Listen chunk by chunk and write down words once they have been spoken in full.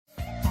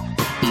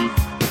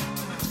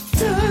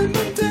Time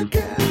and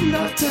again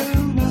I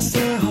tell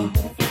myself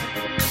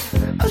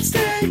I'll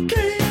stay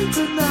clean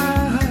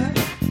tonight,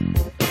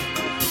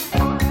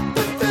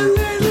 but the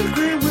little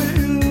green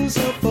wheels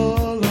are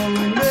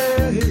following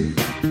me.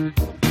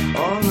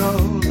 Oh no,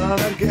 not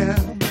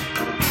again.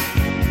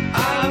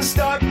 I'm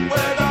stuck with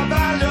a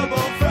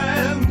valuable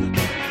friend.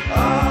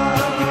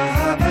 I'm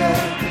happy,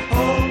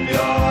 hope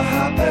you're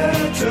happy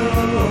too.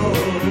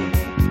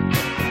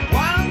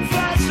 One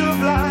flash of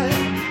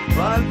light,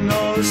 but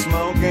no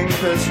smoking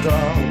pistol.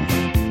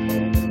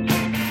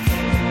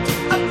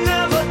 I've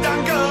never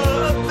done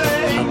good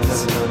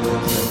things.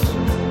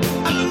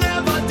 I've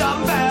never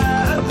done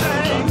bad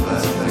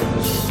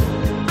things.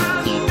 I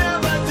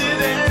never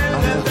did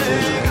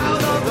anything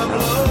out of the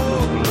blue.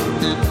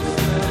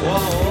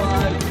 Whoa, I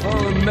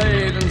for a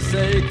maiden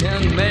sake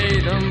and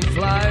maiden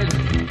flight.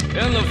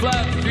 In the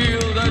flat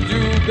field I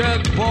do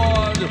get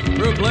bored,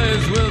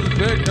 replaced with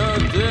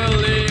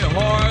Piccadilly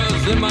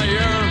horse. In my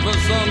yearn for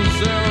some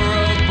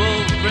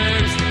cerebral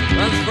fix,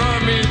 transfer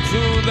me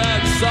to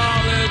that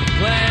solid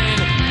plane,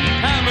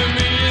 hammer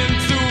me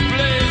into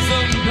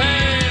blazing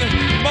pain.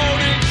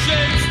 Moaning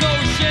shakes, no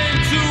shame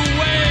to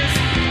waste.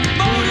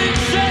 Moaning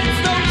shakes,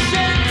 no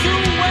shame to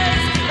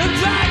waste. And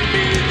drag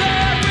me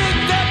there with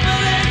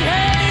definite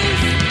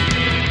haste.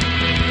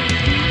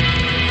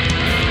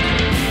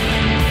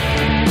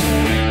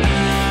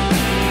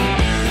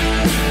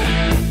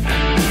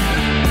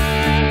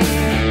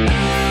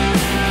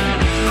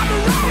 I'm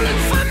rolling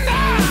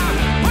thunder,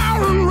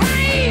 pouring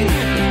rain.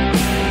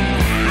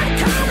 I'm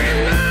coming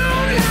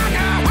on like a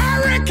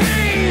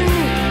hurricane.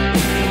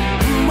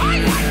 My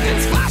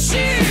lightning's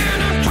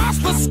flashing across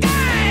the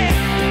sky.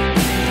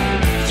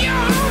 You're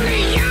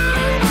only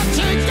young, but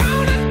you're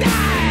gonna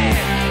die.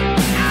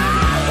 I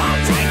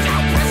won't take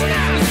your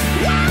prisoners,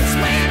 won't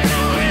spare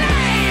no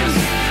lives.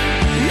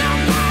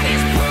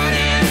 Nobody's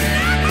putting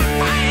up a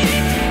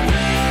fight.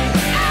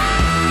 I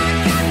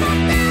got my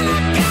bill,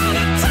 I'm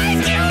gonna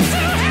take you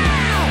to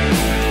hell.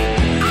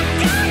 I'm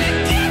gonna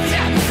get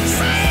you,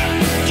 say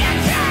get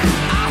you a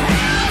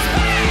hell's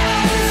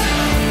bells.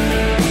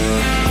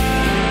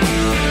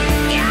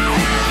 Yeah,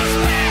 hell's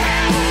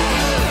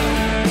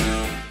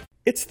bells.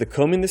 It's the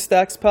Combing the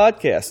Stacks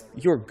podcast,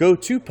 your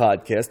go-to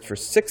podcast for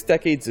 6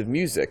 decades of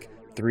music,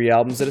 3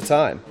 albums at a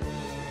time.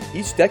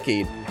 Each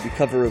decade, we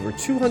cover over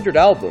 200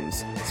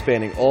 albums,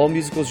 spanning all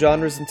musical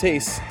genres and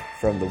tastes,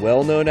 from the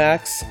well-known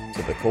acts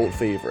to the cult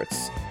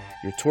favorites.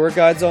 Your tour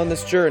guides on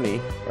this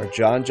journey are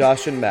John,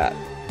 Josh, and Matt,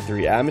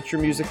 3 amateur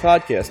music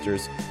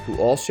podcasters who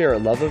all share a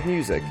love of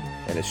music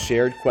and a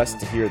shared quest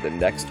to hear the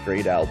next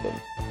great album.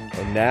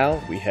 And now,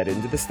 we head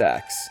into the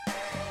stacks.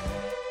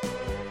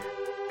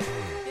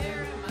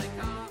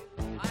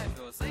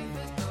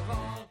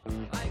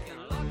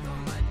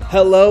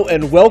 Hello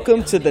and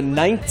welcome to the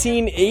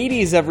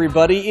 1980s,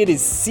 everybody. It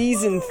is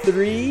season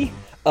 3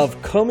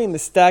 of Combing the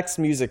Stacks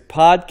Music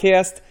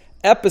Podcast,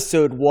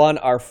 episode 1,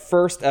 our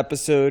first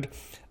episode.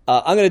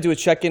 I'm going to do a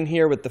check-in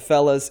here with the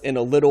fellas in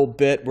a little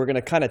bit. We're going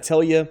to kind of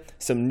tell you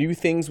some new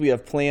things we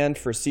have planned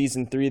for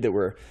season 3 that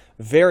we're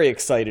very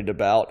excited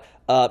about.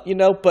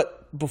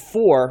 But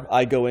before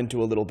I go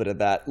into a little bit of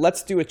that,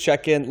 let's do a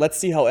check-in. Let's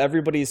see how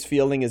everybody's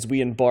feeling as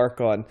we embark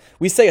on,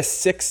 we say, a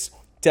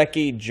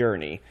 6-decade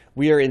journey.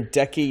 We are in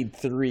decade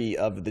 3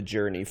 of the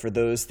journey. For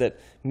those that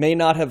may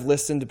not have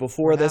listened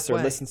before this or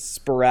listened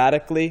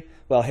sporadically,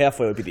 well,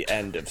 halfway would be the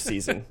end of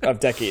season of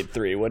decade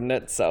 3, wouldn't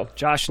it? So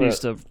Josh needs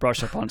to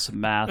brush up on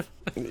some math.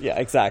 Yeah,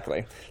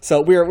 exactly.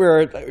 So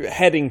we're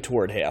heading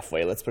toward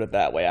halfway. Let's put it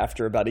that way.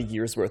 After about a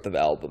year's worth of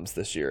albums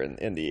this year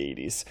in the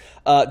 80s.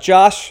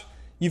 Josh,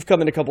 you've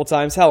come in a couple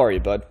times. How are you,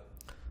 bud?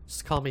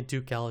 Just call me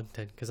Duke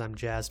Ellington because I'm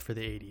jazzed for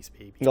the 80s,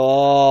 baby.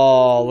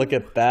 Oh, look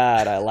at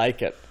that. I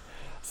like it.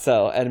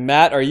 So, and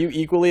Matt, are you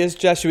equally as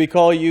jazzed? Should we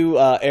call you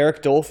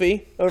Eric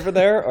Dolphy over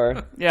there,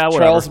 or Yeah, whatever.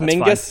 Charles That's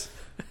Mingus?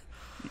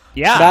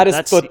 Yeah, Matt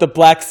is both the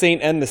Black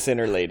Saint and the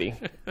Sinner Lady.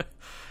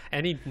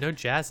 No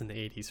jazz in the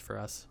 80s for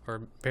us,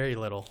 or very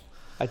little.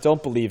 I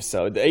don't believe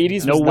so. The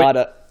 80s No was Whit- not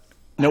a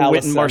no Halcyon.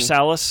 Wynton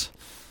Marsalis.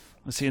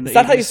 Was he in the Is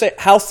that 80s? how you say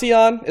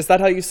Halcyon? Is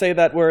that how you say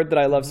that word that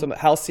I love so much?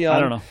 Halcyon? I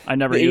don't know. I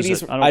never the use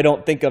 80s, it. I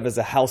don't think of as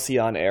a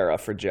Halcyon era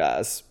for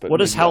jazz. But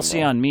What does maybe I'm wrong.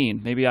 halcyon mean?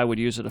 Maybe I would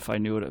use it if I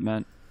knew what it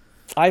meant.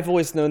 I've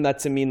always known that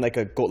to mean like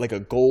a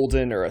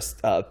golden or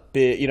a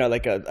bit,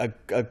 like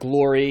a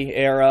glory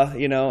era,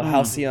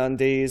 halcyon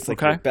days, like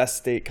Okay. your best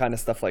state kind of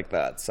stuff like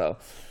that. So,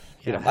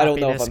 Yeah, I don't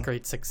know if happiness, I'm.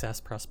 great success,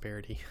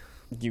 prosperity.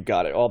 You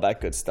got it, all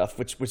that good stuff,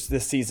 which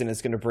this season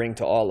is going to bring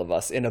to all of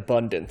us in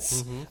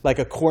abundance, like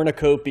a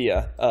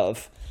cornucopia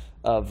of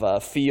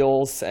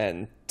feels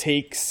and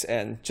takes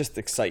and just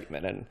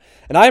excitement, and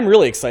I'm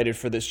really excited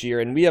for this year.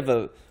 And we have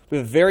a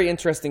very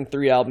interesting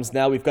 3 albums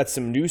now. We've got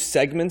some new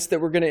segments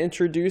that we're going to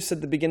introduce at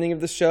the beginning of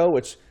the show,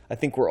 which I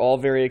think we're all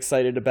very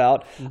excited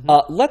about.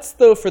 Let's,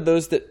 though, for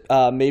those that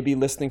may be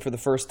listening for the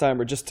first time,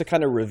 or just to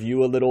kind of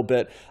review a little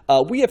bit,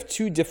 we have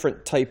 2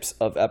 different types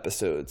of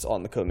episodes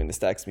on the Combing the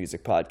Stacks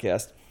Music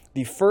Podcast.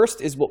 The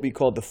first is what we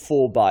call the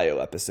full bio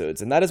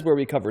episodes, and that is where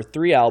we cover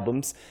 3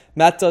 albums.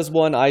 Matt does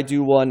one, I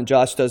do one, and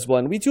Josh does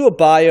one. We do a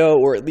bio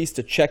or at least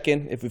a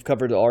check-in if we've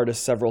covered the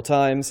artist several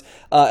times,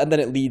 and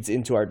then it leads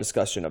into our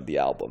discussion of the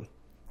album.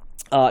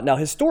 Now,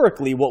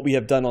 historically, what we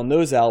have done on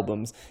those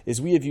albums is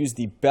we have used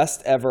the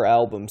Best Ever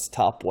Albums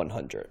Top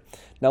 100.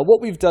 Now,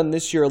 what we've done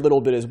this year a little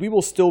bit is we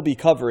will still be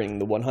covering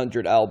the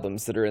 100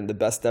 albums that are in the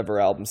Best Ever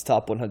Albums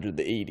Top 100 of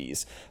the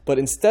 80s. But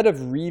instead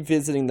of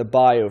revisiting the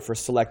bio for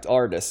select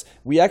artists,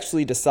 we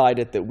actually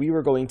decided that we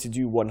were going to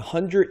do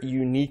 100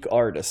 unique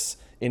artists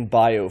in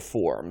bio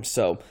form.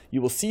 So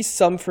you will see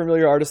some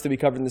familiar artists that we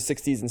covered in the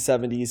 60s and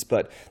 70s,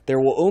 but there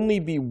will only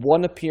be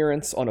one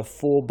appearance on a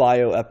full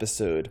bio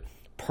episode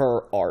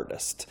per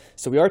artist.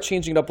 So we are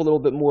changing it up a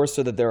little bit more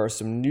so that there are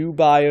some new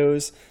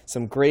bios,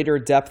 some greater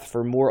depth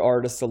for more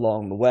artists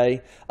along the way.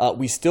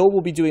 We still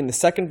will be doing the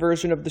second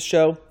version of the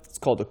show. It's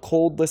called a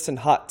Cold Listen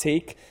Hot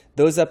Take.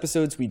 Those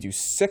episodes, we do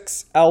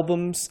 6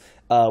 albums.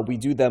 We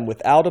do them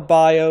without a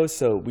bio,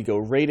 so we go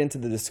right into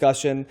the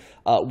discussion.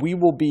 We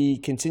will be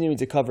continuing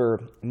to cover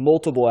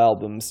multiple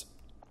albums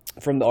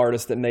from the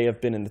artists that may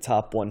have been in the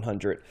top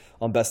 100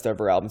 on Best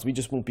Ever Albums. We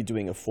just won't be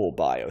doing a full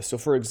bio. So,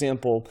 for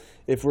example,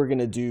 if we're going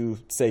to do,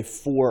 say,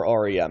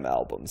 4 REM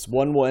albums,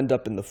 one will end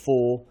up in the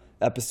full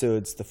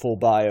episodes, the full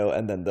bio,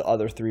 and then the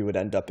other 3 would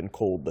end up in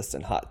Cold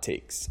Listen Hot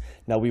Takes.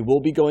 Now, we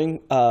will be going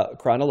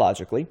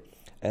chronologically.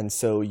 And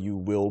so we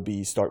will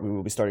be starting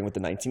with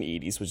the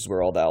 1980s, which is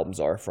where all the albums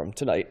are from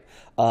tonight.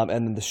 And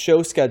then the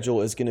show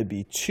schedule is going to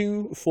be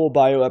 2 full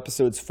bio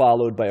episodes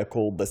followed by a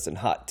Cold Listen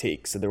Hot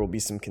Take. So there will be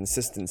some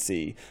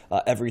consistency.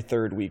 Every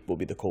third week will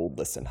be the Cold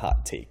Listen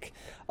Hot Take.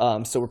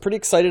 So we're pretty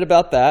excited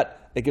about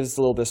that. It gives us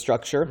a little bit of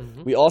structure.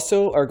 Mm-hmm. We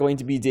also are going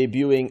to be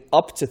debuting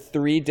up to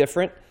 3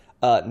 different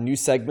new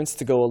segments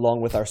to go along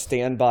with our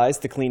standbys,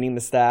 the Cleaning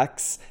the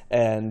Stacks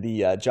and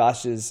the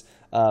Josh's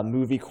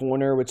Movie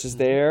Corner, which is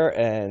there,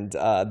 and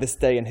This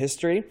Day in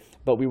History.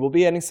 But we will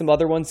be adding some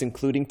other ones,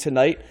 including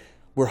tonight.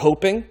 We're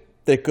hoping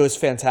that it goes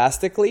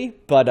fantastically,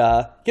 but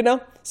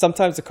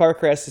sometimes a car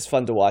crash is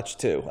fun to watch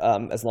too,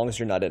 as long as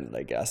you're not in it,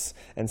 I guess.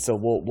 And so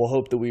we'll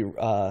hope that we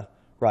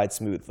ride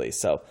smoothly.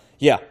 So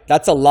yeah,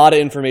 that's a lot of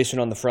information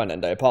on the front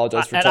end. I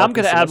apologize for talking. And I'm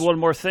going to so add much. one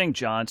more thing,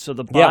 John. So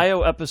the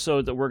bio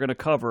episode that we're going to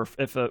cover,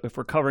 if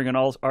we're covering an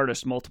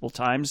artist multiple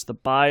times, the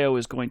bio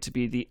is going to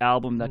be the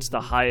album that's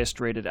the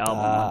highest rated album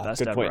on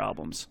Best Ever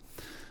Albums.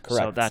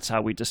 Correct. So that's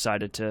how we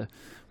decided to.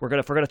 If we're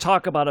going to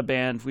talk about a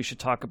band, we should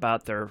talk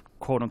about their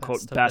quote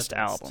unquote best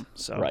album.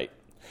 So right.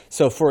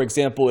 So, for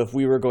example, if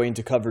we were going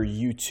to cover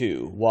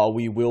U2, while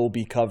we will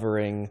be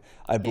covering,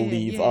 I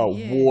believe,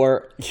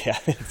 War. Yeah,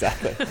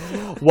 exactly.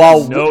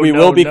 While we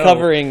will be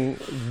covering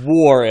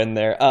War in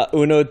there.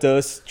 Uno,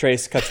 dos,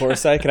 tres,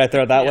 catorce. Can I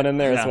throw that one in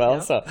there as well? Yeah.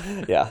 So,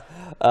 yeah.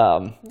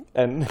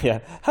 And yeah,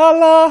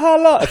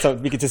 hello. So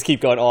we could just keep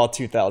going all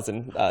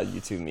 2000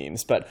 U2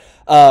 memes. But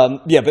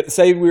but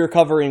say we were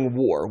covering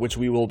War, which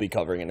we will be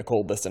covering in a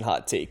Cold Listen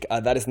Hot Take.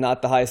 That is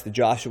not the highest the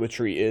Joshua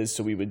Tree is,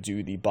 so we would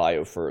do the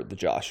bio for the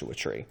Joshua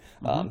Tree.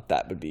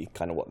 That would be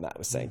kind of what Matt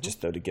was saying,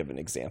 just though to give an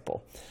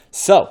example.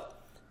 So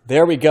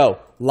there we go.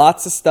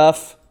 Lots of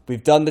stuff.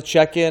 We've done the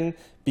check-in.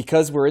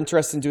 Because we're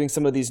interested in doing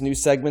some of these new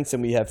segments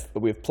and we have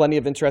plenty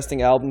of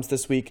interesting albums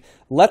this week,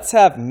 let's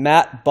have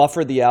Matt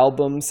buffer the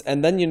albums.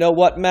 And then you know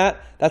what, Matt?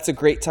 That's a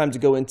great time to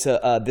go into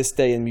This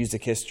Day in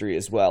Music History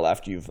as well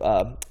after you've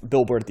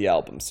billboarded the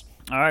albums.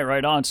 All right,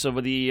 right on. So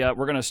we're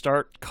going to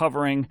start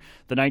covering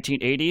the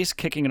 1980s,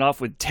 kicking it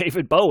off with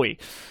David Bowie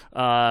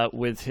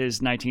with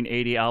his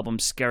 1980 album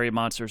Scary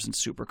Monsters and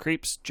Super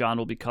Creeps. John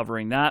will be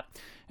covering that.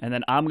 And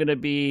then I'm going to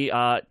be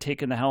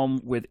taking the helm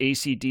with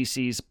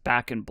AC/DC's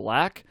Back in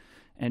Black.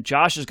 And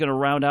Josh is going to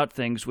round out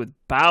things with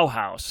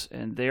Bauhaus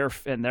and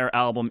their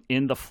album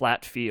In the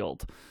Flat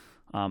Field.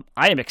 I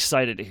am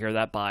excited to hear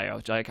that bio.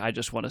 I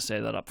just want to say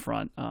that up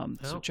front.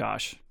 So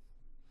Josh,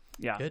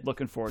 good.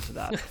 Looking forward to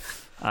that.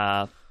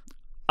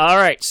 All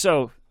right,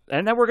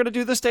 and then we're going to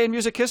do This Day in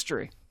Music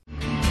History.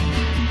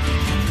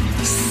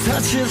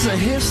 Such is a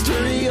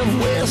history of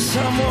where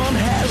someone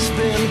has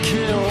been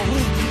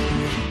killed.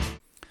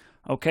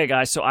 Okay,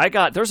 guys. So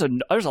there's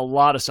a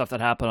lot of stuff that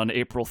happened on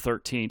April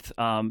 13th,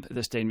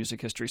 This Day in Music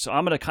History. So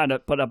I'm going to kind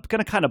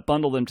of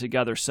bundle them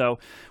together. So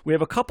we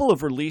have a couple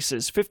of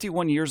releases.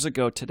 51 years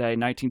ago today,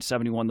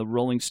 1971, the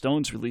Rolling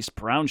Stones released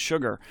Brown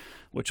Sugar,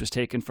 which was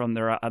taken from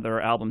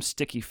their album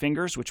Sticky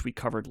Fingers, which we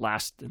covered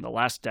in the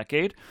last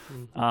decade.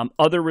 Mm-hmm.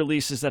 Other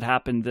releases that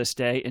happened this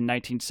day in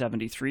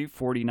 1973,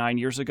 49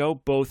 years ago,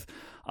 both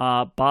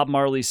Bob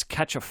Marley's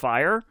Catch a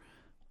Fire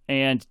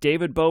and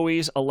David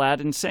Bowie's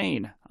Aladdin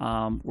Sane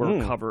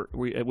were covered,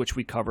 which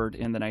we covered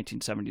in the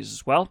 1970s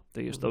as well.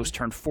 Those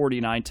turned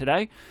 49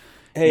 today.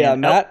 Hey,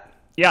 Matt.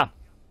 Yeah.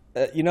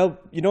 You know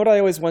what I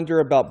always wonder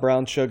about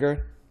Brown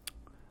Sugar?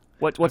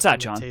 What's that,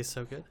 John? It tastes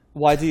so good.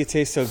 Why do you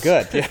taste so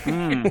good?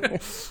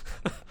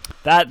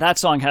 That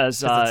song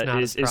is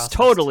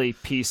totally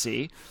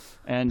PC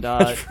and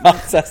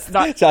processed.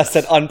 Josh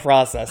said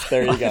unprocessed.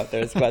 There you go.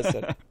 There's a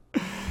question.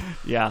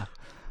 Yeah.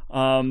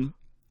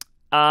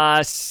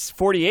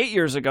 48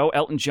 years ago,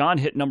 Elton John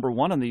hit number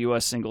 1 on the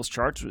U.S. singles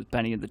charts with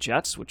Benny and the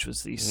Jets, which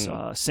was the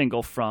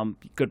single from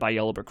Goodbye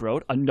Yellow Brick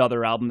Road,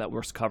 another album that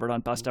was covered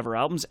on Best Ever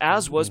Albums,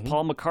 as was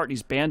Paul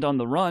McCartney's Band on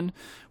the Run,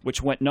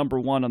 which went number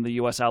 1 on the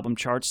U.S. album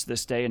charts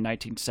this day in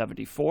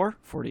 1974,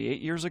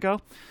 48 years ago.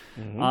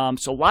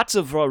 So lots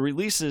of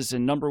releases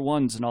and number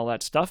ones and all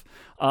that stuff.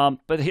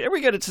 But here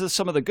we get into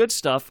some of the good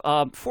stuff.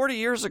 40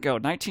 years ago,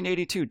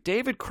 1982,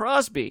 David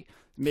Crosby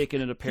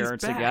making an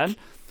appearance again.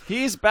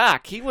 He's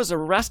back. He was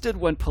arrested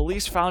when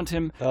police found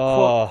him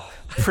quote,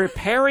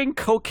 preparing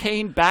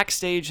cocaine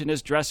backstage in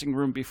his dressing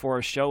room before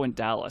a show in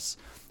Dallas.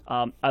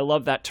 I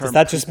love that term. Does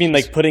that just mean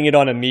like putting it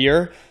on a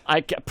mirror?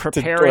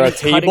 Preparing, or a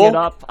cutting table? it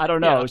up. I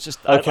don't know. Yeah. It's just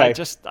Okay.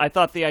 I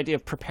thought the idea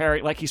of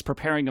preparing, like he's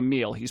preparing a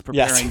meal. He's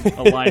preparing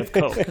a line of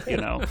coke,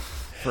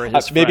 for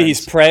his Maybe friends.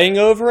 he's praying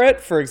over it,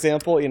 for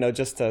example,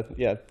 just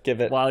to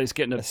give it While he's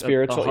getting a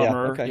spiritual.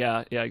 Hummer. Yeah,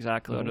 okay. Yeah,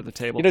 exactly, under the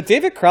table.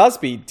 David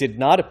Crosby did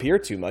not appear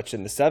too much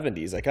in the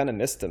 70s. I kind of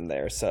missed him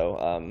there.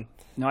 So,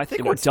 No, I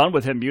think we're done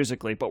with him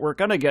musically, but we're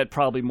going to get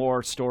probably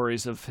more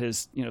stories of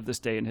his, this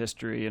day in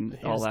history and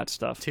all that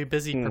stuff. Too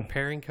busy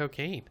preparing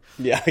cocaine.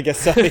 yeah, I guess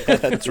so. Yeah,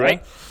 that's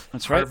right.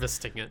 That's right.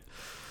 Harvesting it.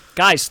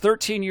 Guys,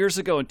 13 years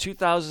ago in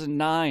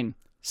 2009,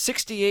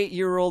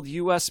 68-year-old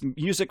U.S.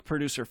 music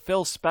producer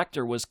Phil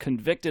Spector was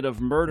convicted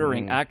of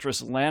murdering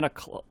actress Lana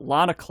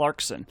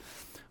Clarkson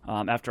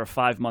after a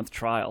 5-month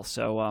trial.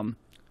 So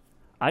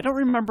I don't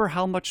remember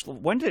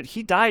when did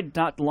he died?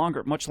 Much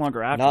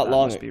longer after Not that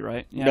long. must be,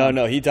 right? Yeah.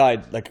 No, he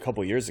died like a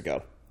couple years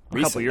ago.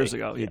 A couple years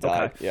ago, he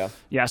died. Okay. Yeah.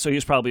 Yeah, so he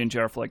was probably in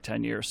jail for like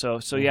 10 years. So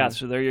yeah,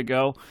 so there you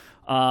go.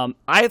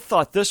 I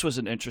thought this was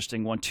an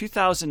interesting one.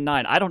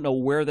 2009, I don't know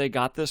where they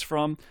got this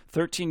from.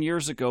 13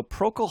 years ago,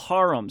 Procol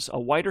Harum's A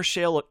Whiter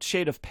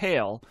Shade of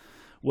Pale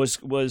was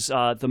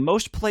the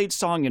most played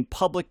song in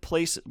public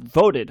place,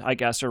 voted, I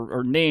guess,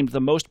 or named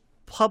the most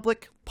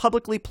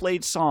publicly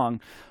played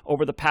song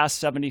over the past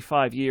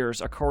 75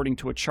 years, according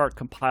to a chart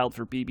compiled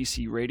for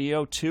BBC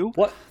Radio 2.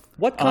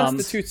 What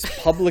constitutes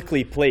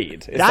publicly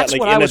played? Is That's that like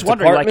what in I was a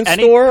wondering. department Like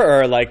store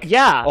or like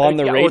on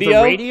the radio? or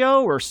the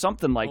radio or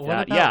something like What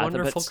that. about Yeah,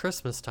 Wonderful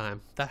Christmas Time?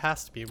 That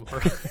has to be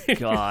more.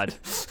 God.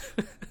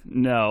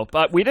 No,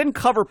 but we didn't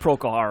cover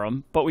Procol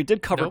Harum, but we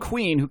did cover Nope.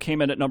 Queen, who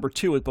came in at number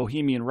 2 with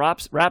Bohemian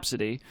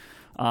Rhapsody,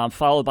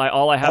 followed by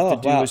All I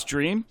Have to Do Is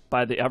Dream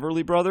by the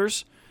Everly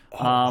Brothers.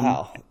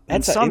 Wow.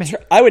 And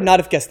I would not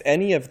have guessed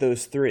any of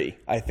those three,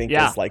 I think,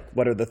 Yeah. as like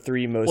what are the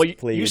three most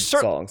played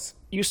songs.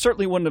 You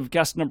certainly wouldn't have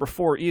guessed number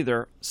 4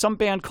 either. Some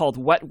band called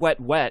Wet, Wet,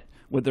 Wet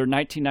with their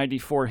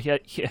 1994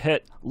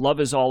 hit Love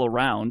Is All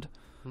Around.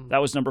 That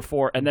was number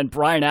 4. And then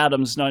Bryan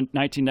Adams'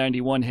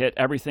 1991 hit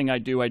Everything I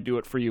Do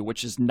It For You,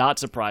 which is not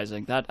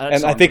surprising. That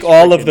And song I think was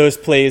all freaking- of those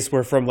plays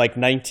were from like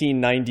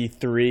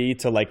 1993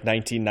 to like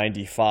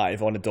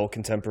 1995 on adult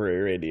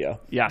contemporary radio.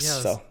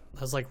 Yes. Yeah,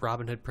 that was like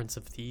Robin Hood, Prince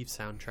of Thieves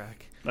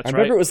soundtrack. That's I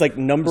remember right. it was like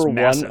number one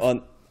massive.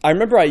 on. I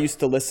remember I used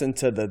to listen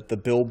to the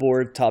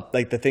Billboard top,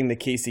 like the thing that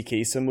Casey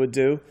Kasem would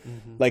do,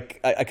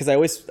 like because I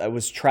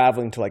was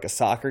traveling to like a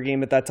soccer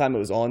game at that time. It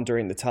was on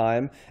during the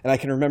time, and I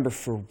can remember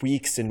for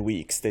weeks and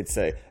weeks they'd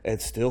say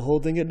it's still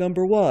holding at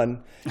number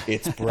 1.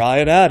 It's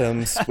Bryan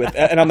Adams with,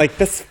 and I'm like,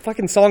 this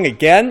fucking song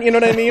again. You know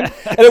what I mean?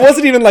 And it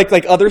wasn't even like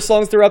other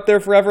songs that were up there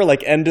forever,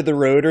 like End of the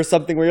Road or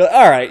something. Where you're like,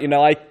 all right,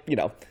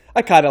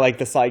 I kind of like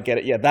this. I get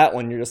it. Yeah, that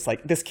one, you're just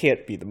like, this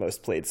can't be the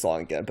most played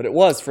song again. But it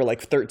was for like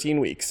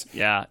 13 weeks.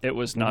 Yeah, it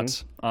was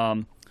nuts.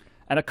 And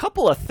a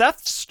couple of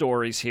theft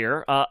stories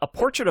here. A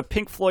portrait of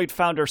Pink Floyd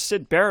founder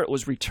Syd Barrett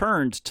was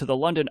returned to the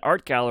London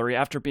Art Gallery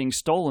after being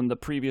stolen the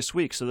previous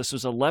week. So this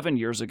was 11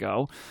 years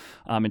ago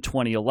in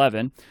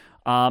 2011.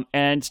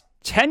 And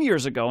 10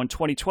 years ago in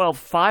 2012,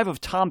 5 of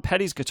Tom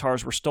Petty's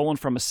guitars were stolen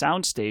from a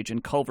soundstage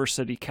in Culver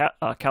City,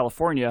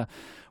 California,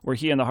 where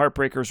he and the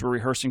Heartbreakers were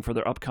rehearsing for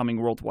their upcoming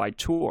worldwide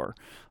tour.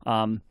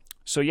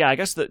 So yeah, I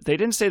guess they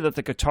didn't say that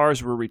the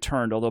guitars were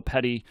returned, although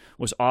Petty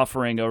was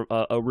offering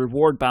a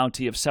reward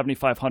bounty of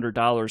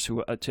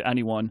 $7,500 to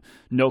anyone,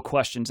 no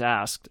questions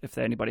asked, if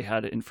anybody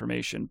had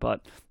information.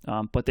 But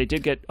they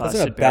did get Isn't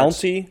Syd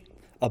Barrett's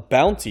a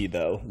bounty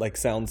though? Like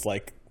sounds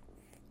like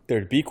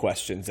there'd be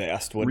questions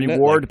asked, wouldn't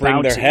Reward it? Like, bring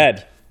bounty. their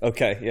head.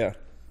 Okay, yeah.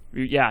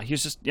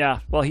 Yeah,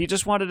 well, he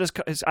just wanted his.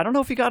 I don't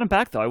know if he got him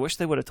back though. I wish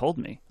they would have told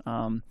me.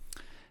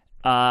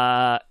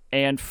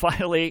 And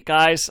finally,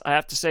 guys, I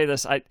have to say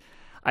this.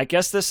 I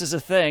guess this is a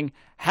thing.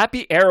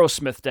 Happy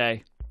Aerosmith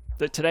Day.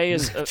 Today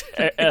is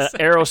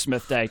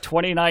Aerosmith Day.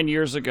 29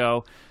 years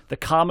ago, the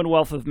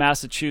Commonwealth of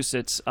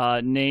Massachusetts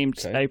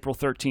named April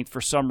 13th for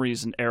some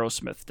reason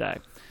Aerosmith Day.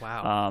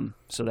 Wow.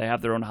 So they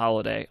have their own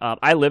holiday.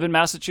 I live in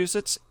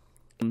Massachusetts.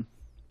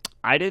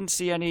 I didn't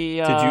see any.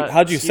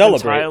 How'd you Steven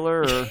celebrate?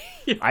 Tyler, or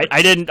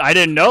I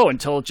didn't know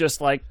until just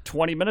like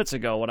 20 minutes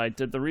ago when I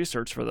did the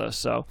research for this.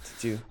 So,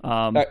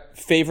 All right,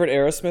 favorite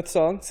Aerosmith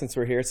song since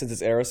we're here, since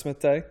it's Aerosmith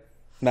Day?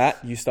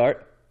 Matt, you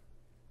start.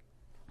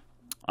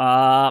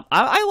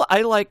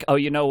 I like. Oh,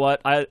 you know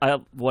what?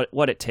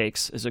 What It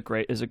Takes is a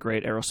great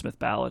Aerosmith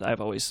ballad. I've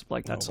always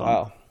liked that song.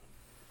 Wow.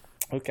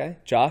 Okay,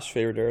 Josh,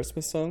 favorite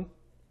Aerosmith song?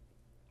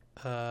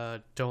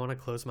 Don't Want to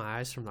Close My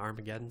Eyes from the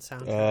Armageddon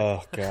soundtrack.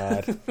 Oh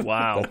God!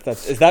 Wow.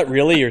 Is that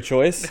really your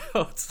choice?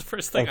 Oh, it's the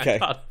first thing Okay. I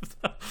thought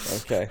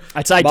of. Okay.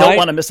 I'd say I Mine- don't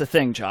want to miss a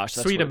thing, Josh.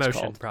 That's Sweet what it's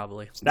Emotion, called.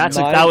 probably. That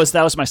Mine-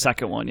 was my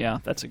second one. Yeah,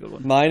 that's a good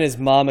one. Mine is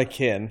Mama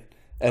Kin,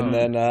 and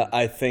then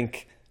I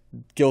think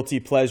guilty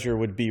pleasure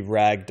would be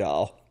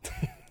Ragdoll.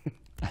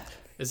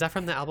 Is that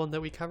from the album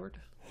that we covered?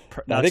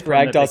 I think Permanent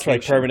Ragdoll's for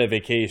like Vacation. Permanent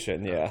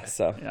Vacation. Yeah.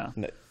 So Yeah.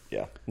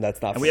 yeah,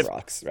 that's not we for have-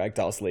 rocks.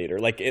 Ragdoll's later,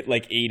 like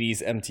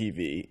 80s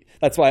MTV.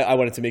 That's why I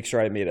wanted to make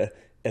sure I made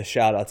a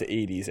shout out to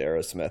 80s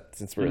Aerosmith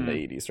since we're in the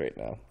 80s right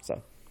now.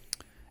 So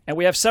And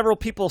we have several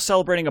people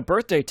celebrating a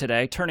birthday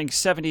today, turning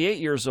 78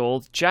 years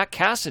old. Jack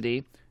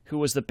Cassidy, who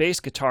was the bass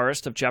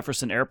guitarist of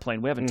Jefferson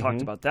Airplane. We haven't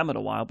talked about them in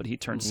a while, but he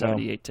turned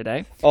 78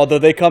 today. although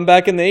they come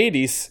back in the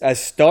 80s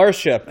as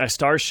Starship. A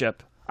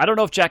Starship. I don't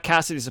know if Jack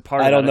Cassidy's a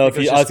part of I that. don't know if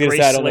think he- it I was just gonna say,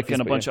 Grace I don't know if Slick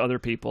and a he's- bunch of other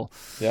people.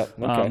 Yep.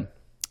 Okay.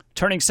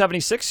 Turning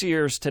 76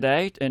 years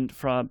today, and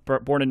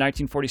born in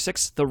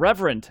 1946, the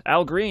Reverend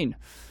Al Green,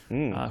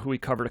 who we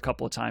covered a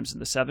couple of times in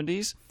the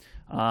 70s.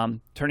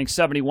 Turning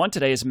 71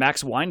 today is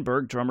Max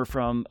Weinberg, drummer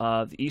from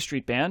the E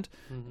Street Band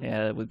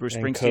with Bruce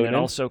And Springsteen and Conan.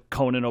 also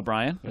Conan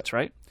O'Brien. That's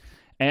right.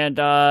 And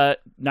born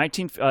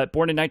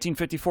in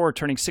 1954,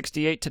 turning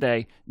 68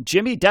 today,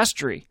 Jimmy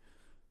Destry.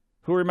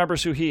 Who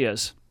remembers who he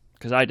is?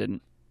 Because I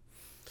didn't.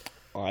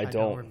 I don't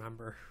don't.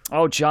 remember.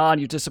 Oh, John,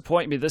 you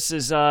disappoint me. This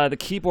is the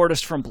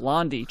keyboardist from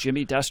Blondie,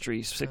 Jimmy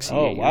Destry, 68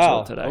 Oh years wow.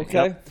 old today.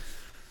 Okay. Yep.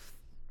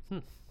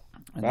 And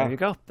Wow. there you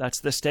go. That's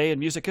this day in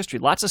music history.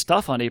 Lots of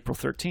stuff on April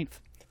 13th.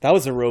 That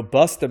was a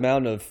robust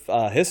amount of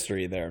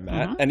history there,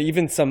 Matt, Mm-hmm. and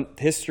even some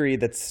history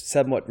that's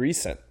somewhat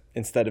recent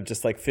instead of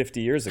just like 50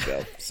 years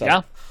ago. So,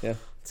 Yeah. yeah.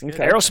 good.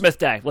 Okay. Aerosmith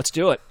Day. Let's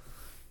do it.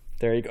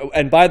 There you go.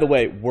 And by the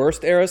way,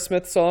 worst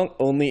Aerosmith song.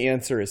 Only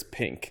answer is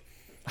Pink.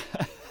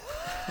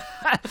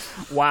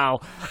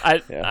 Wow.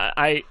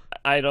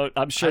 I don't.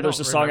 I'm sure I there's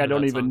a don't song I remember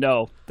don't that even song.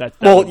 know. That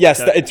Well, yes,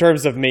 in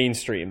terms of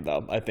mainstream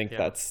though, I think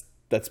Yeah.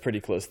 that's pretty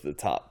close to the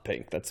top.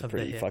 Pink. That's a Of the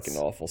pretty hits. fucking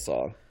awful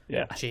song.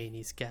 yeah.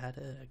 Janie's Got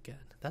a Gun.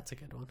 That's a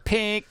good one.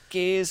 Pink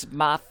is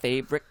my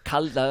favorite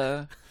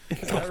color.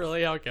 Is that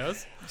really how it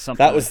goes?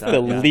 Something That was like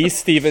the yeah. least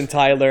Steven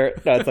Tyler.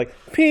 No, it's like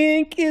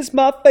pink is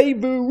my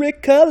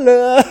favorite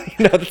color.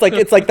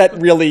 It's like that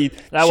really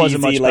That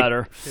wasn't cheesy, much like,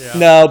 better. Yeah.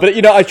 No, but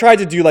I tried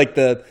to do like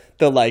the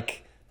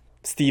like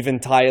Steven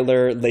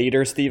Tyler,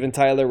 later Steven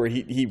Tyler, where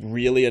he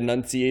really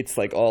enunciates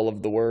like all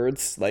of the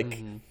words, like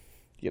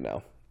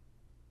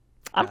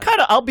I'm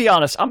kind of. I'll be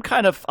honest. I'm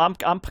kind of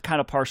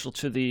partial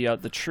to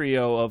the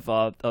trio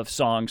of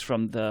songs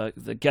from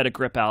the Get a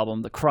Grip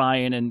album, the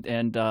Crying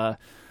and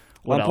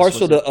what I'm else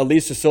partial was it? to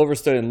Alicia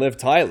Silverstone and Liv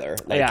Tyler.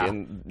 Like,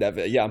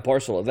 Yeah. I'm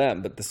partial to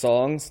them, but the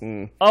songs,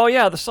 Oh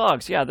yeah, the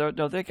songs. Yeah,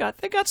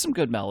 they got some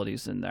good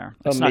melodies in there.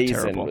 It's not Amazing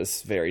terrible.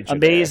 was very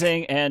generic.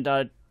 Amazing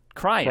and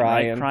crying,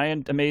 right?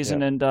 Crying,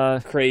 amazing, Yeah.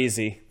 and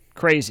Crazy.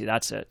 crazy.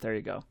 That's it. There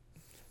you go.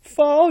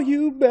 For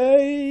you,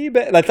 baby.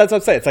 Like, that's what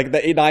I'm saying. It's like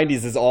the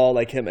 90s is all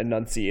like him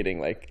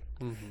enunciating, like,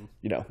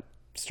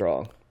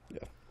 strong. Yeah.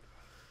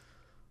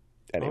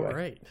 Anyway, All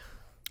right.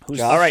 Josh?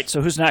 All right.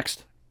 So who's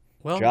next?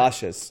 Well,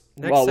 Josh's.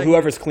 Next Well, segment.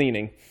 whoever's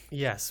cleaning.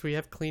 yes, we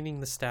have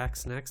Cleaning the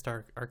Stacks next,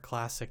 our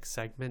classic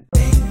segment.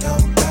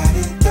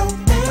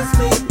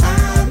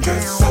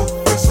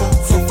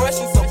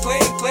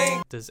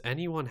 Does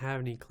anyone have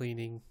any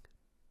cleaning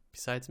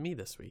besides me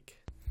this week?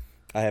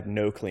 I have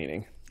no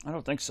cleaning. I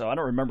don't think so. I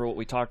don't remember what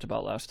we talked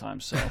about last time.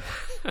 So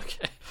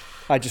Okay.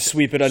 I just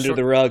sweep it under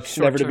the rug,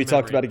 never to be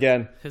Short-term talked memory. about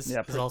again. His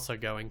Yeah, is also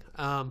going.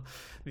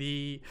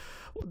 The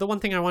one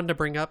thing I wanted to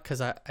bring up,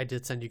 because I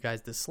did send you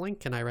guys this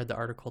link and I read the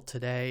article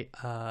today,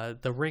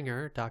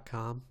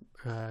 TheRinger.com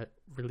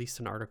released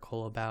an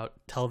article about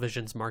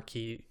television's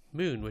Marquee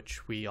Moon,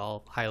 which we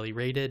all highly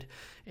rated,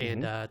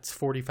 and it's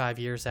 45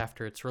 years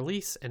after its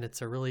release, and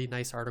it's a really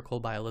nice article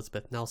by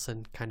Elizabeth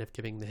Nelson, kind of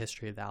giving the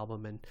history of the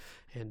album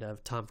and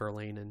of Tom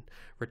Verlaine and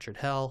Richard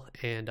Hell,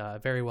 and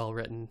very well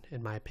written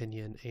in my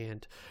opinion,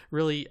 and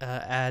really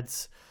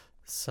adds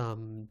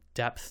some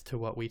depth to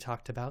what we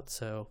talked about.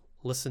 So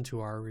listen to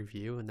our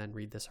review and then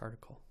read this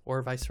article,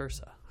 or vice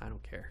versa. I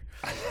don't care.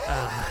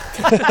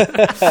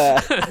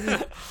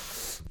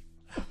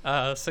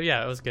 So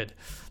yeah, it was good.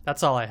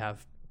 That's all I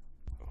have.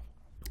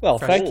 Well,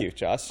 thank you,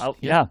 Josh,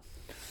 yeah.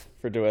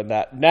 for doing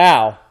that.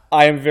 Now,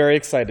 I am very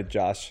excited,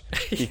 Josh,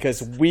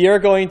 because we are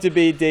going to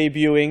be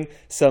debuting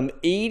some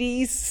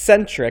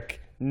 80s-centric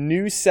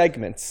new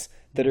segments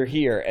that are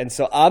here. And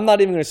so I'm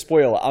not even going to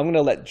spoil it. I'm going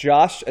to let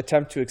Josh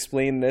attempt to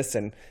explain this,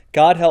 and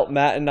God help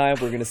Matt and I,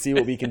 we're going to see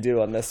what we can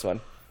do on this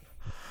one.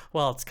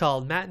 Well, it's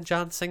called Matt and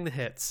John Sing the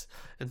Hits.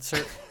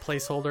 Insert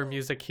placeholder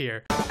music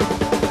here.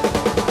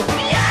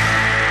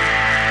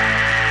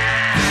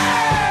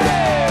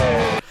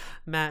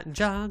 Matt and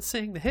John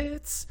sing the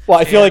hits. Well,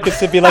 I feel like it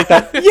should be like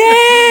that.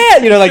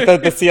 Yeah! Like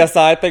the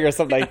CSI thing or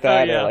something like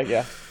that. yeah. Or like,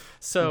 yeah.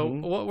 So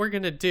what we're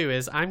going to do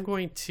is I'm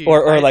going to...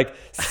 Or like,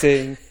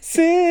 sing,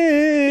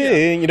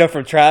 sing.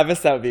 From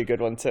Travis. That would be a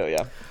good one, too.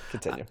 Yeah.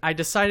 Continue. I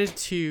decided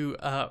to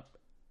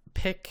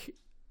pick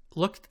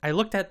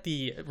looked at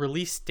the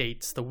release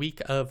dates the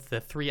week of the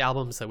 3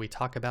 albums that we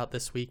talk about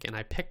this week, and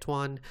I picked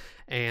one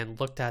and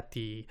looked at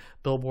the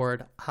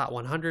Billboard Hot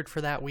 100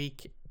 for that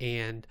week,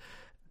 and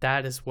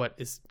that is what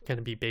is going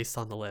to be based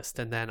on the list.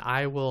 And then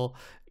I will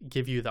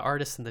give you the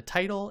artist and the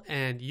title,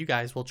 and you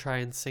guys will try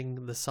and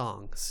sing the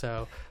song.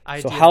 So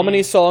how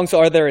many songs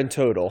are there in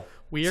total?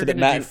 We are going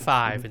to do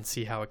 5 and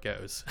see how it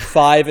goes.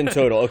 5 in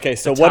total. Okay,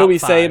 so what do we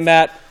say,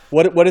 Matt?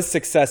 What is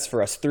success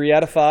for us? 3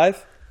 out of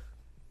 5?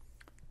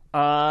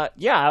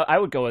 Yeah, I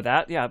would go with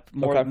that. Yeah,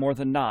 more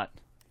than not.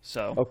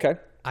 So okay,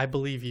 I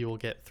believe you will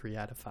get 3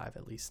 out of 5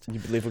 at least. You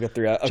believe we'll get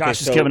 3 out? Okay,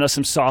 Josh is giving us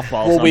some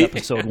softballs on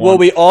episode 1. Will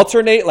we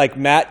alternate? Like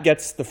Matt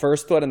gets the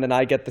first one and then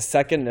I get the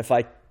second. And if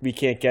we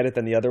can't get it,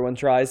 then the other one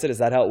tries it. Is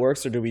that how it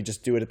works, or do we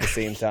just do it at the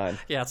same time?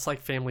 Yeah, it's like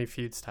Family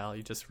Feud style.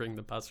 You just ring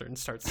the buzzer and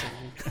start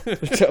singing.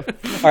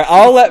 All right,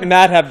 I'll let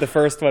Matt have the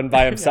first one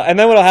by himself, and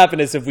then what'll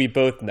happen is if we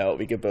both know,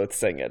 we can both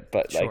sing it.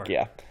 But Sure.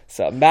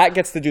 So Matt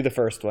gets to do the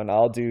first one.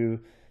 I'll do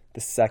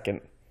the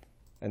second.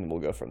 And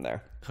we'll go from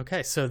there.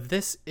 Okay, so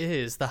this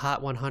is the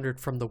Hot 100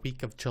 from the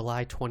week of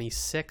July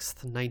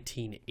 26th,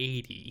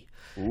 1980.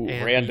 Ooh,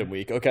 And random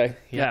week. Okay.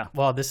 Yeah.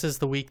 Well, this is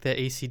the week that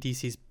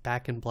AC/DC's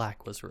Back in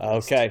Black was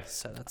released. Okay.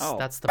 So Oh.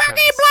 that's the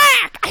premise.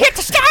 Black! I hit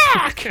the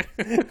stack!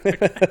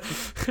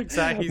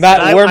 Exactly.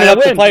 Matt warming I up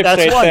the win. pipe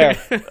That's right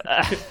one.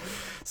 there.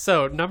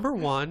 So number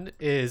 1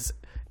 is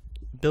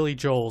Billy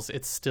Joel's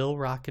 "It's Still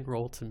Rock and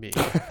Roll to Me."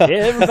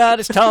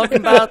 Everybody's talking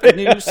about the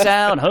new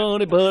sound,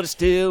 honey, but it's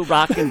still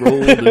rock and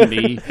roll to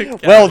me.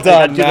 Well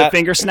done, Do the Matt.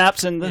 finger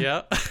snaps and the.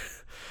 Yeah.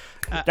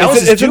 That was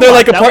his Isn't there doo-wop.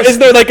 like a That part? was- Isn't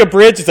there like a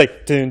bridge? It's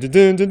like dun dun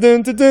dun dun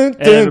dun dun dun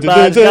dun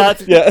Everybody's dun got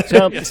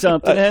dun. Yeah.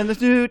 something in the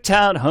new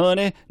town,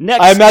 honey.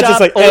 Next I imagine stop, it's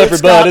like old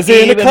everybody's stop,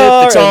 in the even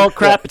car if it's all and-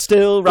 crap, yeah. it's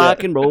still rock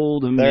Yeah. and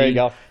roll to me. There you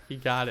go. He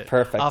got it.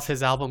 Perfect. Off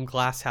his album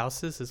Glass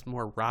Houses, his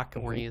more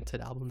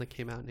rock-oriented album that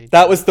came out in 80.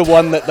 That was the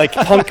one that like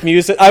punk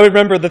music. I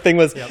remember the thing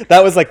was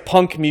that was like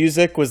punk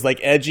music was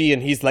like edgy,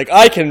 and he's like,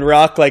 I can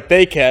rock like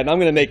they can. I'm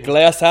gonna make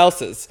glass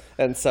houses,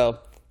 and so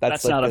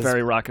That's like not a his-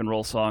 very rock and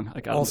roll song.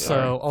 I got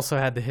also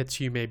had the hits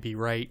 "You May Be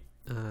Right."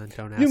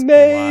 Don't ask You me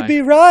may why.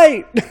 be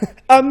right,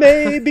 I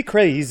may be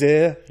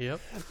crazy, Yep.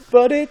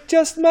 but it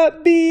just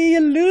might be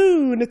a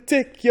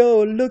lunatic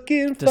you're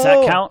looking for. Does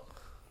that count?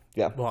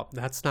 Yeah. Well,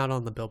 that's not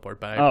on the Billboard,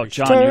 but I Oh,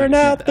 appreciate John, it. Turn you-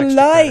 out the extra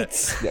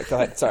lights. Yeah, go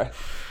ahead. Sorry.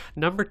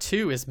 Number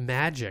 2 is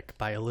 "Magic"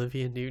 by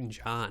Olivia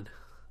Newton-John.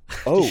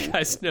 Oh, You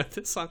guys know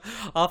this song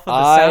off of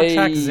the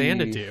soundtrack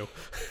Xanadu.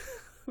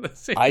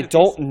 I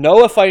don't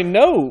know if I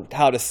know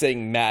how to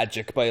sing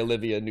 "Magic" by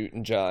Olivia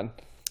Newton-John.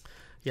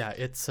 Yeah,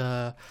 it's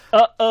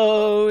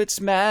Uh-oh, it's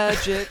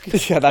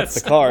magic Yeah,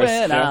 that's the Cars.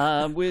 when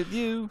Yeah. I'm with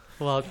you.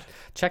 well,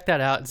 check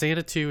that out.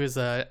 Xanadu is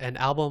an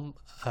album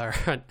or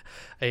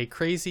a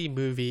crazy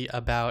movie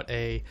about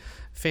a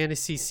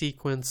fantasy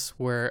sequence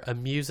where a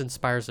muse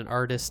inspires an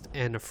artist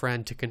and a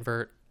friend to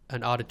convert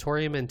an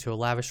auditorium into a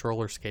lavish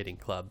roller skating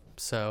club.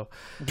 So,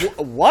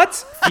 What?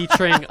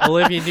 featuring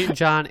Olivia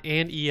Newton-John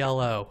and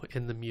ELO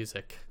in the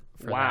music.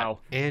 for Wow.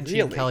 that. And Gene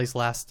Really? Kelly's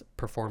last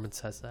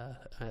performance as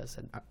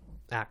an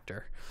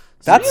actor.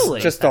 That's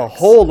Really? just a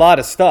whole lot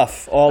of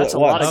stuff all That's at a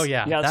lot once. of- Oh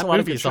yeah, Yeah, that's that a lot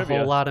of movie is good a trivia.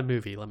 whole lot of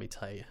movie. Let me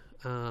tell you.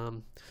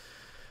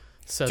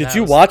 So Did that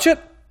you was- watch it?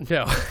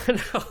 No,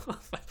 no,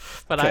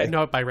 but I Okay.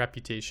 know it by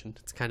reputation.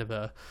 It's kind of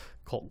a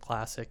cult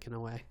classic in a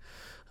way,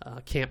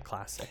 camp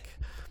classic.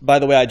 By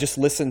the way, I just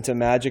listened to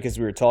Magic as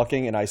we were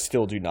talking, and I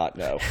still do not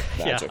know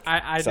Magic. Yeah,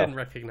 I So- didn't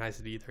recognize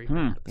it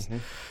either.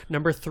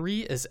 Number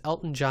 3 is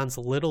Elton John's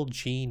 "Little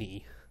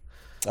Genie."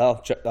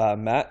 Oh,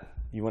 Matt,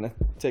 you want to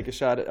take a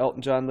shot at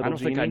Elton John, Little I don't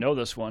Genie? think I know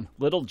this one.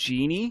 Little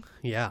Genie?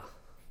 Yeah,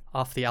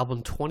 off the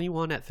album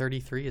 21 at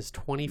 33, his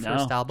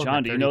 21st No. album. John,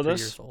 at do you know 33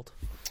 this? Years old.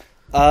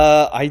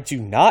 I do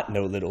not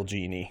know Little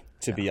Genie,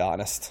 to be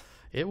honest.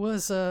 It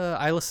was.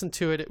 I listened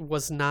to it. It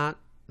was not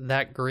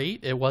that great.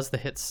 It was the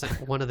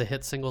one of the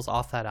hit singles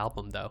off that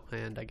album, though,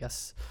 and I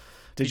guess.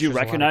 Did you features a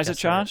lot of recognize it,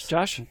 guest artists.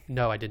 Josh?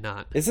 No, I did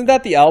not. Isn't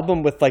that the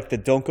album with like the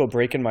 "Don't Go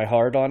Breaking My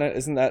Heart" on it?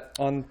 Isn't that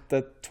on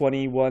the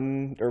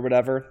 21 or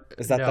whatever?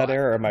 Is that No, that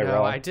era? Or am I no,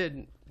 wrong? I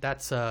did.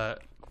 That's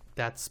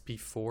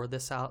before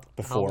this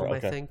Before, album,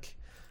 okay. I think.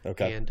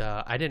 Okay. And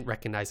I didn't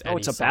recognize any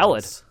it's a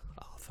ballad. songs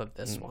off of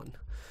this one.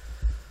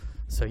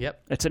 So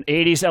yep, It's an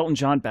 80s Elton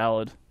John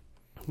ballad.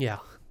 yeah,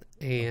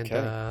 and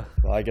Okay.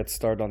 Well, I get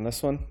started on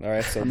this one. All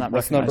right. So not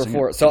what's number recognizing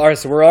 4? So all right.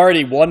 So we're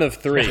already 1 of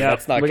 3. Yeah,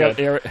 That's not we good. got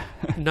Eric.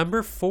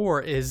 number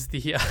 4 is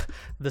the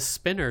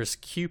Spinners,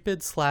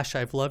 "Cupid /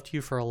 I've Loved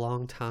You for a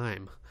Long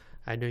Time."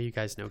 I know you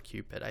guys know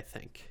Cupid. I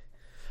think.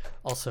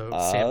 Also,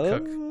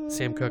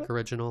 Sam Cooke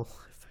original.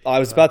 I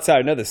was about to say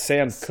I know the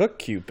Sam Cooke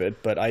Cupid,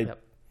 but I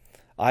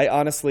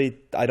honestly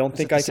I don't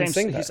think it I the can same-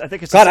 sing he's- that. I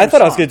think it's the God, I same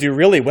thought I was song. going to do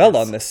really well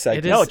on this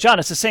segment. It is- No, John,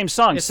 it's the same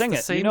song. It's Sing the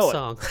it. same You know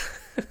song.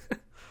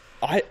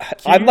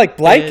 I'm like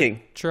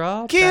blanking.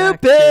 Draw Cupid,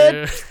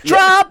 back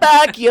draw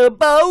back your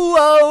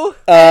bow.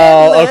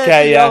 Oh,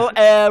 okay, yeah. Your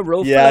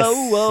arrow Yes.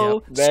 flow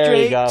Yep. There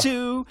you straight go.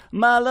 to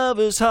my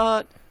lover's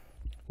heart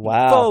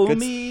Wow. for Good.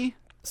 me.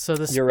 So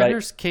the You're right.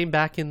 Spinners came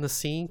back in the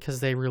scene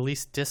because they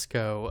released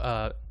 "Disco"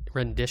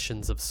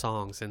 renditions of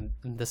songs, and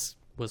this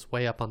was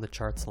way up on the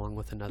charts along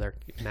with another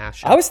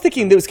mashup. I was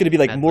thinking there was going to be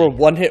like Medley. more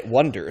one-hit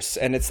wonders,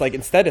 and it's like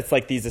instead it's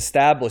like these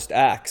established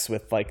acts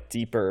with like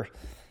deeper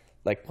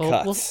like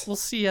cuts. We'll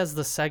see as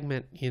the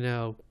segment,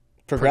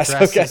 Progress.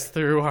 progresses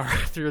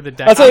Okay. through the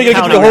decade. That's why you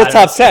got to get through the whole counting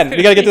top that. 10.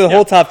 You got to get through the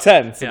whole top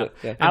 10. So Yeah. that-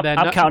 yeah. And then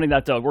I'm counting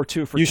that though. We're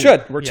 2 for You 2.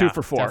 should. We're Yeah, 2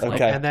 for 4. definitely.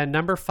 Okay. And then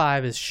number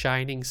 5 is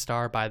Shining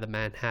Star by the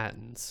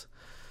Manhattans.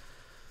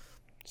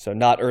 So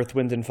not Earth,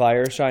 Wind, and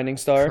Fire, Shining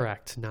Star.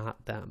 Correct,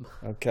 not them.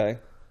 Okay.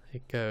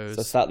 It goes.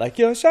 So it's not like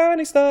you're a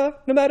shining star,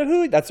 no matter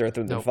who. That's Earth,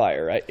 Wind, and Nope.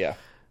 Fire, right? Yeah.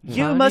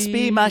 You must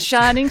be my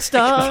shining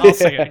star. I'll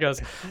sing it. It goes,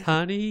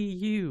 honey,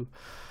 you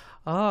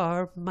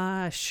are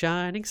my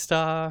shining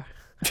star.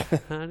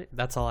 Honey.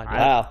 That's all I know.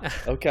 Wow.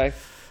 Okay.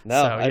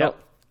 No, So, I yep. don't.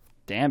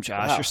 Damn,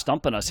 Josh, Wow. you're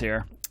stumping us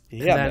here.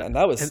 Yeah, then- man.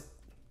 That was. and-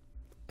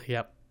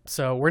 Yep.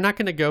 So we're not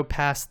going to go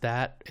past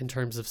that in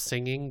terms of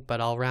singing,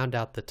 but I'll round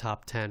out the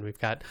top 10. We've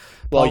got.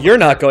 Well, Paul you're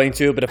not going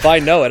to, but if I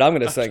know it, I'm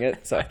going to sing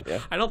it. So, yeah.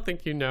 I don't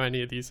think you know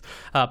any of these.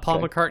 Paul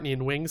Okay. McCartney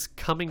and Wings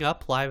coming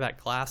up live at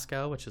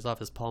Glasgow, which is off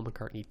his Paul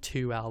McCartney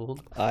 2 album.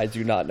 I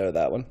do not know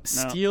that one.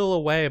 Steal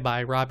Away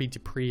by Robbie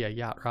Dupree, a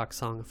yacht rock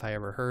song if I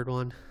ever heard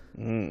one.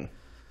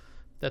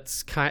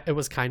 It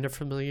was kind of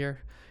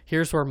familiar.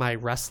 Here's where my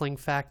wrestling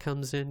fact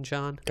comes in,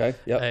 John. Okay.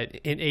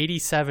 Yep. In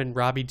 '87,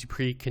 Robbie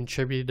Dupree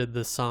contributed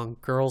the song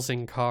 "Girls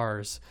in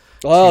Cars."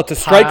 Oh, to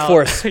Strike Pile-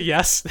 Force.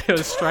 Yes, it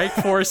was Strike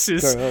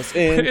Force's Girls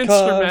in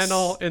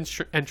instrumental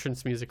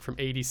entrance music from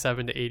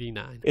 '87 to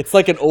 '89. It's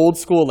like an old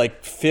school,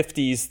 like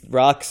 50s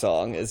rock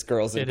song is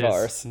Girls in It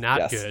Cars. is not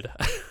Yes. good.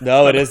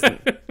 No, it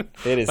isn't.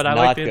 It is But I not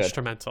like the good.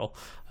 instrumental.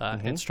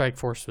 And Strike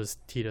Force was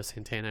Tito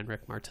Santana and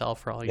Rick Martel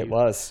for all you It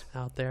was.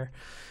 out there.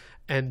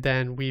 And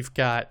then we've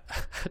got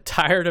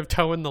Tired of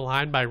Towing the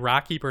Line by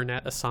Rocky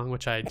Burnett, a song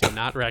which I do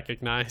not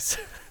recognize.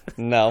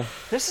 No.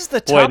 This is the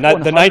Boy, top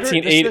 100. the This is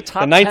 1980s,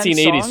 top the 10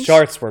 1980s songs?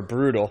 charts were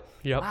brutal.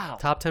 Yep. Wow.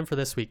 Top 10 for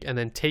this week. And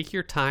then Take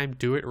Your Time,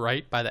 Do It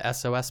Right by the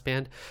SOS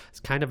Band. It's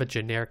kind of a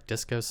generic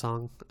disco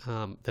song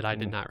that I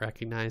did not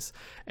recognize.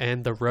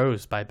 And The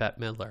Rose by Bette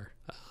Midler,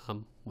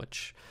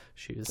 which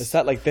she was... Is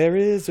that like There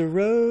Is a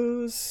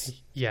Rose?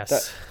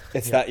 Yes.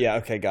 It's that. Yeah.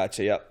 Okay.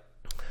 Gotcha. Yep.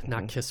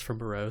 Not Kiss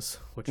from a Rose.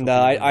 Which will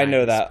No, be in the I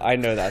know 90s. that. I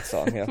know that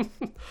song. Yeah.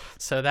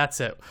 So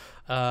that's it.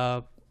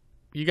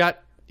 You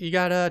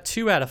got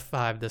 2 out of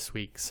 5 this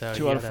week. So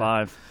 2 you out of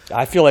gotta- 5.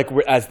 I feel like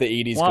as the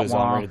 80s Wah, goes on,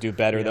 wah. we're going to do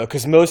better, though,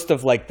 because most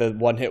of like the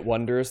one-hit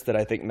wonders that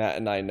I think Matt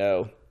and I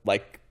know,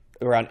 like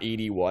around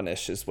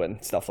 81-ish is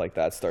when stuff like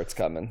that starts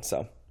coming.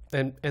 So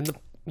And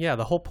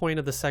the whole point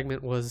of the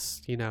segment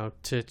was,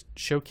 to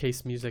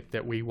showcase music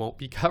that we won't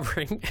be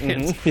covering.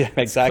 And yeah, it's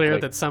exactly. clear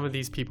that some of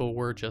these people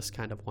were just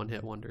kind of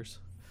one-hit wonders.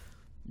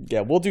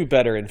 Yeah, we'll do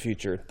better in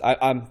future.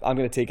 I'm going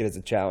to take it as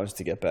a challenge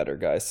to get better,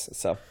 guys.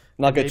 So I'm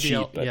not going to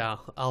cheat, but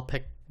I'll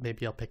pick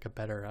a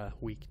better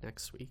week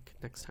next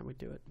time we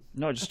do it.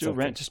 No, just That's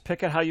okay. Just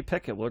pick it how you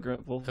pick it. We'll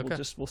Okay.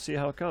 we'll see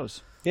how it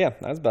goes. yeah,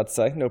 I was about to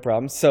say, no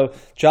problem. So,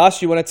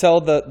 Josh, you want to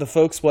tell the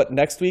folks what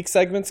next week's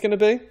segment's going to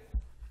be?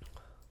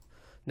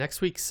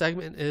 Next week's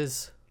segment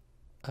is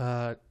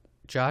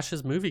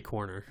Josh's Movie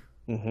Corner.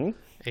 Mm-hmm.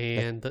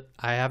 And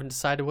I haven't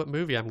decided what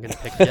movie I'm going to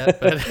pick yet,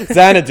 but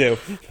Xanadu.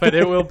 but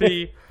it will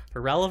be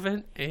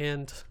relevant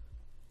and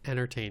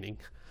entertaining.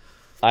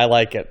 I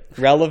like it.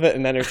 Relevant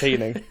and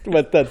entertaining.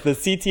 With the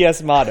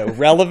CTS motto,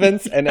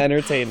 relevance and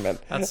entertainment.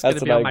 That's going to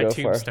what be on I my go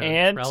tombstone.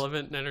 And-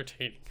 relevant and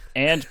entertaining.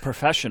 And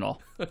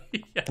professional.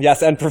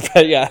 Yes, and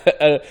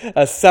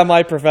a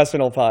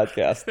semi-professional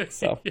podcast.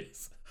 So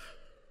Yes.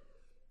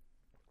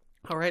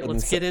 All right,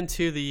 let's get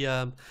into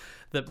the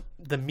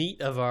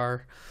meat of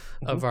our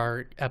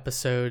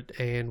episode,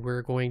 and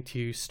we're going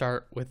to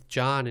start with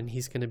John, and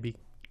he's going to be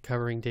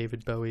covering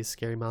David Bowie's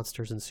Scary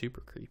Monsters and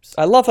Super Creeps.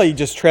 I love how you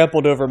just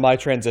trampled over my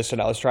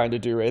transition I was trying to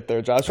do right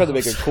there, Josh. I was trying to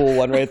make a cool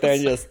one right there,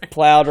 and you just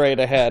plowed right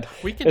ahead.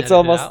 We can It's edit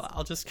almost. it out.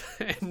 I'll just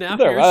now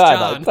No, here's I know.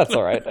 John. That's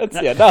all right.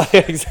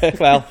 Exactly.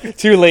 Well,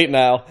 too late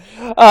now.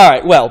 All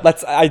right. Well,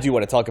 I do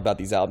want to talk about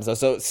these albums though.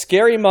 So,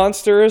 Scary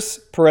Monsters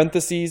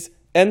 (parentheses)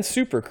 and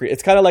Super Creeps.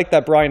 It's kind of like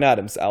that Bryan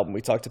Adams album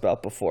we talked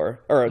about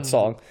before, or a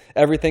song.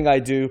 Everything I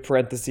do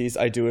 (parentheses)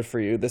 I do it for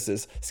you. This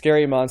is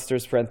Scary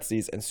Monsters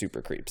 (parentheses) and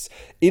Super Creeps.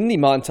 In the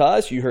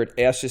montage, you heard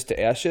Ashes to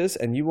Ashes,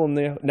 and you will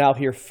now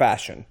hear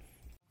Fashion.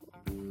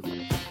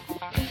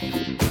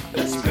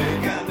 It's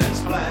big and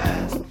it's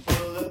flat,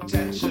 full of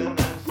tension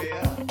and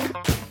fear.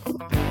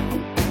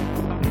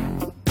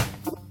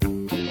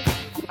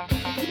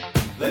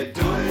 They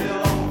do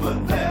it over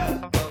there,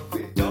 but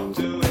we don't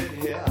do it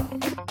here.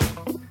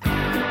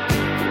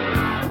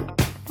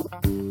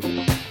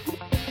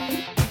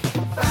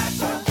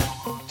 Fashion,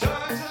 turn to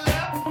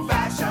left.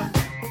 Fashion,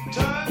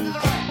 turn to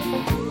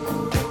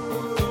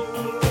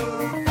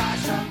right.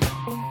 Fashion.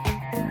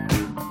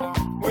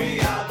 We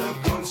are the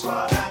Goon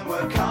Squad and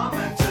we're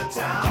coming to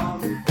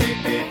town. Beep,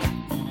 beep.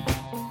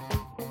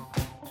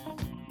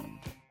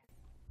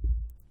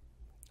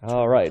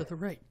 All right. To the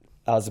right.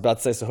 I was about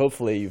to say, so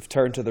hopefully you've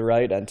turned to the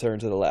right and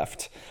turned to the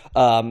left.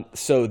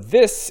 So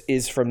this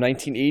is from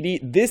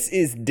 1980. This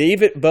is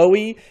David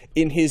Bowie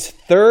in his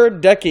third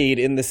decade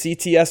in the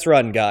CTS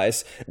run,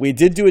 guys. We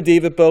did do a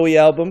David Bowie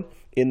album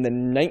in the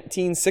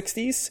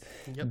 1960s.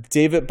 Yep.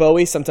 David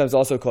Bowie, sometimes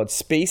also called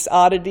Space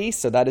Oddity,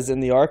 so that is in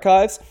the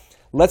archives.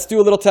 Let's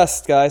do a little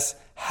test, guys.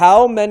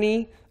 How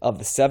many of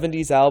the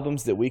 70s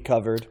albums that we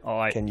covered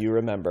can you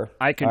remember?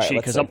 I can cheat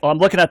because I'm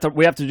looking at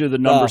we have to do the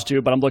numbers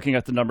too, but I'm looking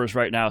at the numbers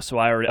right now, so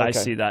I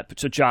see that.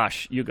 So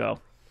Josh, you go.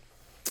 All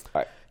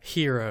right.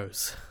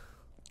 Heroes.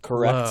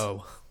 Correct.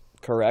 Low.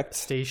 Correct.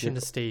 Station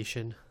to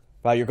Station.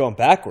 Wow, you're going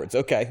backwards.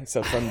 Okay,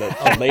 so from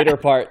the later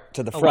part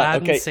to the front.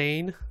 Aladdin Okay.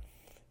 Sane.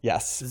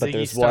 Yes, Ziggy but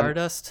there's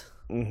Stardust.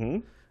 one.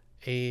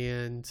 Mm-hmm.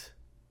 And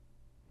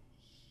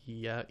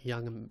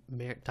Young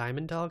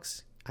Diamond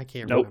Dogs. I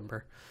can't Nope.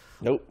 remember.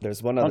 Nope,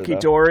 there's one other. Hunky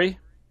Dory.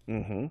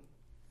 Mm-hmm.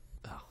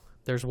 Oh,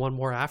 there's one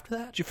more after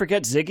that? Did you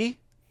forget Ziggy?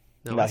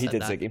 No, I he said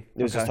did that. Ziggy.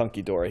 It was just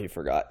Hunky Dory. He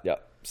forgot.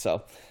 Yep.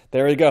 So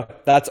there we go.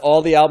 That's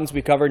all the albums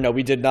we covered. No,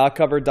 we did not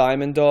cover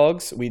Diamond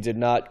Dogs. We did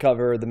not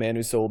cover The Man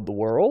Who Sold the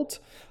World.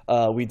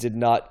 We did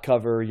not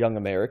cover Young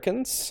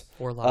Americans.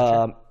 Or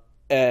Lodger.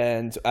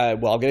 And, I'm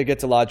going to get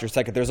to Lodger in a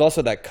second. There's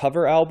also that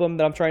cover album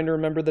that I'm trying to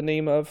remember the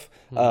name of.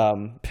 That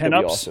we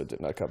Pinups? also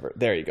did not cover.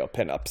 There you go.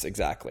 Pinups,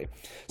 exactly.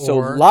 So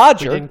Or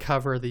Lodger. We didn't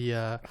cover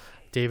the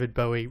David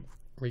Bowie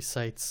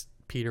recites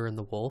Peter and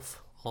the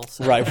Wolf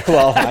also. Right.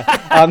 Well,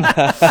 I'm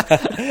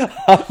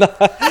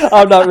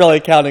not really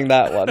counting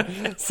that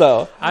one.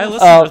 So I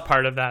listened to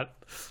part of that.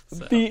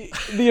 So.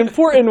 the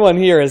important one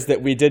here is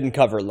that we didn't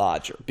cover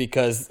Lodger,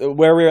 because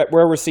where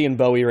we're seeing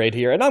Bowie right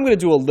here, and I'm going to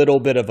do a little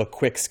bit of a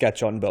quick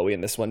sketch on Bowie in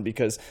this one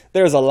because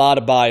there's a lot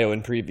of bio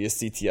in previous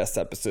CTS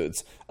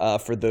episodes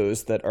for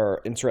those that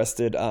are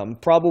interested.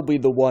 Probably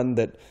the one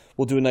that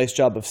will do a nice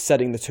job of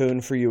setting the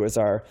tone for you is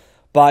our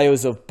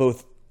bios of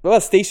both. Well,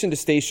 Station to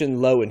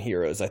Station, Low, and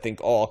Heroes, I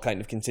think, all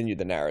kind of continue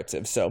the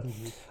narrative. So,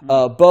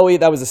 Bowie,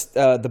 that was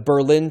the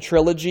Berlin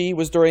trilogy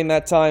was during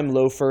that time.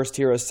 Low first,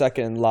 Heroes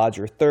second, and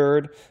Lodger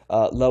third.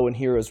 Low and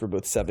Heroes were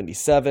both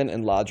 77,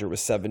 and Lodger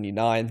was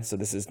 79. So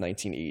this is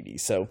 1980.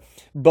 So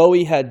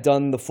Bowie had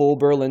done the full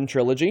Berlin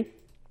trilogy.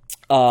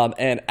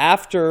 And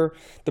after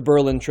the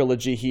Berlin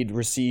trilogy, he'd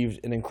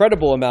received an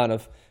incredible amount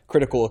of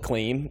critical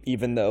acclaim,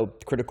 even though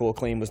critical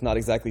acclaim was not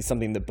exactly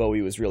something that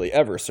Bowie was really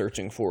ever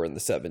searching for in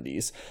the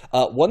 70s.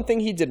 One thing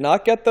he did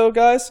not get, though,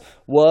 guys,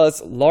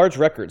 was large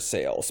record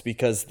sales,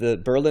 because the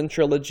Berlin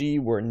trilogy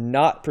were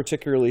not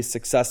particularly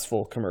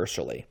successful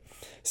commercially.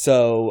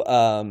 So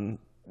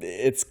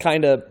it's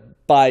kind of,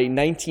 by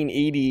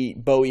 1980,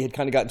 Bowie had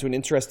kind of gotten to an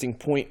interesting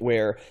point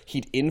where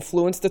he'd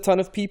influenced a ton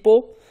of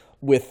people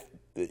with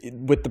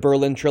the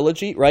Berlin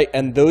trilogy, right?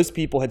 And those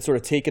people had sort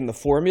of taken the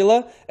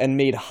formula and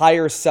made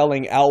higher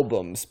selling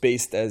albums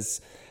based as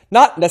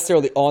not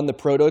necessarily on the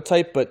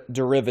prototype, but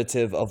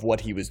derivative of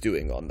what he was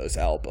doing on those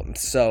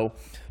albums. So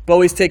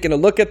Bowie's taking a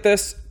look at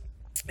this.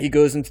 He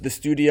goes into the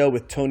studio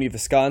with Tony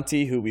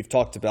Visconti, who we've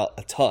talked about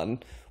a ton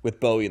with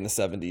Bowie in the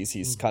 70s.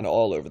 He's kind of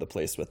all over the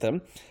place with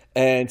him.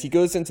 And he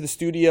goes into the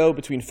studio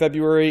between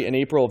February and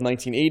April of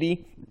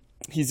 1980.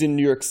 He's in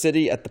New York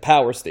City at the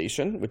Power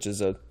Station, which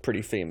is a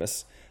pretty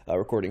famous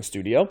recording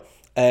studio,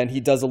 and he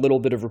does a little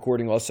bit of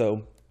recording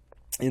also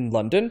in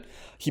London.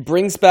 He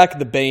brings back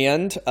the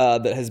band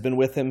that has been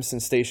with him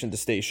since Station to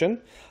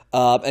Station,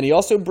 and he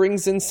also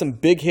brings in some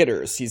big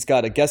hitters. He's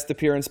got a guest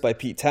appearance by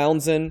Pete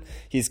Townsend.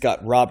 He's got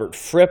Robert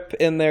Fripp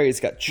in there. He's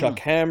got Chuck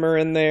Hammer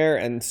in there,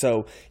 and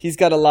so he's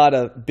got a lot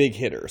of big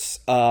hitters.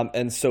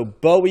 And so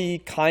Bowie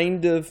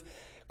kind of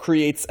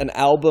creates an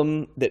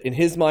album that in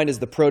his mind is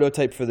the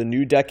prototype for the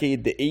new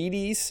decade, the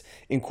 80s,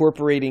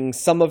 incorporating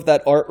some of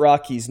that art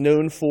rock he's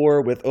known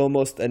for with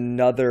almost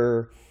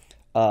another...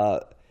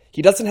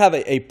 he doesn't have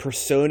a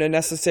persona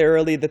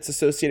necessarily that's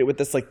associated with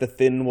this, like the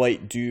Thin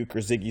White Duke or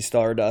Ziggy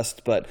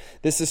Stardust, but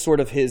this is sort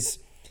of his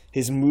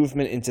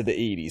movement into the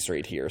 80s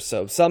right here.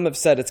 So some have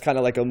said it's kind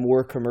of like a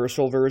more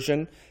commercial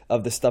version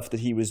of the stuff that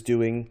he was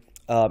doing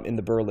in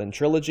the Berlin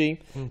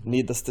trilogy. Mm-hmm.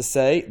 Needless to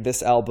say,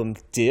 this album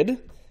did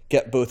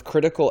get both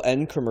critical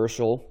and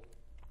commercial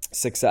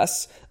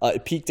success.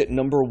 It peaked at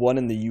number 1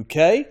 in the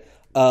UK,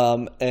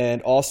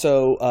 and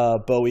also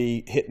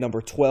Bowie hit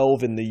number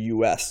 12 in the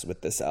US with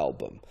this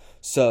album.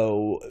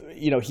 So,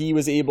 he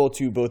was able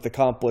to both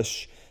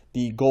accomplish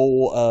the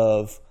goal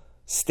of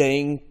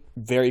staying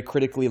very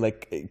critically,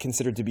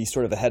 considered to be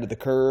sort of ahead of the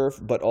curve,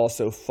 but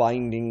also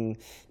finding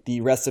the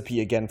recipe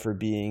again for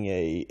being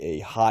a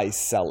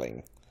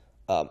high-selling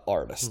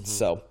artist. Mm-hmm.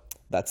 So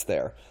that's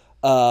there.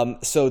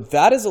 So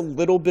that is a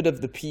little bit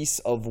of the piece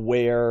of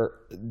where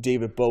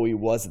David Bowie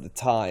was at the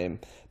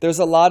time. There's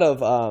a lot of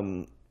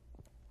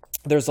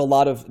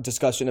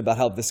discussion about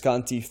how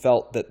Visconti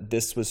felt that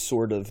this was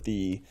sort of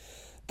the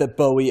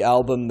Bowie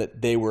album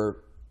that they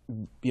were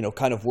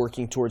kind of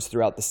working towards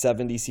throughout the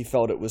 70s. He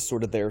felt it was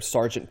sort of their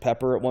Sgt.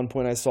 Pepper at one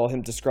point. I saw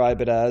him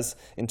describe it as,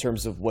 in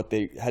terms of what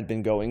they had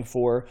been going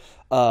for.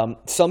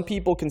 Some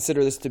people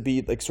consider this to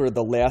be like sort of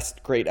the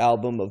last great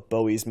album of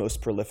Bowie's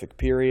most prolific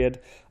period.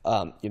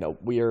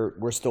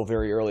 We're still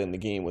very early in the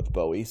game with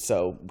Bowie,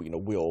 so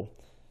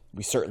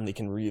we certainly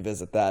can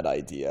revisit that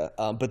idea.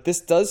 But this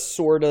does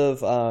sort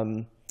of,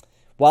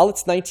 while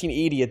it's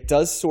 1980, it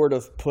does sort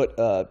of put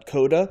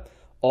coda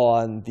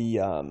on the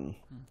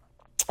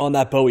on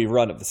that Bowie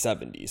run of the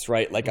 70s,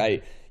 right? Like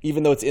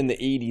even though it's in the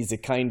 80s,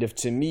 it kind of,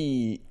 to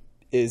me,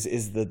 is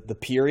the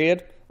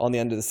period on the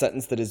end of the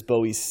sentence that is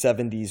Bowie's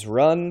 70s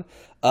run.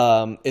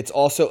 It's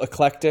also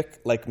eclectic,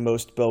 like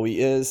most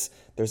Bowie is.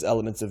 There's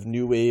elements of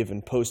new wave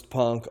and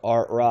post-punk,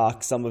 art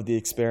rock, some of the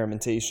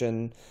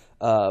experimentation,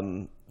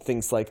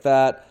 things like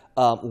that.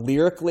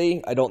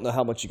 Lyrically, I don't know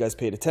how much you guys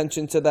paid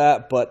attention to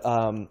that, but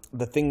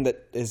the thing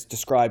that is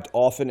described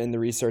often in the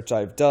research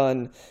I've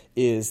done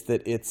is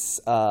that it's,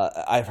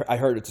 I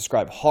heard it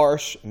described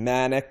harsh,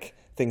 manic,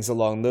 things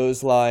along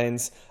those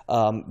lines,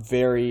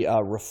 very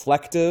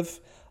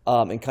reflective,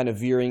 and kind of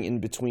veering in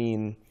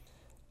between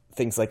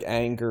things like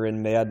anger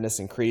and madness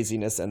and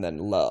craziness, and then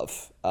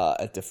love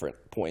at different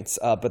points.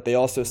 But they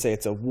also say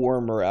it's a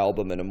warmer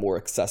album and a more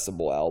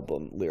accessible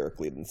album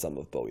lyrically than some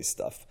of Bowie's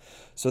stuff.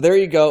 So there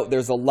you go.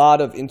 There's a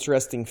lot of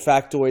interesting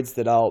factoids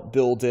that I'll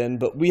build in,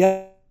 but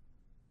I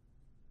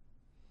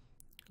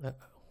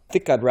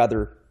think I'd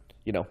rather,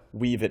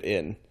 weave it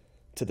in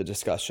to the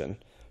discussion.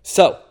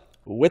 So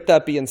with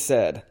that being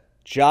said,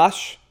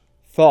 Josh,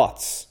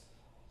 thoughts?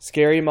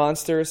 Scary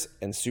Monsters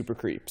and Super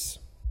Creeps.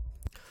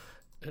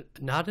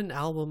 Not an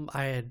album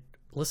I had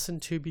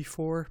listened to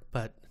before,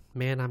 but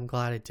man, I'm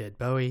glad I did.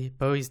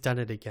 Bowie's done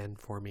it again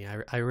for me.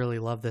 I really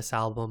love this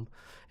album,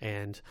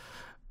 and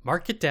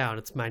mark it down.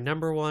 It's my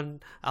number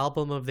one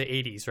album of the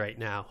 80s right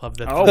now. Of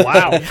the Oh,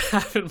 wow. I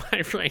have in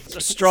my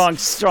rankings.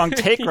 Strong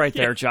take right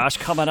there, Josh,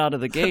 coming out of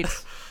the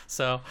gates.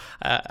 So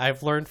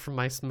I've learned from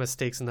my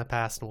mistakes in the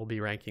past, and we'll be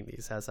ranking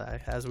these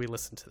as we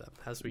listen to them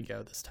as we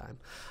go this time.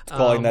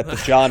 Calling that the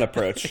John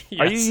approach.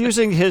 Yes.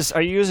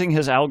 Are you using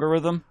his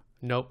algorithm?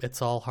 Nope,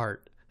 it's all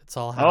heart. It's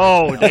all heart.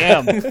 Oh,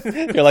 damn.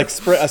 You're like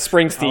a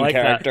Springsteen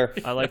character.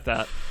 I like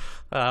that.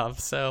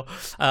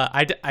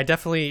 I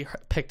definitely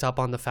picked up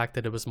on the fact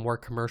that it was more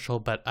commercial,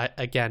 but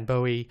again,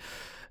 Bowie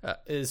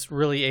is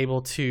really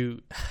able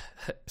to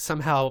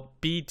somehow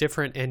be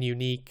different and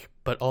unique,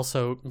 but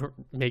also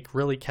make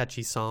really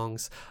catchy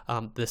songs.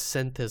 The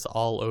synth is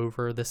all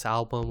over this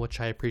album, which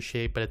I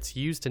appreciate, but it's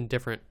used in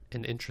different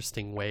and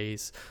interesting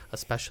ways,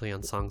 especially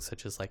on songs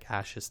such as like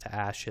Ashes to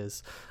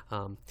Ashes.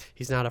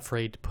 He's not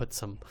afraid to put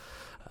some,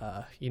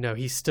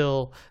 he's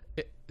still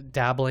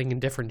dabbling in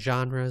different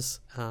genres.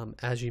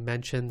 As you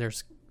mentioned,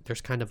 there's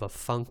kind of a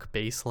funk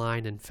bass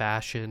line and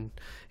fashion,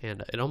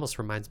 and it almost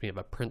reminds me of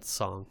a Prince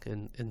song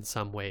in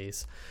some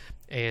ways.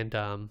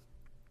 And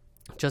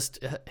just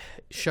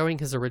showing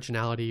his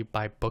originality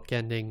by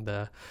bookending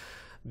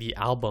the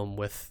album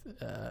with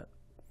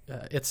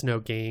It's No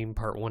Game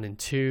Part 1 and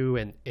 2,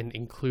 and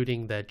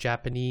including the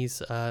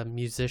Japanese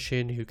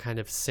musician who kind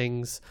of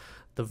sings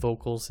the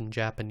vocals in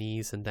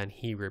Japanese, and then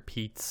he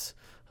repeats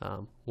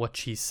what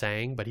she's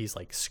saying, but he's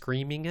like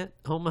screaming it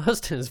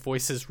almost, and his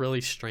voice is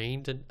really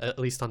strained, and at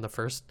least on the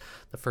first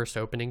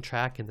opening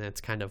track, and then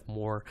it's kind of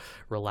more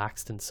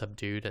relaxed and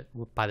subdued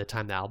by the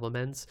time the album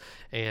ends.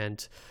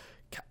 And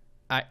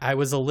I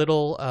was a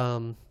little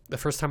the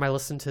first time I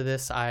listened to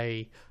this,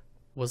 I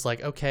was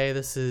like, okay,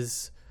 this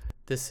is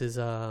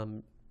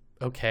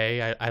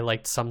okay. I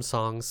liked some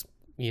songs,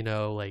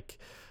 like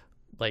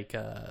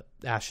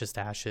Ashes to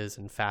Ashes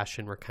and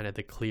Fashion were kind of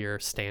the clear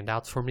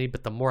standouts for me,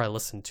 but the more I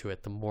listened to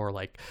it, the more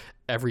like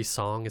every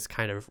song is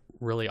kind of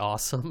really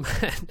awesome.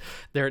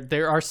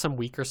 there are some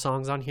weaker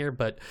songs on here,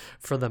 but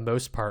for the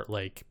most part,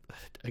 like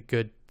a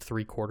good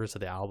 3/4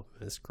 of the album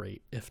is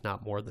great, if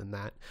not more than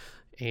that.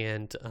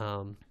 And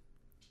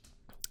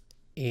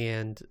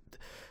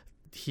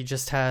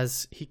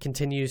he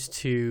continues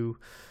to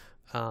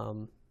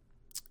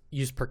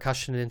use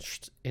percussion in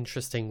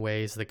interesting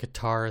ways. The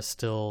guitar is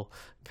still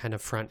kind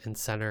of front and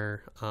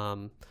center,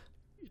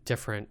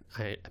 different.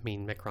 I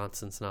mean, Mick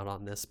Ronson's not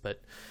on this,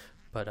 but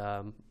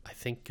I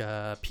think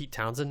Pete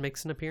Townsend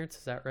makes an appearance.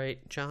 Is that right,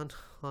 John?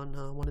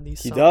 On one of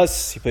these songs? He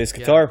does. He plays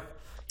guitar.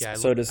 Yeah,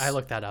 I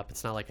looked that up.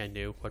 It's not like I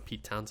knew what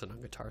Pete Townsend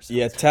on guitar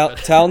sounds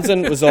like,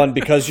 Townsend was on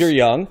Because You're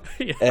Young,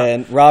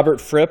 and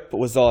Robert Fripp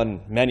was on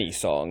many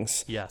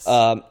songs. Yes.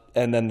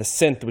 And then the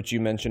synth, which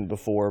you mentioned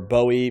before,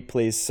 Bowie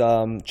plays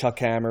some, Chuck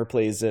Hammer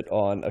plays it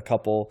on a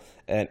couple,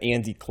 and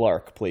Andy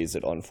Clark plays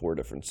it on 4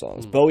 different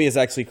songs. Bowie is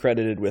actually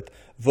credited with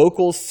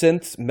vocals,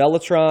 synths,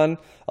 mellotron,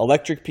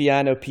 electric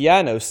piano,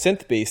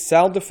 synth bass,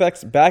 sound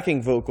effects,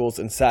 backing vocals,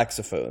 and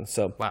saxophone.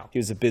 So wow. He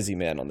was a busy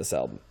man on this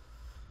album.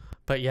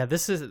 But yeah,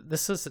 this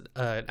is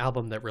an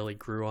album that really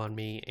grew on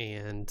me,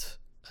 and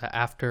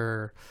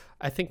after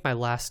I think my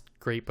last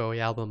great Bowie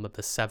album of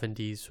the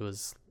 70s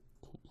was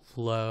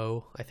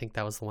Low. I think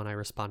that was the one I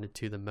responded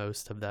to the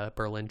most of the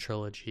Berlin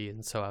trilogy,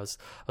 and so I was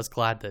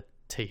glad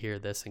to hear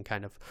this and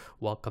kind of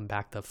welcome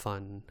back the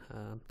fun,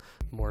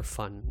 more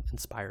fun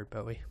inspired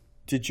Bowie.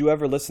 Did you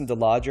ever listen to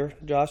Lodger,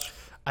 Josh?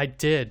 I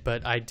did,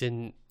 but I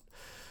didn't.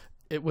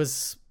 It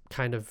was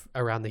kind of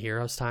around the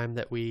Heroes time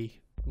that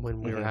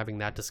when we were having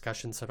that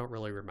discussion, so I don't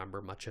really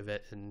remember much of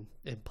it and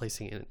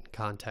placing it in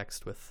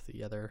context with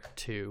the other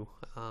two.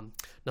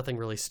 Nothing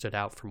really stood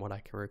out from what I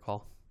can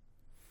recall.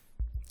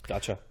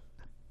 Gotcha.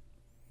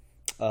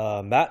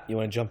 Matt, you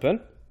want to jump in?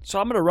 So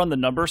I'm going to run the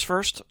numbers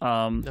first.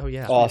 Oh,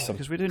 yeah. Awesome.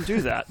 Because we didn't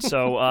do that.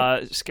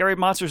 So Scary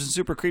Monsters and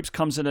Super Creeps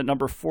comes in at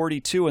number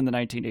 42 in the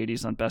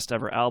 1980s on Best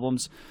Ever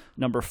Albums.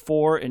 Number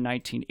 4 in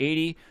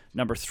 1980.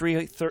 Number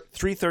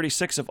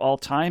 336 of all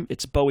time.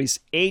 It's Bowie's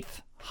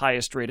 8th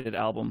highest rated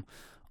album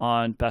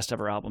on Best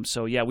Ever Albums.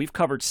 So yeah, we've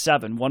covered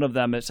 7. One of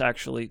them is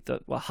actually the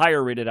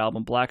higher rated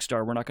album, Black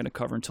Star. We're not going to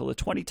cover until the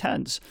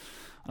 2010s.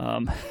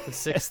 The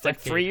sixth like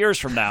decade. 3 years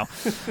from now.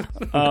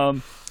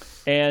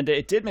 And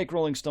it did make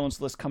Rolling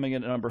Stone's list, coming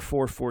in at number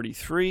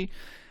 443.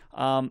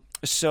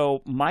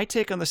 So my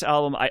take on this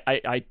album,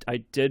 I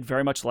did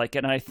very much like it.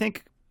 And I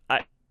think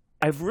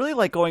I've really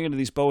liked going into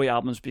these Bowie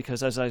albums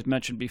because, as I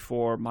mentioned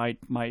before, my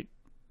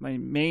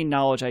main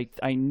knowledge, I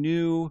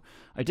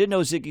did know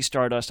Ziggy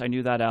Stardust. I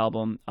knew that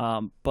album.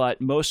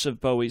 But most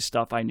of Bowie's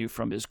stuff I knew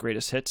from his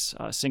greatest hits,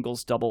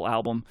 singles double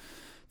album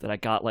that I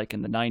got like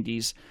in the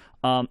 90s.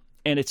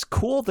 And it's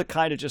cool to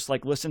kind of just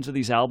like listen to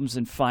these albums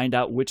and find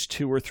out which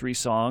 2 or 3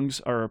 songs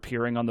are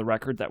appearing on the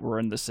record that were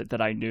in this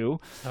that I knew.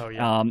 Oh,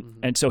 yeah.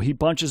 And so he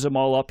bunches them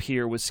all up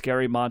here with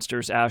Scary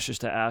Monsters, Ashes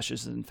to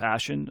Ashes, and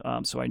Fashion.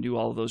 So I knew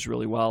all of those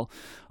really well.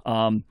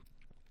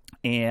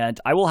 And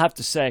I will have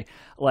to say,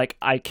 like,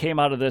 I came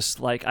out of this,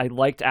 like, I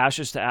liked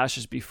Ashes to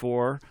Ashes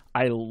before.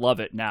 I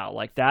love it now.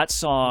 Like, that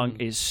song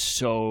is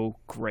so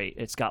great.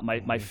 It's got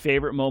my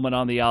favorite moment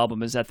on the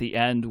album is at the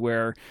end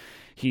where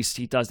he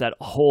does that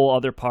whole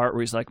other part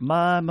where he's like,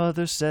 my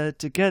mother said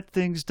to get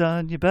things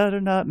done, you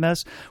better not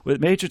mess with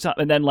Major Tom.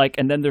 And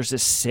then there's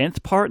this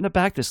synth part in the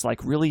back, this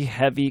like really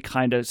heavy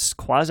kind of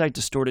quasi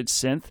distorted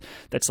synth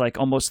that's like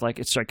almost like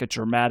it's like a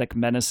dramatic,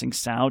 menacing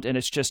sound. And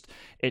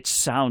it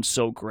sounds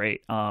so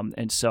great.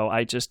 And so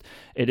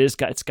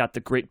it's got the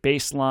great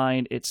bass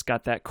line. It's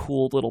got that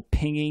cool little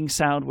pinging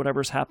sound,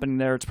 whatever's happening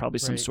there. It's probably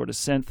some sort of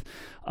synth.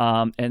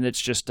 And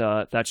it's just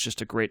that's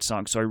just a great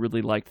song. So I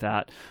really like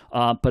that.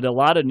 But a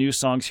lot of new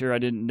songs here I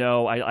didn't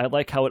know. I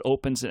like how it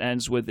opens and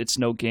ends with "It's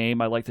No Game."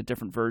 I like the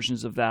different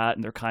versions of that,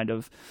 and they're kind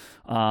of,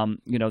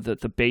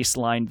 the bass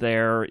line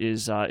there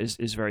is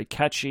very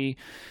catchy.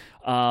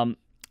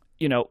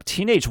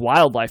 Teenage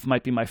Wildlife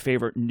might be my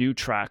favorite new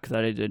track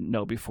that I didn't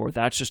know before.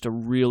 That's just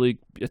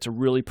it's a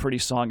really pretty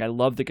song. I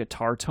love the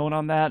guitar tone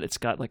on that. It's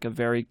got like a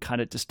very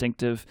kind of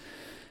distinctive.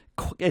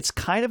 It's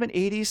kind of an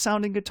 80s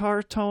sounding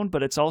guitar tone,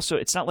 but it's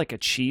not like a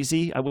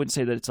cheesy. I wouldn't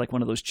say that it's like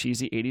one of those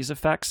cheesy 80s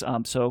effects.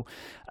 So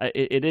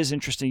it is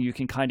interesting. You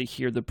can kind of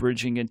hear the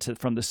bridging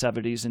from the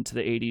 70s into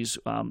the 80s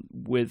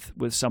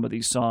with some of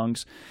these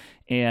songs.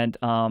 And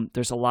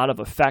there's a lot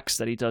of effects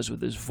that he does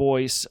with his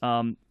voice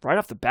right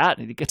off the bat.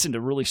 And he gets into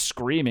really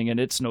screaming, and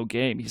It's No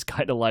Game. He's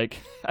kind of like,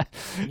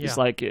 he's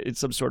like in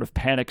some sort of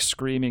panic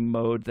screaming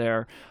mode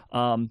there.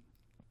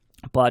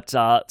 But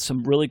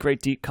some really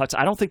great deep cuts.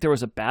 I don't think there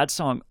was a bad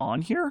song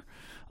on here.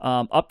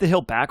 Up the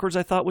Hill Backwards,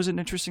 I thought was an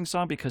interesting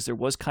song because there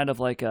was kind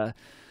of like with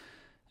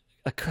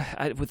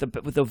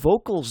the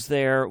vocals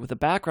there, with the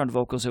background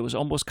vocals, it was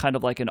almost kind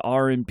of like an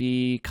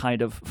R&B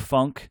kind of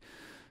funk,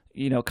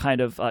 kind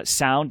of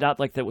sound. Not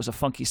like that was a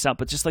funky sound,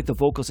 but just like the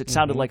vocals, it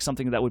sounded like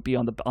something that would be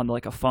on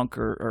like a funk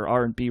or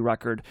R&B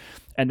record.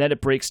 And then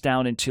it breaks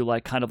down into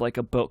like kind of like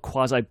a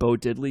quasi Bo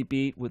Diddley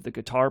beat with the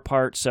guitar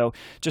part. So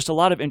just a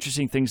lot of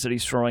interesting things that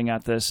he's throwing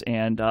at this,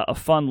 and a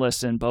fun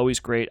listen. Bowie's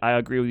great. I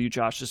agree with you,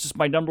 Josh. This is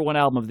my number 1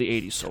 album of the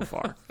 80s so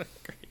far.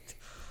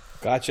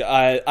 Gotcha.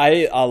 I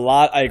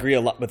agree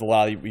a lot with a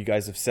lot of you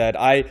guys have said.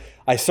 I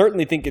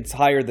certainly think it's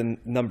higher than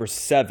number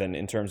 7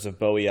 in terms of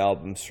Bowie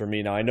albums for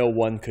me. Now, I know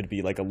one could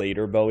be like a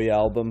later Bowie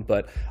album,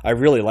 but I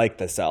really like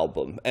this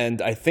album.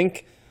 And I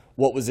think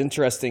what was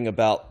interesting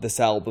about this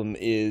album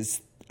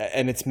is,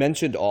 and it's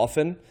mentioned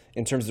often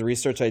in terms of the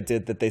research I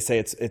did, that they say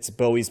it's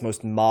Bowie's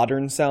most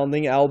modern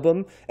sounding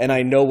album. And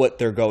I know what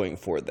they're going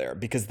for there,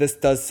 because this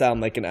does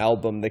sound like an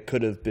album that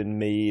could have been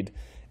made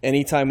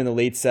anytime in the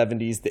late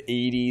 70s, the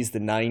 80s, the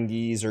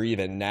 90s, or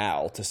even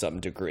now to some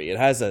degree. It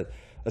has a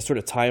sort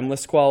of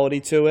timeless quality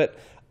to it.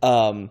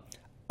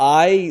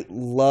 I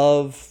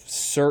love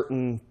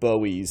certain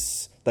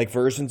Bowies, like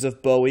versions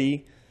of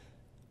Bowie.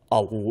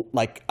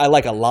 I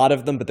like a lot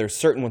of them, but there's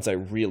certain ones I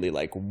really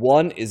like.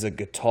 One is a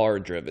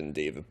guitar-driven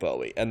David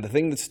Bowie. And the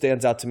thing that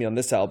stands out to me on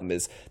this album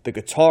is the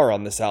guitar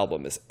on this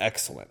album is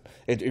excellent.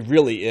 It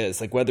really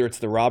is. Like, whether it's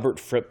the Robert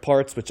Fripp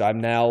parts, which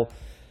I'm now...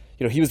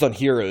 he was on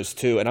Heroes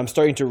too, and I'm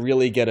starting to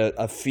really get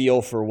a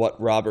feel for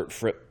what Robert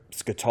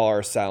Fripp's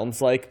guitar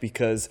sounds like,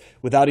 because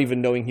without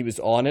even knowing he was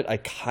on it, I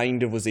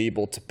kind of was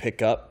able to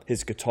pick up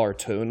his guitar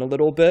tone a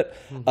little bit.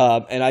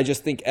 And I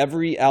just think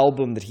every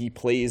album that he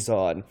plays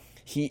on,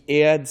 he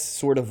adds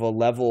sort of a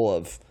level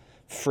of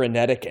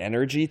frenetic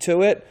energy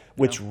to it,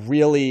 which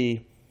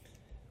really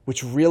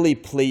which really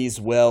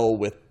plays well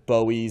with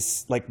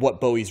Bowie's, like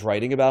what Bowie's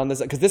writing about on this,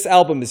 because this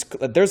album is,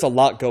 there's a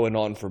lot going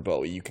on for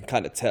Bowie, you can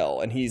kind of tell,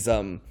 and he's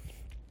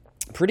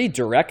pretty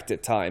direct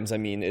at times. I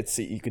mean,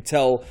 you could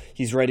tell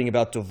he's writing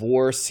about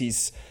divorce.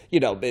 He's,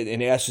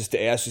 in Ashes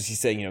to Ashes, he's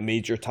saying,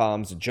 Major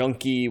Tom's a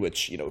junkie,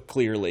 which,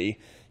 clearly,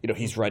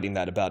 he's writing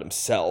that about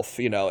himself.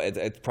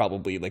 It's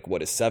probably like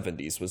what his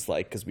 70s was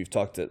like, because we've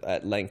talked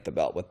at length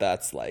about what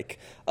that's like.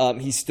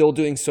 He's still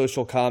doing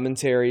social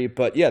commentary,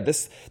 but yeah,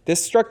 this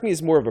struck me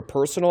as more of a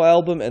personal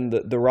album, and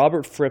the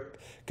Robert Fripp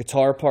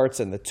guitar parts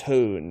and the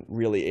tone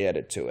really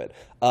added to it.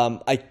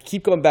 I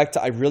keep going back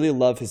to, I really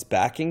love his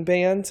backing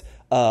band,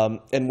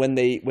 and when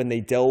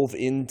they delve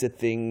into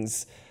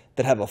things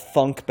that have a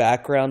funk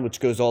background, which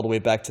goes all the way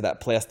back to that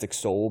Plastic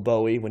Soul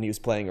Bowie when he was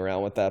playing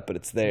around with that, but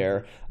it's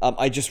there.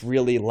 I just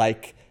really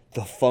like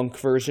the funk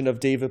version of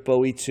David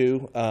Bowie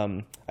too.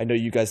 I know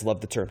you guys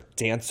love the term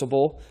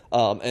danceable,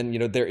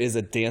 and there is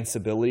a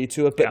danceability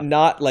to it, but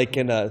not like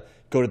in a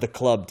go to the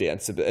club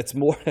dance. It's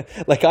more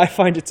like, I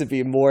find it to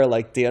be more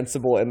like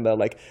danceable in the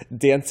like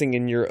dancing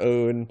in your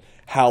own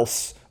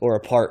house or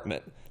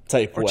apartment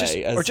type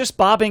way. Or just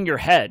bobbing your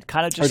head,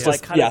 kind of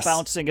of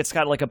bouncing. It's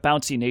got like a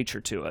bouncy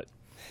nature to it.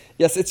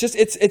 Yes,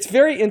 it's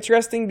very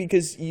interesting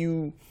because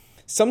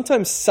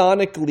sometimes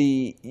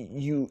sonically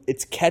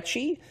it's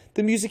catchy,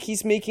 the music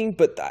he's making,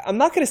 but I'm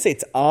not going to say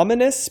it's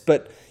ominous,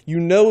 but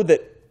that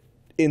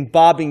in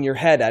bobbing your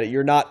head at it,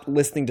 you're not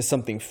listening to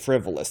something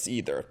frivolous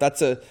either.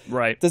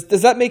 Right.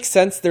 Does that make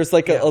sense? There's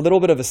like a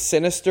little bit of a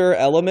sinister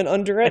element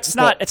under it. It's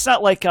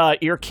not like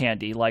ear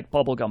candy, like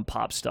bubblegum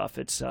pop stuff.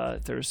 It's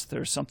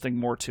there's something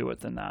more to it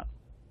than that.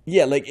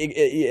 Yeah, like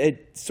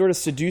it sort of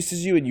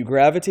seduces you and you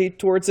gravitate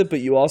towards it, but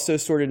you also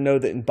sort of know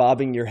that in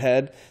bobbing your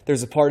head,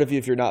 there's a part of you,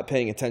 if you're not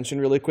paying attention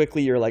really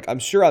quickly, you're like, I'm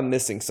sure I'm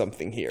missing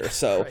something here.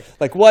 So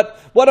like, what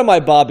am I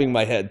bobbing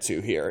my head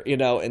to here?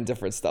 And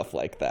different stuff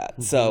like that.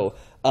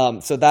 Mm-hmm.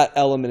 So that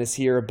element is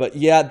here. But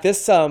yeah,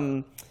 this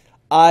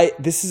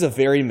is a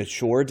very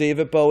mature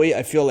David Bowie.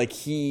 I feel like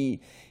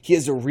he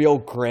has a real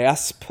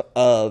grasp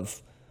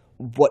of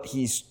what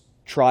he's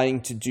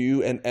trying to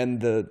do,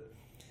 and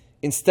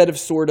instead of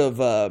sort of,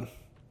 the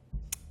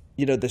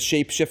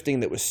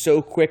shape-shifting that was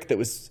so quick, that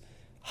was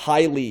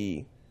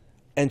highly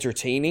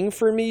entertaining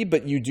for me,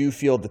 but you do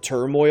feel the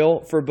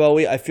turmoil for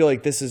Bowie. I feel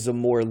like this is a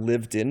more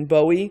lived-in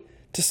Bowie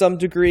to some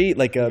degree,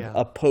 like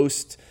a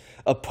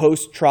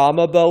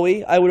post-trauma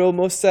Bowie, I would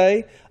almost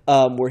say,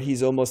 where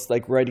he's almost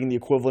like writing the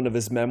equivalent of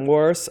his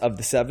memoirs of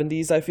the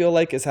 70s, I feel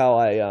like, is how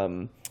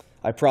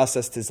I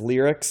processed his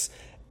lyrics.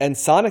 And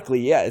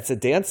sonically, yeah, it's a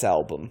dance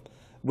album,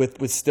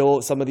 with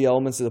still some of the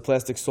elements of the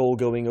Plastic Soul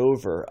going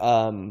over.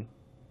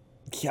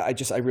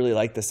 I really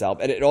like this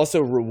album. And it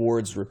also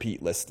rewards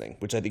repeat listening,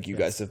 which I think you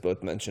guys have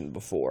both mentioned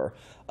before.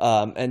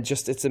 And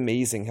just, it's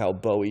amazing how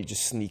Bowie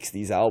just sneaks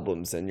these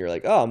albums, and you're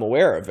like, oh, I'm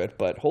aware of it,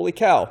 but holy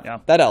cow,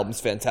 that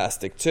album's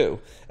fantastic too.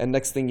 And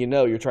next thing you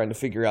know, you're trying to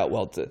figure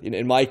out,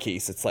 in my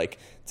case, it's like,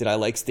 did I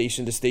like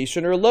Station to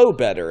Station or Low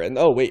better? And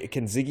oh wait,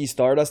 can Ziggy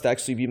Stardust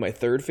actually be my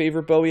third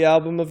favorite Bowie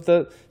album of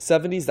the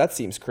 70s? That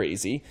seems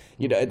crazy,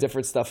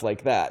 different stuff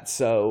like that.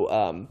 So,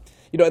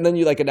 and then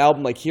you like an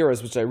album like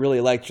Heroes, which I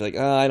really liked. You're like,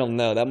 I don't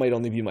know, that might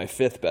only be my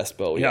fifth best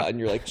Bowie. And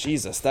you're like,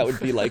 Jesus, that would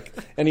be like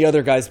any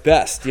other guy's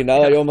best,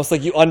 almost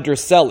like you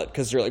undersell it,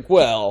 because you're like,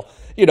 well,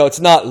 it's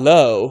not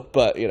low,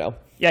 but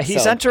Yeah,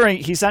 he's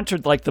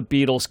entered like the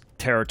Beatles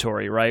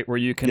territory, right? Where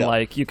you can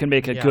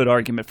make a good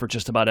argument for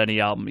just about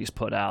any album he's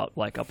put out,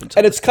 like up until.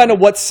 And it's kind of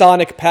what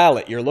sonic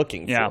palette you're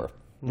looking for.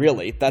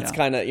 Really, that's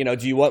kind of,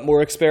 do you want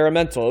more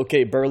experimental?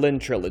 Okay, Berlin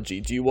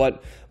Trilogy. Do you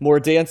want more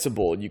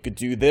danceable? You could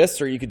do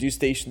this, or you could do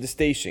Station to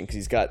Station, because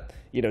he's got,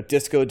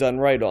 disco done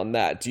right on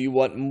that. Do you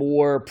want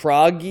more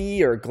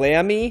proggy or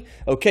glammy?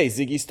 Okay,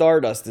 Ziggy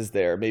Stardust is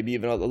there. Maybe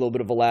even a little bit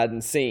of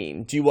Aladdin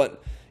Sane. Do you want,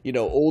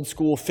 old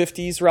school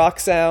 50s rock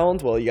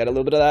sound? Well, you got a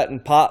little bit of that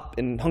in pop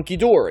and Hunky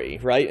Dory,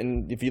 right?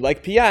 And if you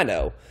like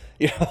piano,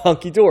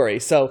 Hunky Dory.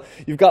 So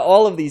you've got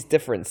all of these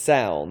different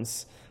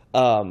sounds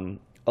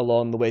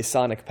along the way,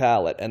 sonic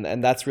palette,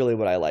 and that's really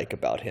what I like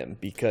about him,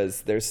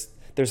 because there's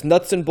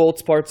nuts and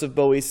bolts parts of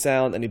Bowie's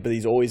sound, but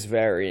he's always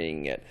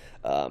varying it,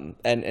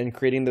 and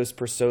creating those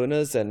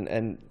personas,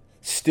 and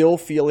still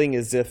feeling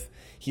as if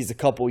he's a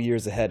couple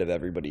years ahead of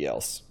everybody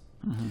else.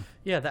 Mm-hmm.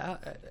 Yeah,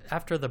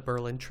 after the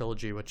Berlin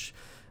Trilogy, which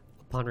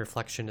upon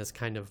reflection is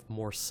kind of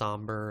more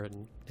somber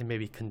and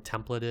maybe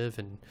contemplative,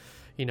 and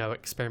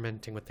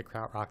experimenting with the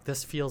krautrock,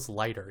 this feels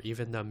lighter,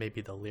 even though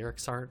maybe the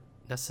lyrics aren't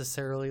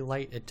necessarily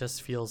light. It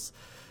just feels,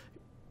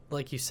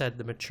 like you said,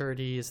 the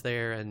maturity is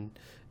there, and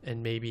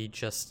maybe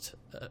just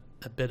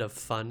a bit of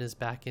fun is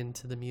back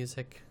into the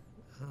music.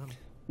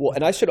 Well,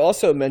 and I should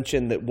also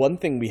mention that one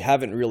thing we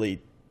haven't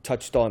really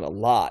touched on a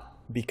lot,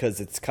 because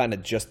it's kind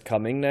of just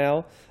coming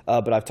now,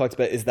 but I've talked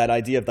about, is that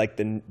idea of like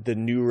the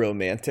new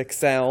romantic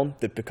sound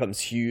that becomes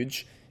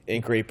huge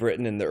in Great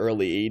Britain in the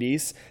early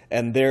 80s,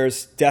 and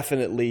there's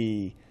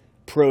definitely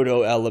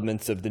proto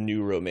elements of the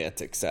new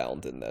romantic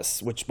sound in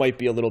this, which might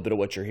be a little bit of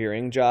what you're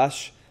hearing,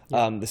 Josh.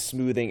 The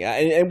smoothing,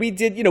 and we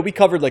did, we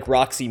covered like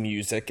Roxy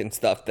Music and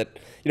stuff that,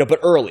 but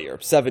earlier,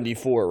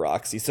 74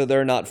 Roxy, so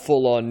they're not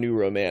full on New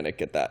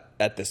Romantic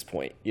at this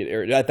point,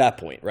 or at that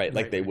point, right?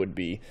 Like they would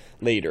be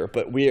later,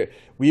 but we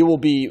will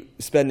be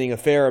spending a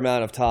fair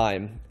amount of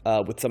time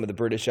with some of the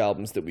British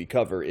albums that we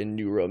cover in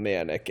New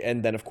Romantic,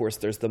 and then of course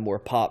there's the more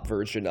pop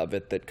version of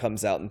it that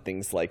comes out in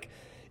things like,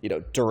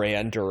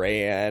 Duran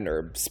Duran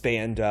or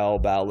Spandau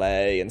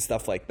Ballet and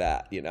stuff like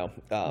that,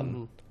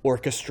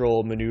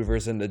 orchestral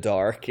maneuvers in the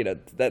dark,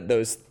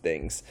 those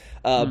things.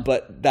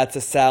 But that's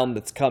a sound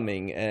that's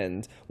coming.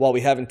 And while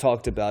we haven't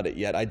talked about it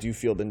yet, I do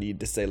feel the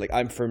need to say, like,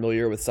 I'm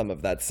familiar with some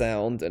of that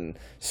sound. And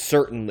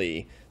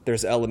certainly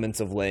there's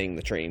elements of laying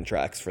the train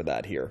tracks for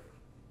that here.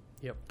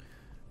 Yep.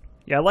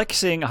 Yeah, I like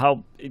seeing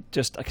how,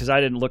 just because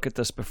I didn't look at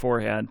this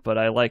beforehand, but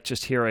I like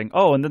just hearing,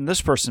 and then this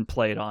person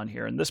played on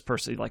here, and this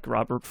person, like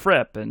Robert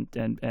Fripp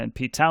and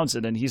Pete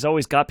Townsend, and he's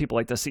always got people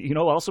like this.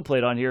 Also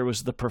played on here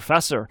was the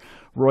Professor,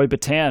 Roy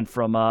Bittan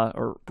from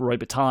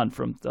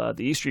the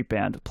E Street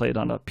Band, played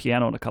on a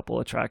piano in a couple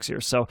of tracks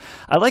here. So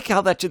I like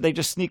how that they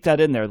just sneak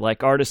that in there,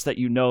 like artists that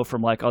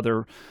from like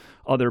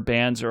other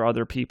bands or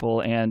other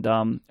people, and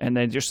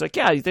then just like,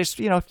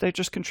 they're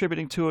just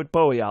contributing to a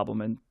Bowie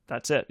album, and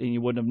that's it. And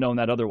you wouldn't have known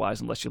that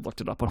otherwise unless you looked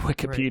it up on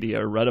Wikipedia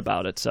or read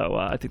about it. So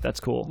I think that's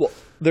cool. Well,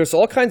 there's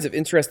all kinds of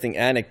interesting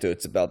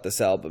anecdotes about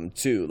this album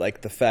too,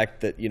 like the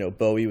fact that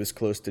Bowie was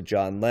close to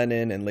John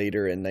Lennon, and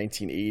later in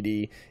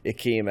 1980 it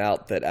came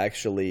out that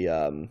actually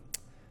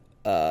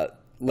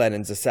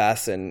Lennon's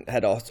assassin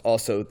had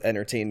also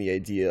entertained the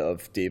idea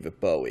of David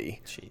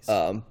Bowie.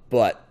 Jeez.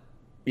 But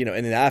in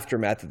the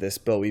aftermath of this,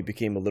 Bowie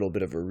became a little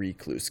bit of a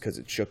recluse because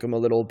it shook him a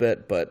little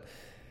bit, but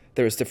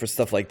there was different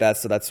stuff like that.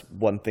 So that's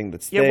one thing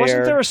that's there.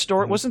 Wasn't there a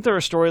story? Wasn't there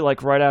a story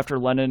like right after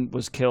Lennon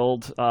was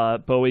killed,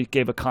 Bowie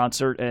gave a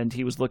concert and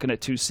he was looking at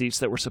two seats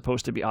that were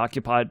supposed to be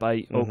occupied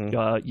by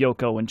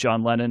Yoko and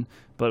John Lennon,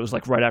 but it was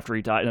like right after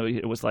he died.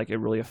 It was like it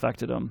really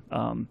affected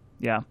him.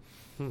 Yeah.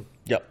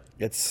 Yep,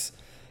 it's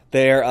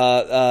there.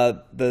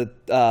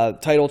 The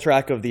title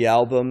track of the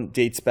album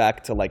dates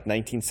back to like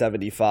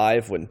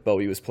 1975 when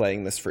Bowie was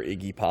playing this for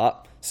Iggy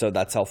Pop. So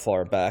that's how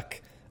far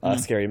back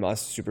Scary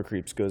Monsters Super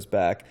Creeps goes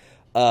back.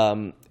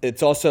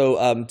 It's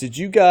also, did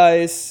you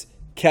guys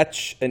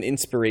catch an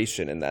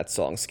inspiration in that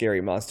song,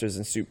 Scary Monsters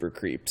and Super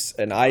Creeps?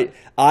 And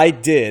I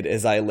did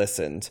as I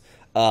listened.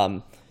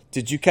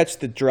 Did you catch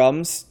the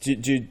drums?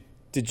 Did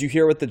you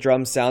hear what the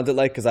drums sounded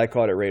like? Because I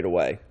caught it right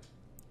away.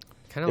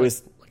 Kind of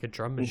like a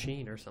drum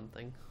machine or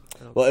something.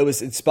 Well, it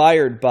was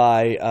inspired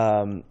by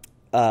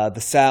the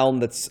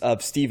sound that's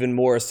of Stephen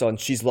Morris on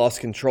She's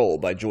Lost Control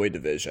by Joy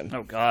Division.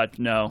 Oh, God,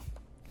 no.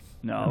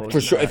 No, for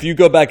sure. If you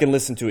go back and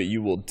listen to it,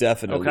 you will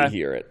definitely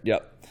hear it.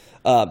 Yep.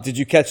 Did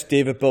you catch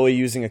David Bowie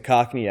using a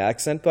Cockney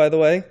accent, by the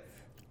way?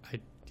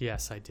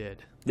 Yes, I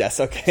did.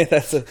 Yes. Okay.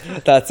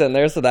 That's in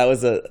there. So that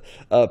was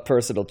a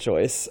personal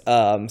choice.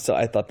 So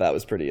I thought that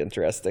was pretty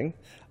interesting.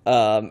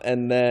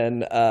 And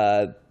then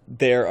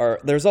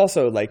there's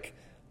also like,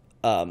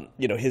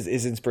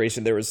 his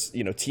inspiration. There was,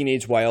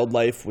 Teenage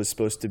Wildlife was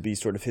supposed to be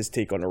sort of his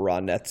take on a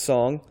Ronette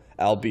song,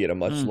 albeit a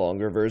much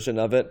longer version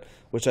of it,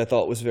 which I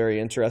thought was very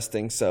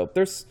interesting. So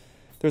there's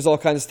all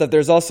kinds of stuff.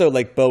 There's also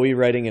like Bowie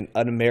writing an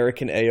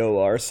American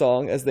AOR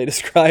song, as they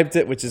described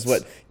it, which is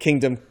what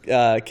Kingdom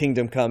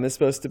Come is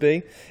supposed to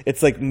be.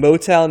 It's like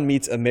Motown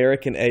meets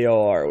American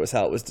AOR was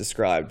how it was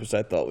described, which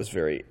I thought was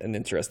an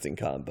interesting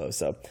combo.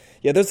 So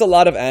yeah, there's a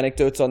lot of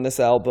anecdotes on this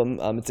album.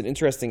 It's an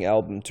interesting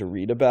album to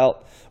read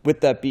about.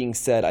 With that being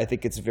said, I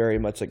think it's very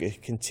much like a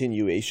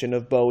continuation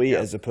of Bowie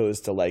as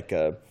opposed to like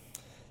an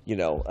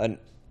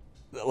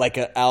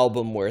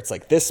album where it's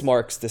like this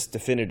marks this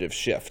definitive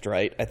shift,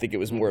 right? I think it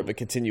was more of a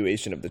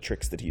continuation of the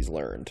tricks that he's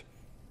learned.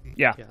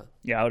 Yeah,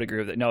 I would agree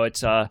with it. No,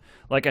 it's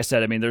like I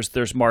said. I mean,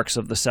 there's marks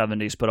of the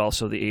 '70s, but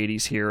also the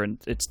 '80s here, and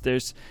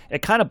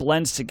it kind of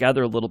blends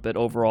together a little bit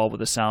overall with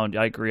the sound.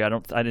 I agree. I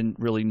didn't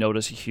really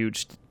notice a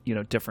huge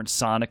difference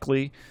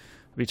sonically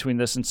between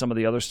this and some of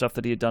the other stuff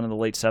that he had done in the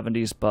late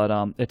 '70s,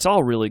 but it's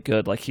all really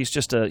good. Like he's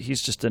just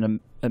an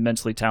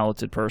immensely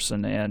talented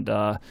person, and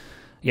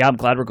I'm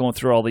glad we're going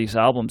through all these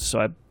albums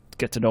so I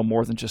get to know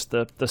more than just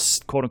the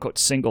quote unquote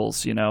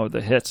singles,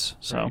 the hits.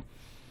 So. Right.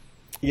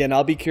 Yeah, and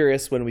I'll be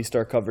curious when we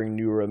start covering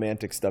New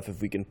Romantic stuff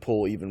if we can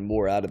pull even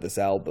more out of this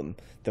album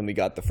than we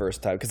got the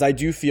first time. Because I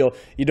do feel,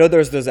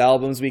 there's those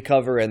albums we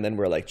cover and then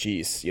we're like,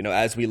 geez,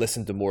 as we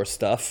listen to more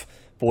stuff,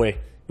 boy,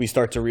 we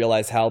start to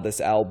realize how this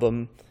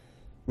album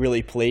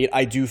really played.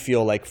 I do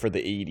feel like for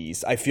the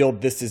 80s, I feel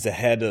this is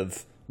ahead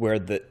of where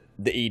the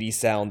 80s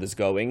sound is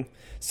going.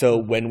 So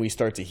when we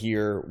start to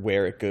hear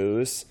where it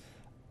goes,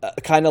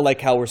 kind of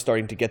like how we're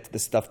starting to get to the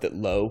stuff that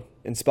Low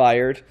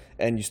inspired,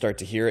 and you start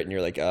to hear it and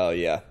you're like, oh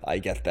yeah, I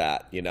get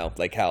that,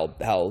 like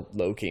how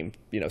Low came,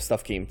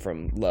 stuff came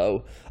from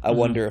Low. I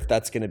wonder if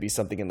that's going to be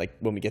something in like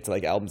when we get to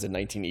like albums in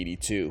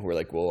 1982, we're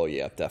like, well,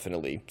 yeah,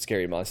 definitely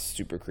Scary Monsters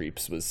Super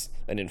Creeps was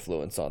an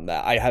influence on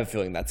that. I have a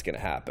feeling that's going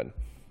to happen.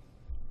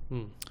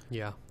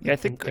 Yeah. I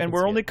think, and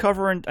we're only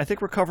covering, I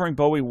think we're covering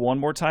Bowie one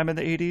more time in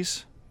the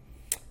 80s.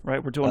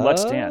 right? We're doing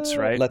Let's Dance,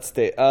 right? Let's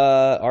Dance.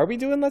 Are we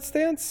doing Let's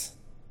Dance?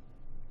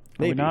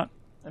 Are we not?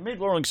 I made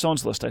Rolling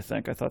Stones list, I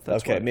think. I thought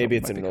that's okay. what Maybe we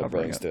it's might in be covering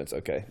Rolling it. Stones.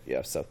 Okay,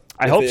 yeah. So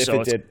I hope if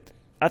so. It did,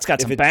 that's got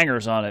some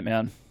bangers on it,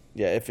 man.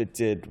 yeah, if it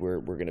did, we're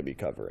going to be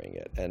covering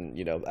it. And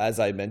as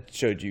I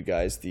showed you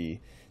guys, the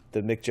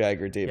Mick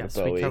Jagger, David Yes,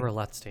 Bowie, we cover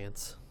Let's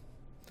Dance.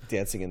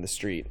 Dancing in the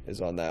Street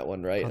is on that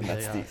one, right? On And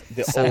that's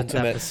the seventh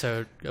ultimate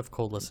episode of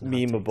Cold Listen.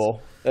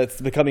 memeable.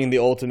 That's becoming the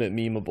ultimate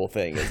memeable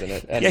thing, isn't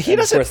it? And, Yeah, he and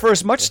of doesn't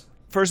course-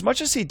 for as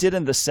much as he did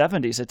in the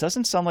 70s. It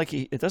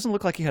doesn't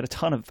look like he had a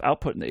ton of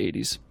output in the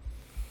 80s.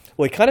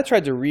 Well, he kind of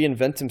tried to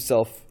reinvent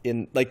himself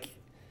in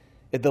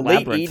in the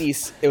Labyrinth. late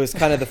 80s. It was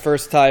kind of the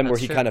first time where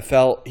That's he true. kind of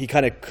felt he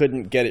kind of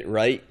couldn't get it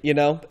right,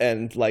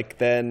 and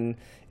then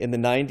in the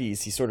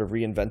 90s he sort of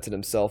reinvented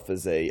himself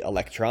as a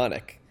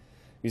electronic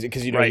music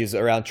because Right. he's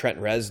around Trent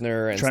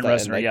Reznor and Trent stuff,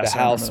 Reznor, and like yes, the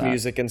I remember house that.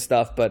 music and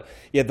stuff. But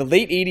yeah, the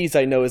late 80s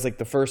I know is like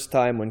the first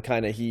time when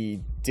kind of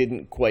he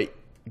didn't quite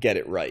get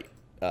it right.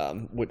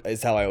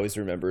 Is how I always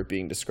remember it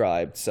being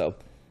described. So,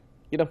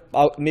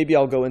 maybe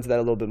I'll go into that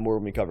a little bit more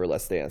when we cover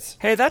Let's Dance.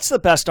 Hey, that's the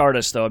best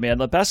artist, though. I mean,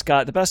 the best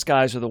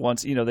guys are the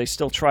ones. They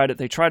still try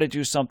to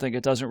do something.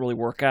 It doesn't really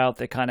work out.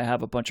 They kind of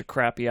have a bunch of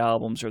crappy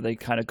albums, or they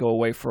kind of go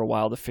away for a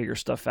while to figure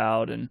stuff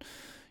out, and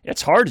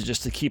it's hard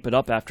to keep it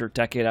up after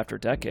decade.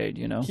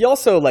 He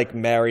also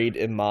married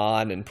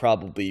Iman and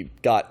probably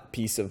got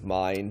peace of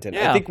mind. And I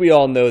Yeah. think we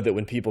all know that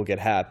when people get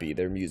happy,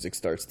 their music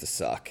starts to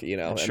suck.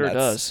 It sure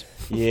does.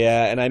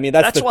 Yeah, and I mean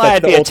that's why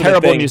I'd the be a ultimate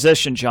terrible thing.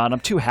 musician, John.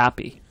 I'm too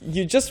happy.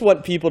 You just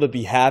want people to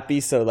be happy,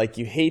 so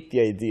you hate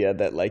the idea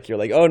that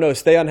you're oh no,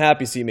 stay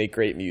unhappy so you make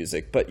great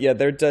music. But yeah,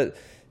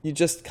 you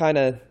just kind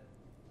of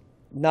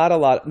not a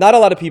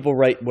lot of people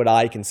write what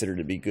I consider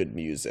to be good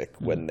music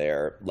when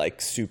they're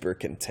super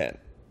content.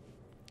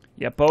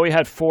 Yeah, Bowie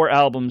had 4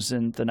 albums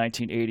in the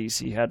 1980s.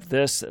 He had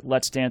this,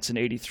 Let's Dance in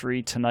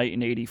 83, Tonight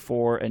in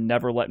 84, and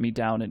Never Let Me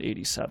Down in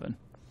 87.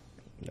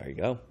 There you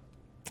go.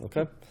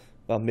 Okay.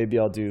 Well, maybe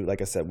I'll do,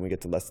 like I said, when we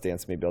get to Let's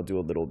Dance, maybe I'll do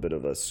a little bit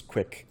of a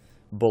quick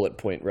bullet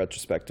point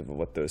retrospective of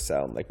what those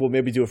sound like. We'll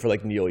maybe do it for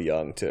Neil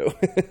Young too,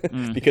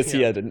 because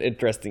he had an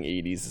interesting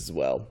 80s as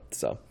well.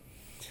 So,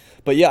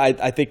 but yeah,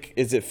 I think,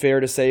 is it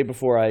fair to say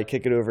before I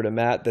kick it over to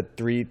Matt that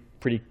 3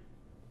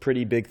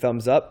 pretty big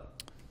thumbs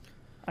up?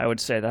 I would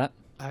say that.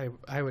 I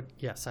would,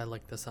 yes, I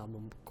like this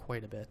album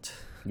quite a bit.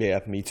 Yeah,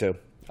 me too.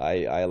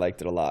 I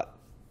liked it a lot.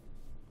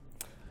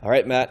 All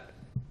right, Matt,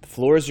 the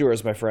floor is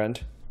yours, my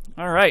friend.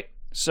 All right.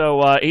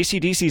 So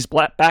AC/DC's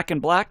Back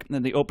in Black, and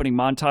then the opening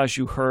montage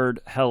you heard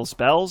Hell's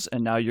Bells,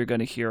 and now you're going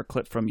to hear a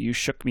clip from You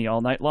Shook Me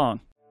All Night Long.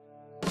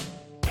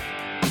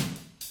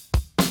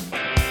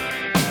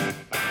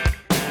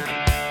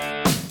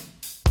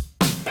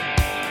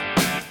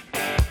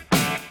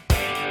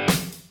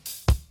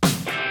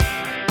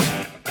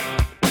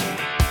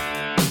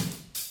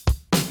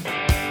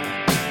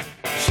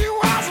 She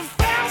was a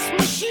fast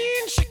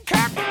machine, she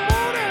kept the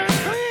motor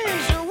clean.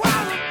 She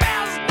was the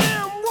best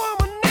damn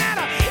woman that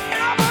I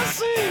ever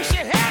seen. She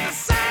had the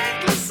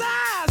sightless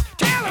eyes,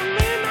 telling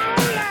me no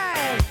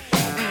lies,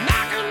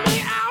 knocking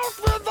me out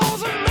with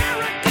those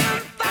American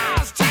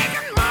thighs,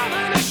 taking more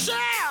than a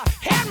share,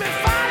 had me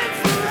fighting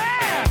for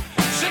air.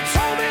 She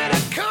told me to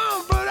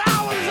come, but I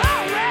was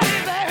already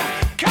there.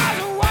 'Cause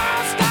the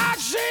world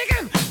started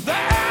shaking, the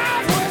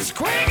earth was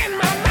quaking,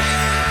 my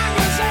mind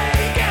was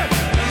aching,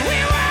 and we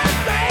were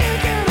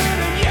making it,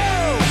 and you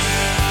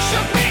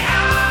shook me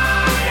all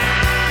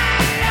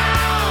night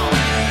long.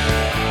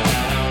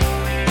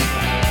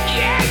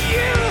 Yeah,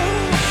 you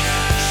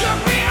shook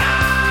me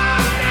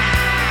all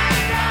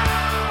night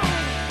long.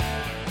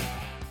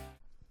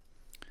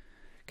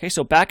 Okay,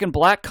 so Back in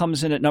Black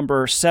comes in at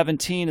number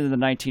 17 in the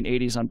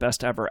 1980s on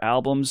Best Ever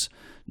Albums,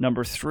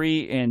 number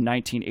 3 in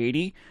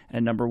 1980,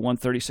 and number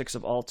 136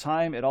 of all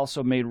time. It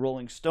also made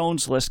Rolling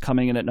Stones list,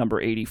 coming in at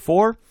number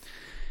 84.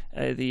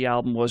 The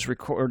album was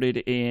recorded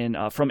in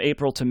from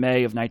April to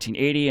May of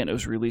 1980, and it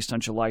was released on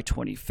July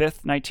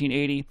 25th,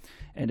 1980.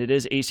 And it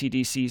is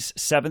AC/DC's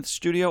 7th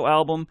studio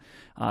album.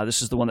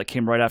 This is the one that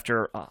came right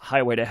after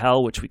Highway to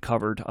Hell, which we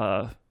covered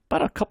about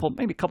a couple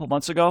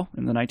months ago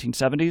in the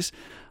 1970s.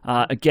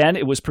 Again,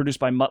 it was produced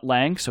by Mutt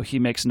Lange, so he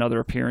makes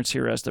another appearance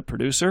here as the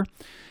producer.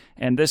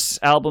 And this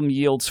album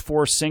yields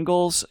 4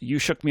 singles: You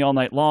Shook Me All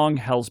Night Long,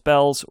 Hell's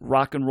Bells,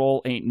 Rock and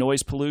Roll Ain't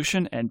Noise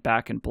Pollution, and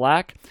Back in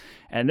Black.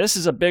 And this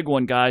is a big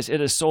one, guys. It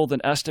has sold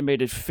an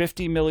estimated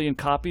 50 million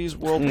copies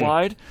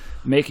worldwide,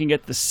 making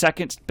it the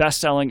 2nd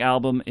best-selling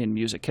album in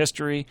music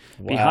history.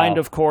 Wow. Behind,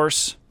 of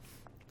course...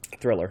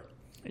 Thriller.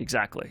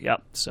 Exactly,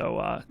 yep.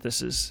 So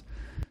this is...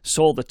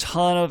 sold a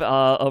ton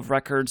of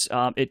records.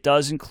 It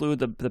does include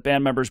the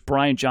band members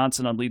Brian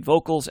Johnson on lead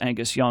vocals,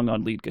 Angus Young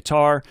on lead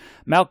guitar,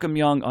 Malcolm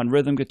Young on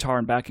rhythm guitar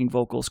and backing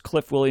vocals,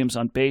 Cliff Williams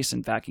on bass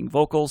and backing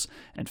vocals,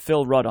 and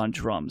Phil Rudd on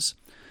drums.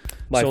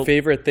 My So-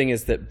 favorite thing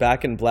is that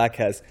Back in Black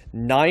has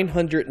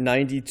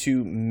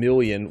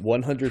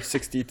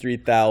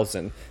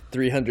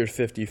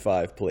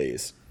 992,163,355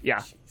 plays.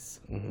 Yeah,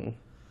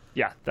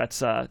 yeah,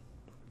 that's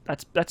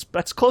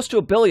close to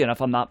 1 billion if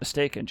I'm not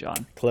mistaken,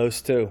 John.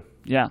 Close to.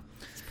 Yeah.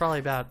 It's probably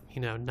about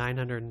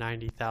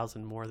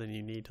 990,000 more than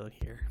you need to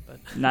hear. But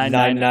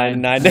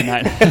 999.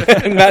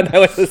 Matt, I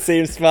was the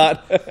same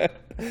spot.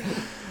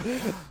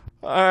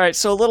 All right,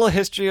 so a little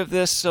history of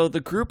this. So the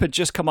group had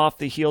just come off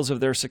the heels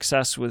of their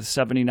success with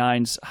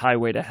 79's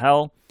Highway to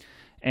Hell,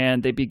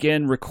 and they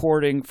begin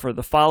recording for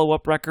the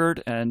follow-up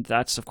record, and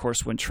that's, of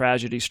course, when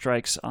tragedy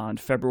strikes on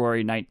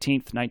February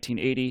 19th,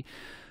 1980.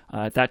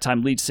 At that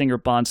time, lead singer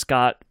Bon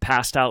Scott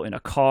passed out in a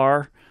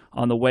car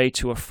on the way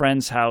to a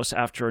friend's house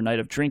after a night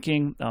of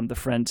drinking. The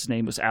friend's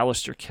name was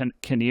Alistair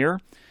Kinnear.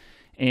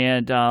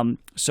 And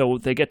so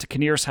they get to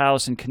Kinnear's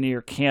house, and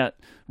Kinnear can't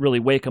really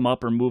wake him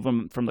up or move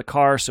him from the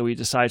car, so he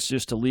decides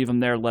just to leave him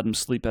there, let him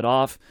sleep it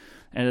off.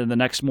 And then the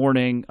next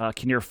morning,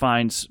 Kinnear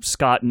finds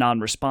Scott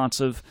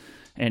non-responsive,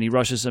 and he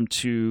rushes him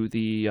to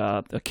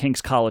the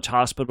King's College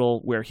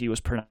Hospital, where he was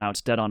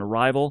pronounced dead on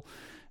arrival.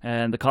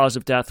 And the cause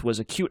of death was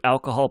acute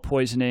alcohol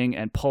poisoning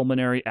and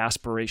pulmonary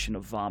aspiration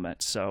of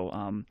vomit.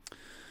 So,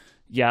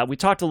 yeah, we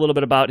talked a little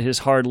bit about his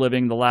hard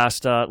living the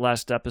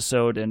last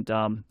episode, and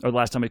or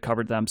last time we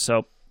covered them.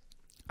 So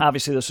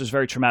obviously this was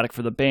very traumatic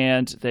for the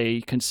band.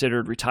 They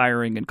considered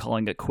retiring and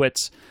calling it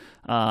quits,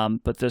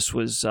 but this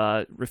was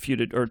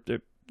refuted. Or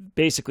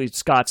basically,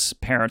 Scott's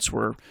parents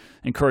were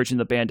encouraging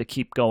the band to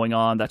keep going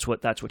on. That's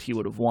what he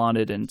would have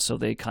wanted, and so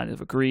they kind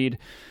of agreed.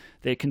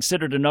 They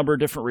considered a number of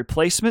different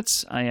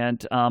replacements,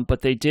 and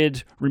but they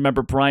did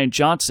remember Brian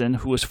Johnson,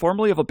 who was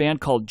formerly of a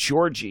band called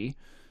Georgie,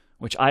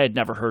 which I had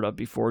never heard of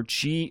before,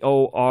 Gordgie.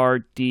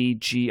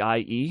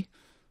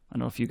 I don't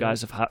know if you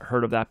guys have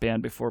heard of that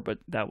band before, but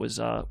that was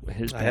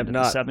his band in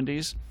the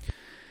 70s.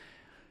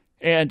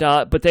 And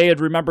but they had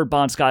remembered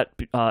Bon Scott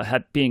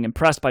being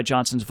impressed by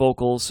Johnson's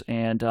vocals,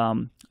 and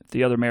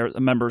the other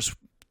members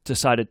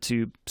decided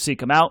to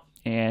seek him out,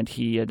 and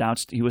he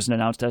was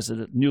announced as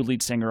a new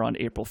lead singer on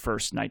April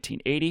 1st,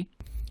 1980.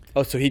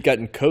 Oh, so he'd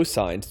gotten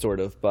co-signed sort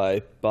of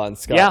by Bon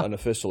Scott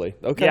unofficially.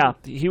 Okay. Yeah,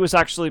 he was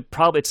actually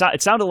probably.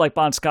 It sounded like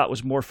Bon Scott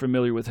was more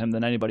familiar with him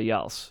than anybody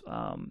else,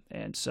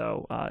 and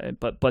so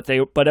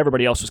but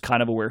everybody else was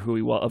kind of aware of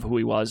who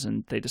he was,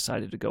 and they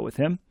decided to go with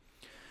him.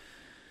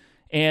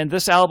 And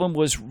this album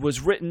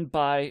was written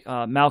by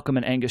Malcolm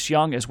and Angus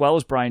Young, as well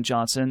as Brian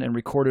Johnson, and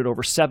recorded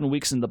over 7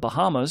 weeks in the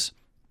Bahamas.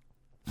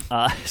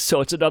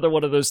 So it's another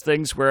one of those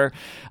things where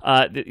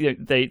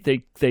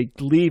they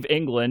leave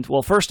England.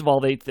 Well, first of all,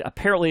 they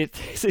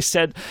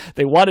said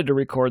they wanted to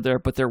record there,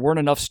 but there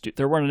weren't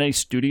any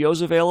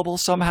studios available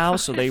somehow.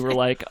 So they were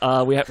like,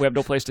 we have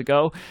no place to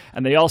go,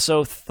 and they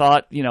also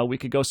thought we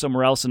could go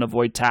somewhere else and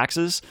avoid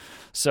taxes.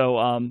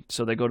 So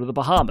they go to the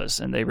Bahamas,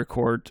 and they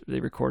record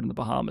in the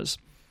Bahamas.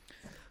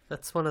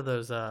 That's one of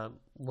those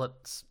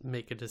let's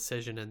make a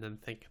decision and then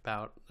think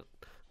about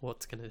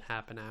what's going to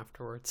happen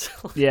afterwards.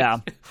 Yeah.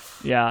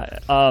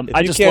 If I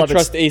you just can't love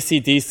trust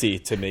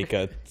AC/DC to make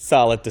a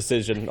solid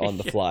decision on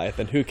the fly,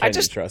 then who can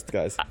you trust,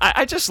 guys?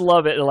 I just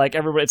love it. Like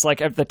everybody, it's like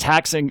the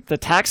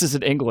taxes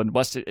in England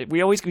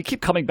we keep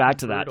coming back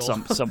to that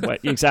some way.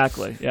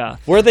 Exactly. Yeah.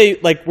 Were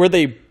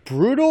they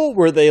brutal?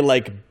 Were they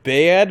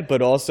bad,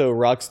 but also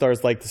rock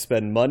stars like to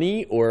spend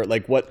money, or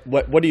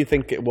what do you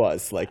think it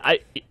was like?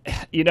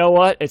 You know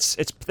what?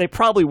 They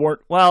probably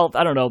weren't. Well,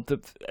 I don't know.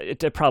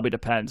 It probably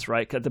depends,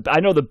 right? 'Cause I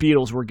know the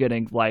Beatles were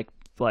getting like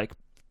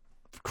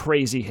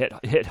crazy hit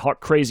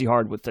crazy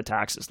hard with the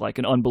taxes, like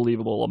an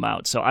unbelievable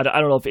amount. So I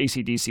don't know if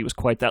AC/DC was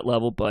quite that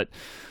level, but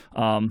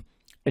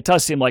it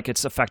does seem like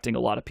it's affecting a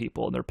lot of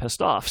people, and they're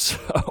pissed off.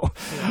 So,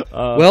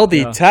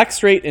 the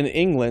tax rate in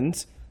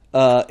England.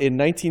 In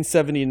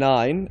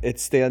 1979, it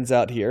stands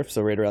out here,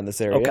 so right around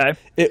this area. Okay.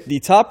 The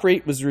top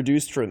rate was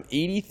reduced from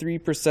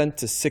 83%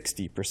 to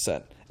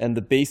 60%, and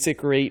the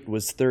basic rate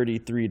was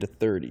 33 to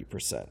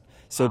 30%.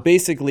 So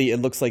basically, it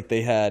looks like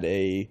they had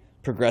a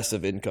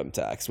progressive income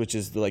tax, which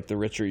is the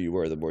richer you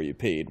were, the more you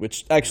paid,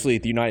 which actually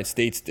the United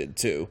States did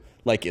too,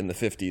 in the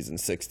 50s and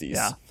 60s.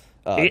 Yeah.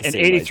 And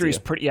 83 is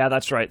pretty. Yeah,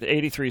 that's right. The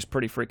 83 is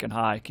pretty freaking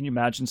high. Can you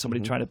imagine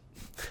somebody trying to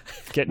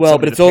get? Well,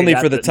 but it's only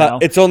for the top. Now?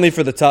 It's only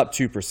for the top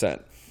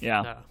 2%.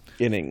 Yeah.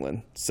 In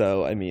England.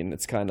 So, I mean,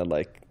 it's kind of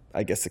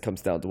I guess it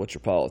comes down to what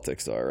your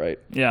politics are, right?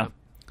 Yeah.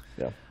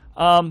 Yeah.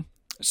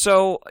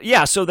 So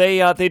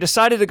they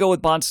decided to go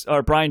with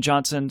Brian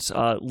Johnson's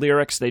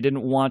lyrics. They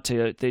didn't want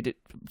to.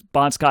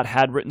 Bon Scott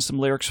had written some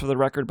lyrics for the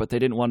record, but they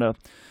didn't want to.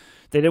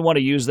 They didn't want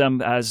to use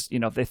them as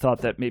they thought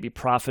that maybe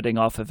profiting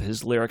off of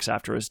his lyrics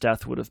after his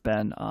death would have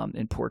been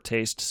in poor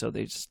taste. So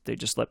they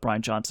just let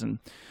Brian Johnson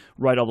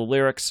write all the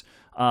lyrics.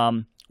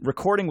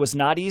 Recording was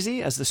not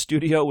easy, as the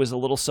studio was a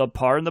little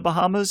subpar in the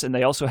Bahamas, and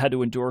they also had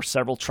to endure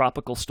several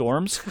tropical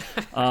storms.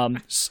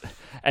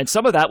 And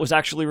some of that was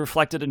actually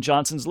reflected in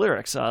Johnson's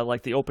lyrics,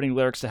 like the opening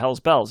lyrics to Hell's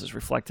Bells is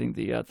reflecting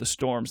the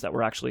storms that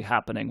were actually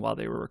happening while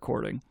they were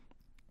recording.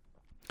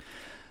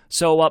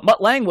 So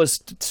Mutt Lange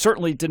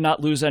certainly did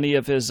not lose any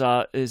of his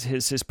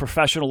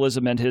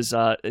professionalism and his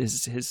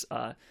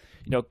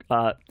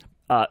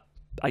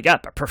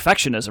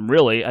perfectionism,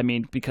 really. I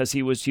mean, because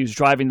he was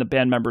driving the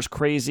band members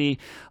crazy,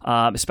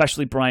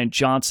 especially Brian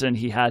Johnson.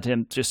 He had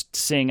him just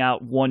sing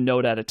out one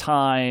note at a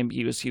time.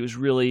 He was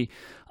really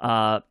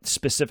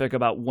specific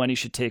about when he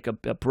should take a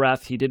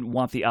breath. He didn't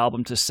want the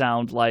album to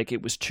sound like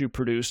it was too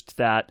produced,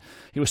 that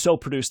he was so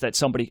produced that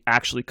somebody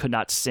actually could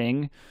not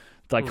sing,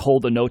 like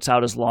hold the notes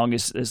out as long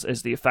as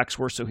the effects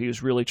were. So he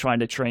was really trying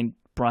to train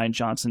Brian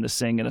Johnson to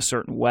sing in a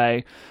certain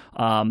way,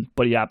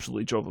 but he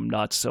absolutely drove him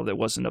nuts. So that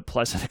wasn't a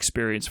pleasant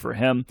experience for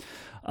him.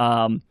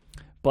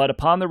 But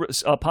upon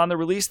the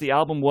release, the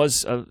album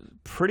was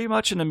pretty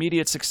much an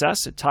immediate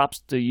success. It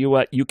topped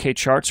the UK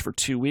charts for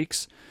 2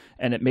 weeks,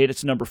 and it made it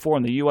to number 4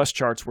 in the US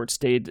charts, where it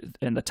stayed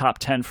in the top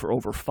 10 for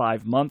over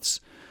 5 months.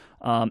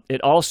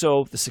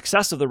 The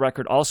success of the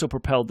record also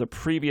propelled the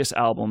previous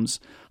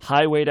albums,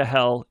 Highway to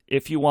Hell,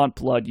 If You Want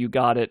Blood, You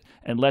Got It,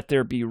 and Let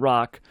There Be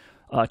Rock,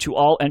 to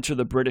all enter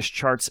the British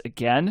charts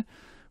again,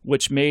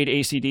 which made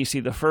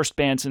AC/DC the first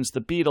band since the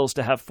Beatles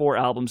to have 4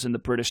 albums in the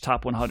British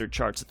Top 100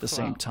 charts at the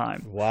same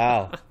time.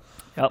 Wow.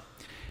 Yep.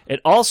 It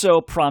also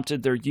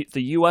prompted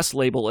the U.S.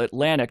 label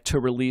Atlantic to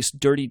release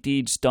Dirty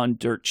Deeds Done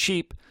Dirt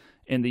Cheap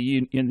in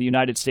the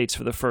United States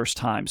for the first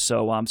time.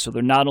 So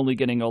they're not only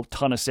getting a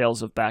ton of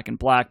sales of Back in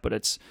Black, but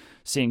it's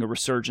seeing a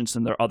resurgence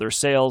in their other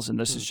sales. And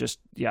this is just,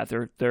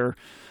 they're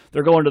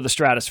going to the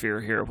stratosphere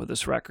here with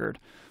this record.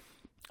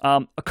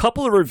 A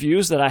couple of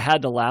reviews that I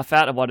had to laugh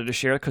at, I wanted to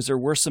share because there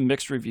were some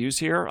mixed reviews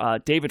here.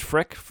 David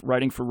Frick,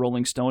 writing for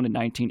Rolling Stone in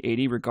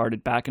 1980,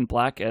 regarded Back in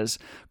Black as,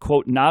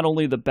 quote, not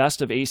only the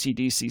best of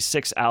AC/DC's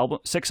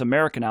 6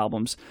 American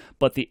albums,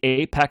 but the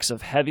apex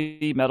of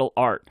heavy metal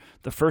art.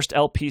 The first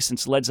LP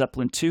since Led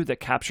Zeppelin II that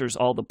captures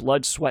all the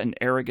blood, sweat, and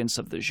arrogance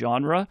of the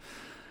genre.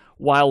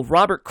 While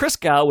Robert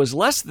Christgau was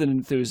less than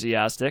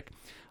enthusiastic,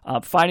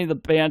 finding the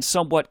band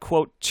somewhat,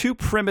 quote, too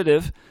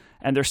primitive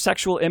and their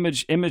sexual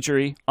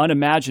imagery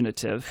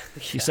unimaginative.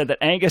 He said that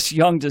Angus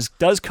Young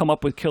does come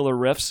up with killer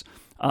riffs,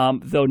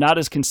 though not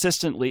as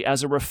consistently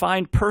as a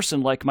refined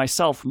person like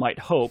myself might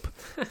hope.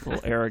 A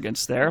little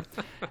arrogance there.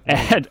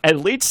 And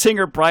lead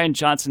singer Brian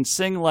Johnson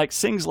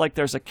sings like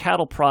there's a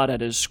cattle prod at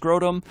his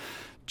scrotum.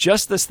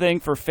 Just this thing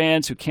for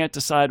fans who can't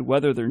decide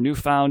whether their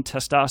newfound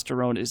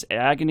testosterone is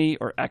agony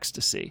or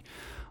ecstasy.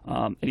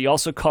 And he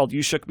also called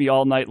You Shook Me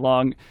All Night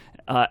Long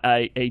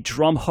a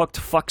drum-hooked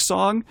fuck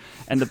song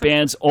and the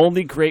band's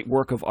only great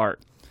work of art.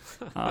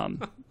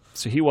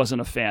 So he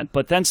wasn't a fan.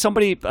 But then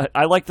somebody,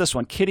 I like this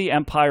one, Kitty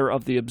Empire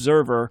of the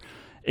Observer,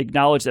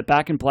 acknowledged that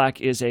Back in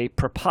Black is a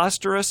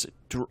preposterous,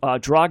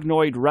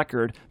 drognoid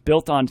record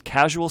built on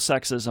casual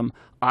sexism,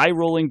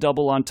 eye-rolling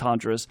double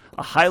entendres,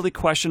 a highly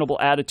questionable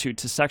attitude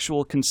to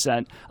sexual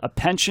consent, a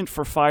penchant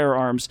for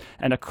firearms,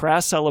 and a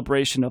crass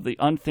celebration of the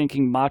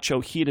unthinking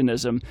macho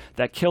hedonism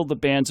that killed the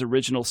band's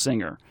original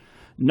singer.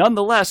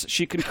 Nonetheless,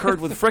 she concurred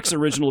with Frick's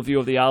original view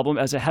of the album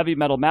as a heavy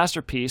metal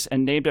masterpiece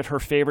and named it her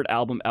favorite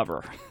album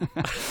ever.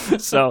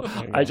 So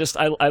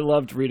I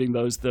loved reading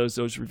those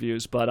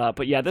reviews.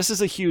 But yeah, this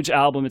is a huge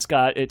album. It's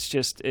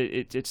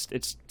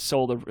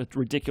sold a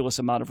ridiculous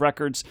amount of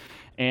records,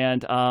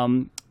 and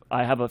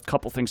I have a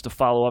couple things to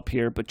follow up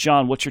here. But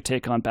John, what's your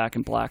take on Back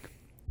in Black?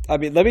 I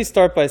mean, let me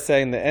start by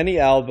saying that any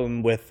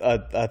album with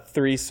a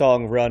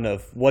 3-song run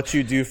of What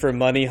You Do for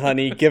Money,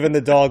 Honey, Giving the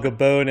Dog a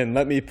Bone, and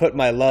Let Me Put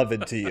My Love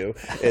Into You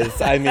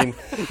is, I mean,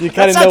 you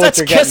kind of know what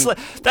you're getting.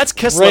 That's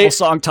Kiss level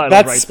song title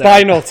that's right there.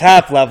 That's Spinal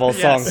Tap level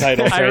song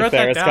titles I right wrote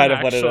there. that It's down, kind of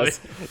actually. what it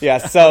is. Yeah,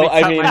 so,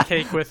 I mean... Cut my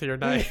cake with your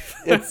knife.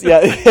 It's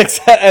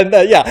and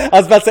I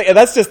was about to say, and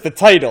that's just the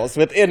titles.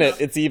 Within it,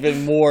 it's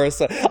even more.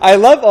 So I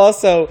love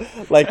also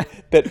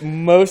that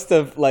most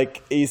of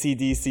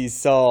AC/DC's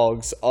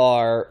songs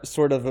are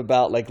sort of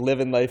about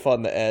living life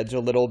on the edge a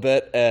little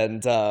bit,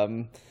 and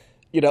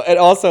and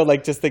also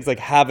just things like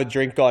 "have a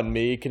drink on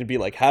me" can be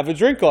 "have a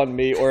drink on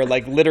me" or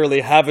literally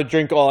 "have a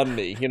drink on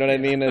me." You know what I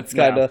mean? It's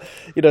kind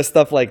of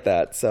stuff like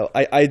that. So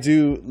I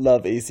do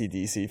love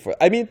AC/DC for.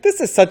 I mean, this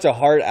is such a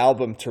hard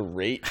album to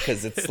rate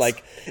because it's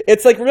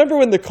remember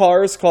when the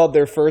Cars called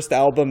their first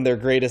album their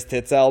greatest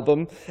hits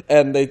album,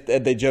 and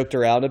they joked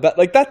around about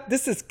that.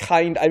 This is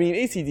I mean,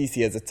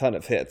 AC/DC has a ton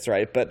of hits,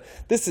 right? But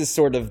this is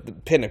sort of the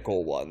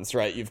pinnacle ones,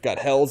 right? You've got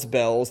Hell's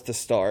Bells to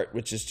start,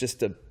 which is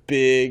just a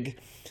big.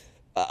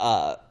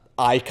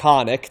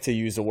 Iconic, to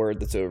use a word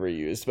that's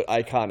overused, but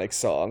iconic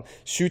song.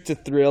 Shoot to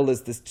Thrill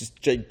is this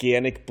just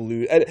gigantic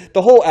blues.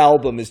 The whole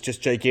album is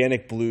just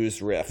gigantic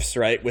blues riffs,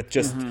 right? With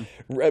just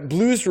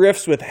blues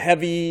riffs with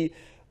heavy,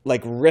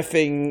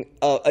 riffing,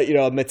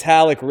 a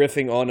metallic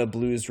riffing on a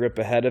blues rip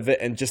ahead of it,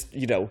 and just,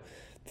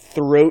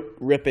 throat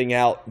ripping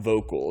out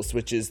vocals,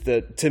 which is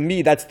to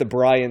me, that's the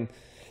Brian.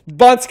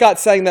 Bon Scott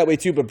sang that way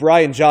too, but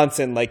Brian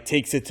Johnson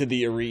takes it to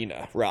the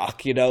arena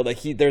rock,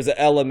 there's an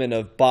element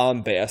of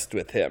bombast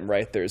with him,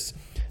 right? There's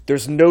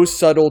no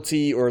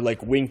subtlety or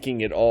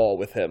winking at all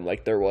with him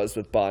like there was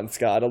with Bon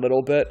Scott a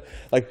little bit.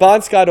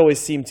 Bon Scott always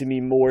seemed to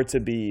me more to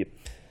be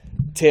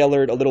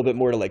tailored a little bit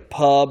more to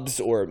pubs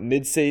or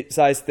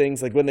mid-sized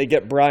things. When they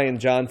get Brian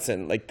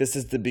Johnson, this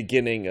is the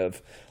beginning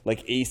of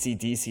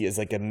AC/DC as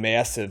a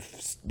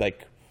massive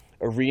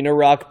arena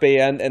rock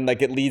band, and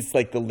it leads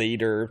the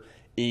later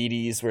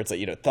 80s where it's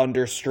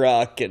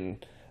Thunderstruck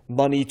and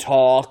Money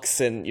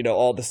Talks and, you know,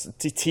 all this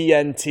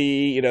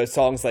TNT, you know,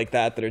 songs like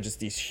that are just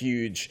these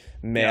huge,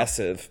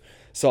 massive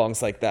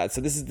songs like that.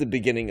 So this is the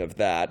beginning of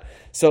that.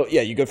 So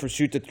yeah, you go from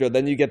Shoot to Thrill,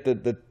 then you get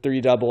the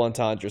 3 double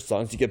entendre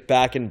songs. You get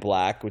Back in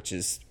Black, which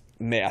is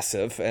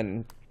massive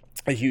and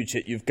a huge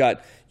hit. You've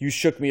got You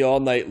Shook Me All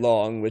Night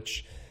Long,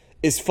 which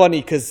is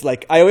funny because,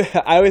 like, I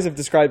always have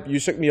described You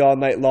Shook Me All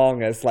Night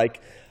Long as,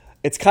 like,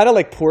 it's kind of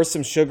like Pour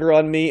Some Sugar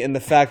on Me, in the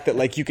fact that,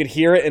 like, you could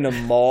hear it in a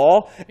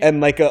mall and,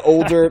 like, an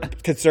older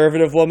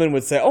conservative woman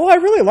would say, oh, I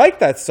really like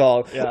that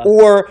song. Yeah.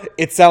 Or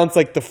it sounds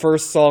like the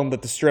first song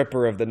that the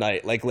stripper of the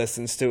night, like,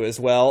 listens to as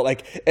well.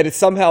 Like, and it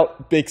somehow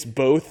makes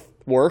both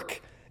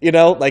work, you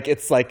know? Like,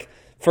 it's like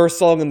first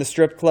song in the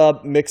strip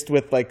club mixed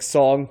with, like,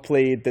 song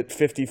played that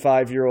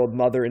 55-year-old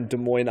mother in Des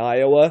Moines,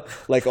 Iowa,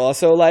 like,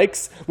 also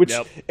likes, which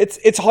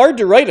it's hard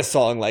to write a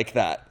song like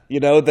that, you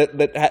know,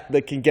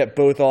 that can get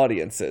both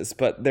audiences.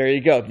 But there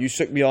you go. You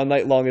Shook Me All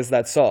Night Long is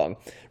that song.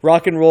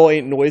 Rock and Roll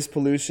Ain't Noise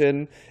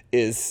Pollution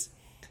is...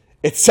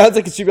 It sounds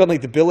like it should be on,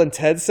 like, the Bill and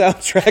Ted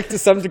soundtrack to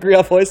some degree.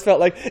 I've always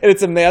felt like, and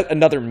it's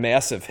another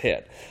massive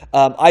hit.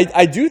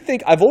 I do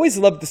think I've always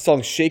loved the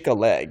song "Shake a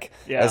Leg"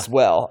 as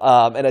well,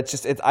 and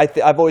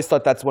I've always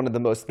thought that's one of the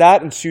most,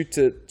 that and "Shoot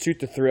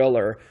to Thrill"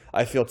 are,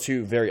 I feel,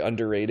 two very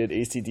underrated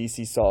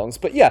AC/DC songs.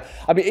 But yeah,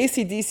 I mean,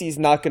 AC/DC is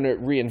not going to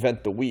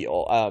reinvent the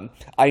wheel.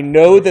 I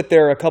know that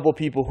there are a couple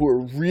people who are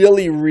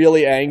really,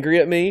 really angry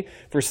at me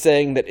for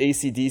saying that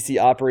AC/DC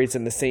operates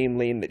in the same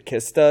lane that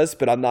Kiss does,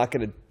 but I'm not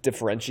going to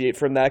differentiate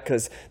from that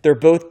because they're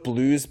both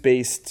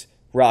blues-based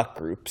rock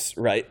groups,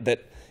 right?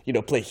 That, you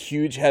know, play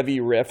huge, heavy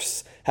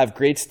riffs, have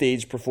great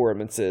stage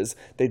performances.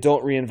 They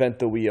don't reinvent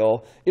the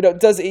wheel. You know,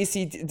 does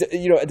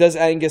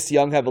Angus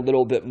Young have a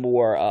little bit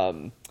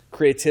more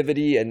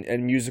creativity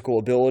and musical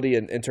ability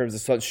in terms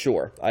of songs?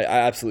 Sure, I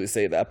absolutely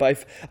say that.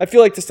 But I feel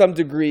like to some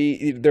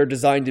degree they're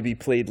designed to be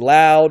played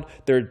loud.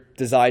 They're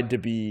designed to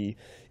be,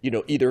 you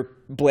know, either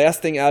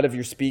blasting out of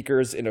your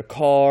speakers in a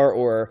car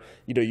or,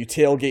 you know, you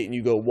tailgate and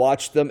you go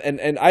watch them.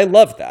 And I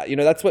love that. You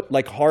know, that's what,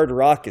 like, hard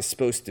rock is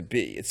supposed to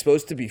be. It's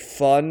supposed to be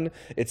fun.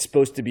 It's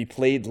supposed to be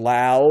played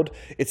loud.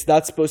 It's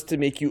not supposed to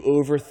make you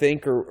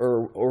overthink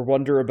or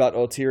wonder about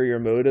ulterior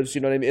motives.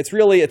 You know what I mean?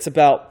 It's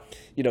about,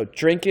 you know,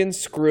 drinking,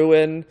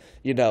 screwing,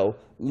 you know,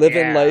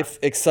 living life,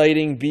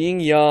 exciting,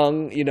 being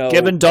young, you know.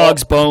 Giving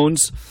dogs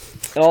bones.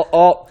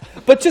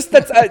 But just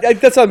that's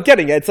what I'm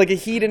getting at. It's like a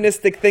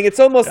hedonistic thing. It's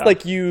almost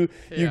like you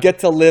get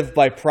to live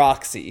by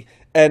proxy.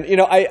 And, you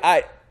know,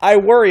 I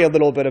worry a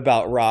little bit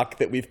about rock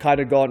that we've kind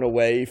of gone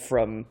away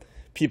from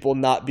people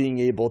not being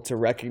able to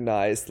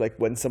recognize, like,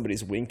 when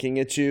somebody's winking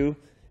at you,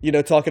 you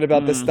know, talking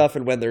about this stuff,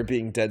 and when they're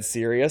being dead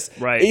serious.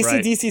 Right.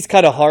 AC/DC's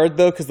kind of hard,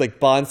 though, because, like,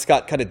 Bon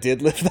Scott kind of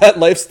did live that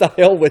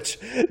lifestyle, which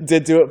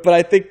did do it. But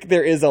I think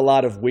there is a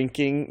lot of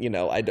winking. You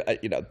know,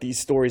 you know, these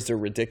stories are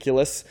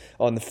ridiculous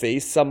on the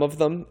face, some of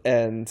them.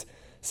 And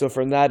so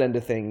from that end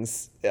of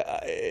things,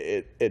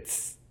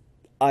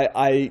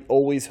 I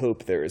always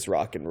hope there is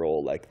rock and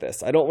roll like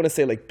this. I don't want to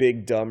say, like,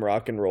 big, dumb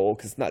rock and roll,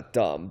 because it's not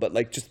dumb, but,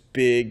 like, just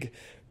big,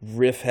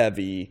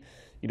 riff-heavy,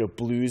 you know,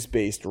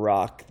 blues-based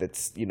rock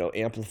that's, you know,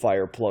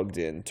 amplifier plugged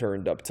in,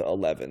 turned up to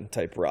 11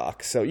 type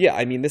rock. So yeah,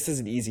 I mean, this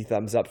is an easy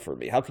thumbs up for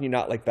me. How can you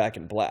not like Back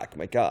in Black?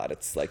 My God,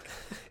 it's like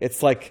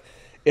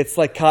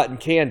cotton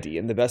candy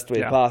in the best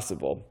way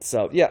possible.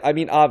 So yeah, I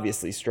mean,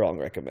 obviously, strong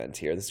recommend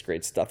here. This is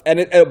great stuff.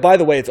 And by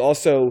the way, it's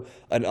also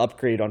an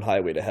upgrade on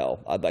Highway to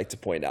Hell, I'd like to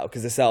point out,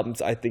 because this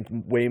album's, I think,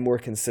 way more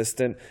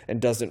consistent and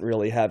doesn't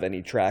really have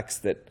any tracks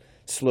that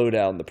slow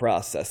down the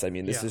process. I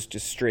mean, this is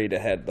just straight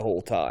ahead the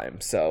whole time.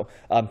 So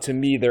to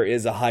me, there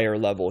is a higher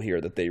level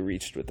here that they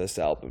reached with this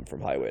album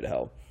from Highway to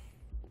Hell.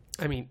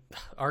 I mean,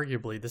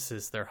 arguably, this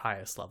is their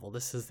highest level.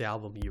 This is the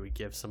album you would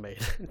give somebody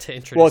to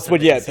introduce. Well,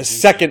 it's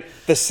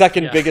the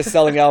second biggest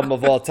selling album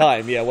of all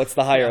time. Yeah, what's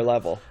the higher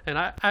level? And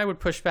I would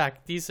push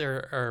back. These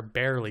are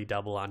barely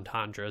double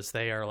entendres.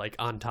 They are like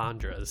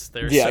entendres.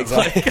 There's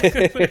exactly.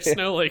 Like, there's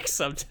no, like,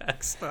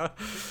 subtext.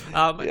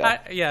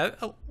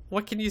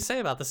 What can you say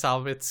about this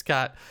album? It's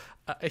got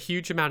a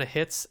huge amount of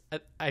hits.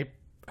 I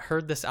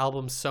heard this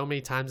album so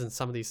many times and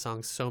some of these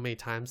songs so many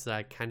times that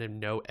I kind of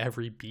know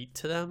every beat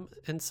to them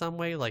in some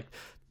way, like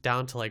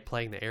down to, like,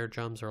 playing the air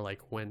drums, or,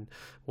 like, when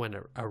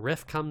a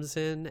riff comes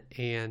in.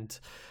 And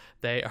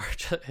they are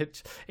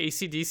just,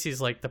 AC/DC is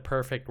like the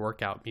perfect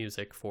workout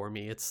music for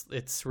me.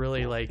 It's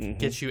really, like,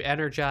 gets you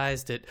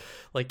energized. It,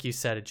 like you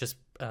said, it just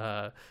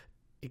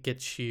it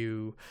gets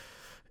you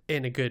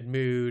in a good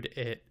mood.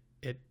 It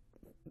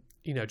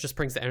you know, just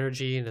brings the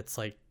energy, and it's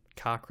like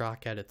cock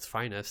rock at its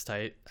finest,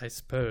 I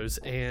suppose.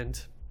 And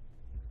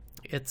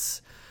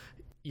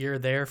you're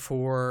there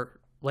for,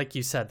 like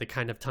you said, the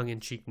kind of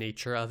tongue-in-cheek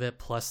nature of it,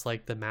 plus,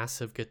 like, the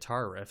massive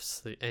guitar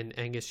riffs and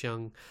Angus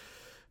Young,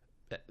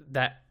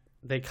 that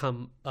they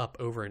come up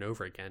over and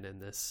over again in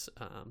this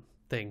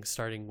thing,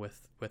 starting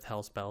with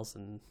Hell's Bells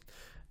and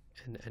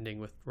ending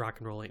with Rock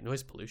and Roll Ain't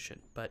Noise Pollution.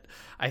 But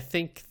I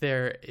think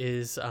there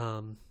is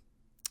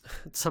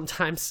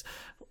sometimes,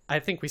 I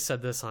think we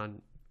said this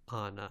on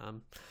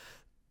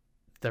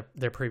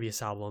their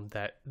previous album,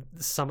 that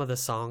some of the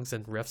songs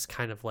and riffs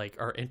kind of like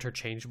are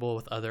interchangeable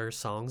with other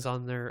songs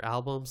on their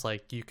albums.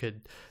 Like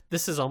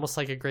this is almost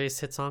like a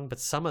greatest hit song, but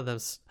some of them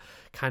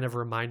kind of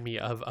remind me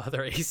of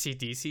other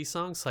AC/DC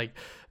songs. Like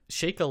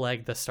Shake a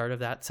Leg, the start of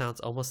that sounds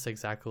almost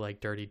exactly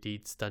like Dirty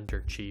Deeds Done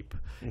Dirt Cheap.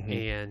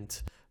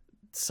 And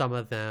some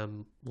of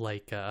them,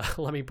 like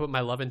Let Me Put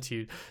My Love Into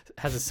You,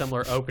 has a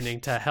similar opening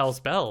to Hell's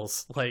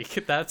Bells.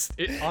 Like that's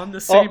it, on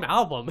the same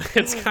album.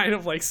 It's kind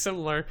of like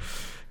similar.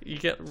 You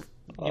get,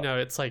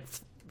 it's like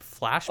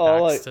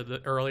flashbacks to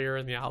the earlier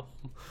in the album.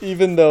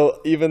 Even though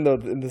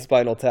in the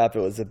Spinal Tap it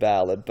was a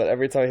ballad, but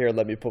every time I hear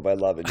 "Let Me Put My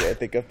Love in You," I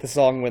think of the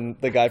song when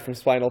the guy from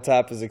Spinal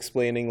Tap is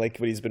explaining like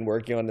what he's been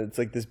working on. It's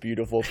like this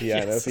beautiful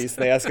piano piece.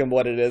 And they ask him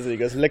what it is, and he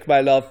goes, "Lick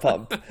my love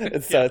pump."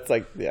 And so it's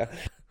like, yeah.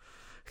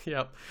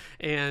 Yep.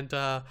 And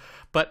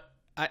but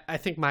I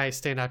think my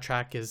standout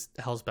track is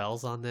Hell's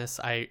Bells on this.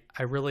 I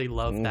really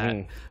love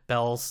that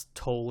bells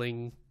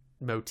tolling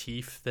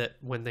motif, that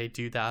when they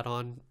do that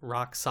on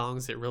rock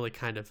songs, it really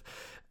kind of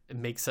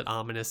makes it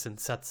ominous and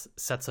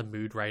sets a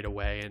mood right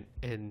away.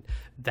 And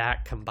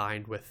that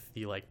combined with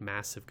the like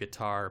massive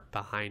guitar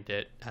behind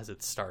it as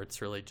it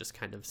starts really just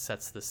kind of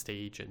sets the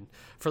stage, and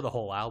for the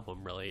whole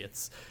album really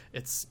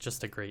it's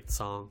just a great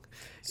song.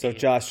 So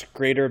Josh,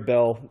 greater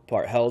bell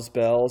part, Hell's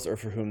Bells or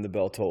For Whom the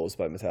Bell Tolls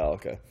by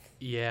Metallica?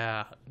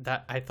 Yeah,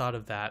 that I thought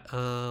of that.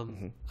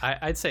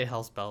 I'd say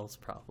Hell's Bells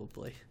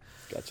probably.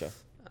 Gotcha.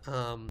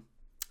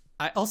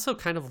 I also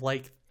kind of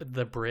like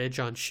the bridge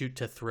on Shoot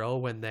to Thrill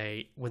when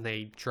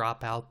they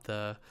drop out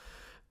the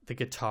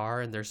guitar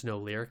and there's no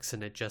lyrics,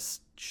 and it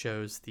just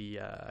shows the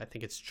I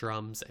think it's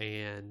drums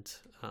and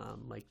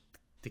like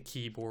the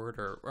keyboard,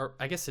 or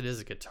I guess it is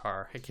a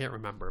guitar. I can't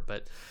remember,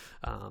 but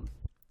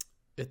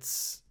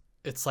it's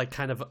like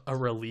kind of a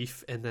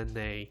relief, and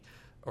then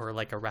or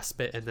like a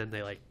respite, and then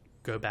they like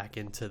go back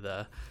into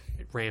the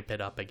ramp it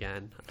up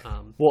again.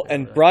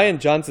 And Brian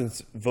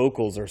Johnson's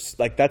vocals are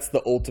like, that's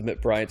the ultimate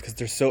Brian, because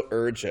they're so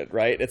urgent,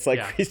 right? It's like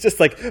he's just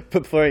like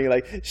performing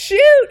like shoot,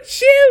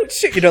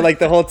 like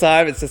the whole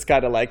time. It's just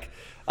kind of like,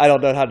 I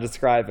don't know how to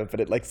describe it,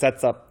 but it like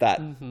sets up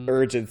that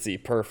urgency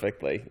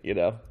perfectly,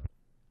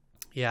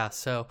 Yeah,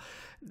 so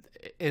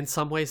in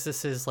some ways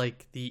this is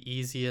like the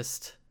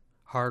easiest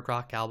hard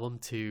rock album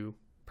to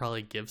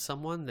probably give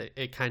someone. That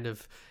it kind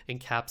of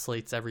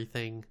encapsulates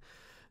everything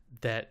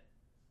that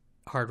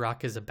hard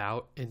rock is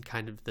about in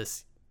kind of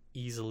this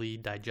easily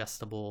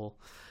digestible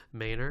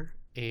manner,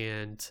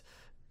 and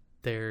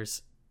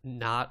there's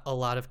not a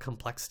lot of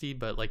complexity,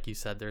 but like you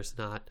said, there's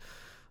not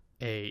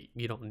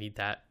you don't need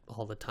that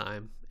all the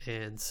time.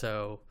 And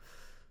so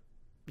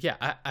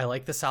yeah, I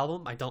like this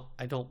album. I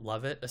don't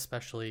love it,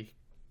 especially,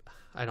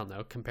 I don't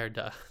know, compared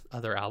to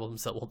other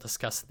albums that we'll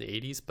discuss in the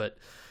 80s, but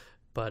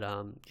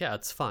yeah,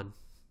 it's fun.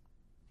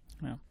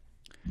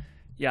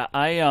 Yeah,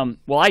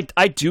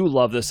 I do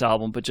love this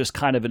album, but just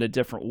kind of in a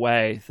different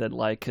way than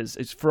because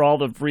it's for all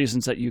the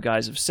reasons that you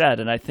guys have said,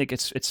 and I think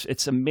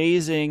it's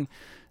amazing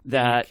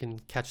that you can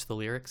catch the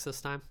lyrics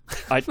this time.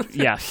 I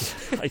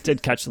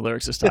did catch the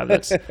lyrics this time.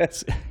 That's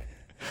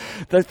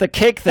the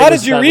cake thing. How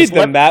did you read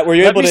them, Matt? Were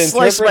you able to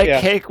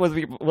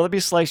interpret? Let me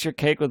slice your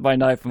cake with my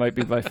knife might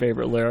be my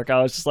favorite lyric. I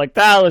was just like,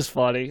 that was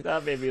funny.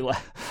 That made me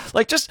laugh.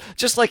 Like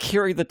just like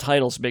hearing the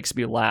titles makes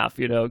me laugh.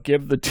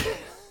 Give the.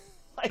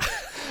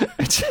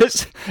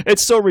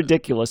 It's so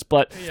ridiculous,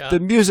 but the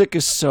music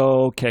is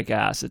so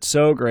kick-ass. It's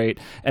so great,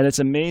 and it's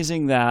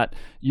amazing that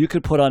you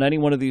could put on any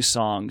one of these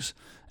songs.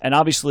 And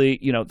obviously,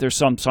 there's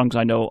some songs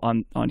I know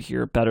on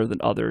here better than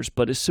others,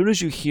 but as soon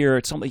as you hear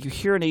it, something, you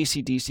hear an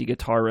AC/DC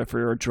guitar riff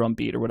or a drum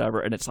beat or whatever,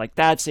 and it's like,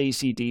 that's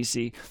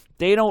AC/DC.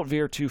 They don't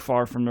veer too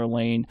far from their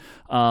lane,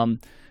 but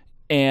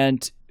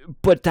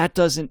that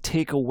doesn't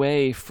take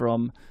away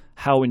from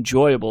how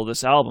enjoyable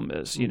this album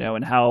is,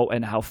 and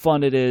how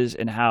fun it is,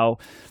 and how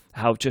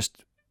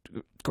just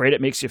great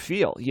it makes you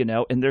feel,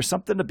 and there's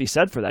something to be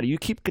said for that. You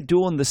keep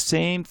doing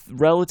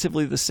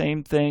relatively the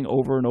same thing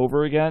over and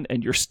over again,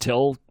 and you're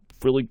still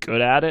really good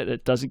at it.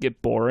 It doesn't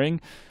get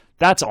boring.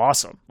 That's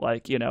awesome.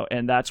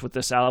 And that's what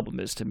this album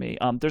is to me.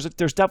 There's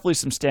definitely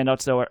some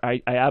standouts though.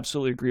 I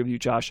absolutely agree with you,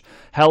 Josh.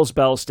 Hell's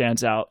Bells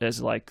stands out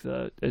as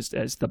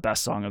as the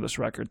best song on this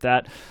record.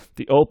 That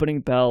the opening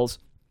bells,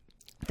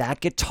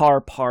 that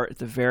guitar part at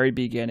the very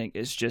beginning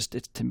is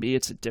to me,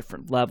 it's a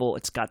different level.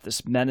 It's got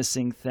this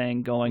menacing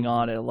thing going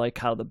on. I like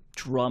how the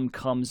drum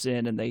comes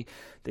in and they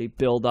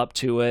build up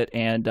to it.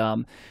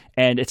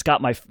 And it's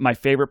got my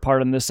favorite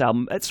part on this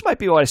album. This might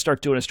be what I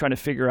start doing, is trying to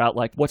figure out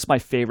what's my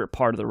favorite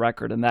part of the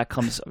record. And that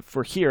comes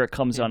it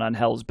comes on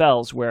Hell's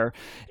Bells, where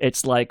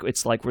it's like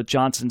with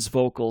Johnson's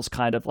vocals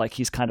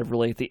he's kind of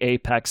really at the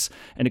apex,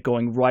 and it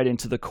going right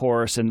into the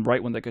chorus, and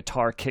right when the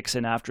guitar kicks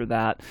in after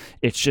that,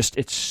 it's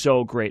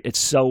so great. It's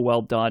so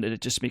well done, and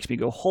it just makes me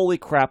go, holy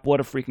crap, what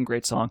a freaking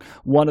great song.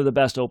 One of the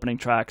best opening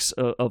tracks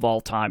of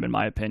all time, in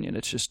my opinion.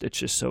 It's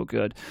just so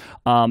good.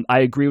 I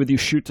agree with you.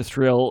 Shoot to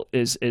Thrill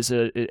is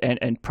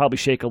Probably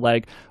Shake a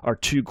Leg are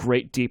two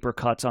great deeper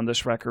cuts on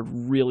this record.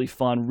 Really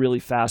fun, really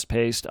fast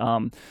paced.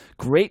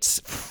 Great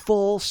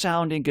full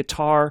sounding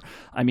guitar.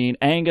 I mean,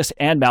 Angus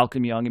and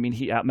Malcolm Young. I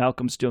mean,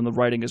 Malcolm's doing the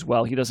writing as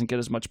well. He doesn't get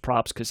as much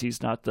props because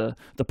he's not the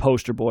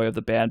poster boy of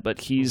the band, but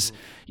he's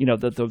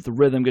the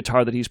rhythm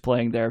guitar that he's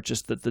playing there,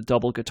 just the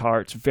double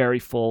guitar. It's very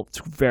full. It's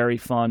very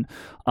fun.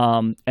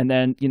 And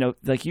then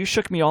like You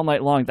Shook Me All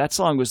Night Long. That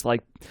song was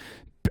like,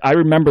 I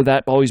remember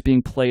that always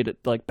being played at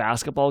like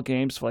basketball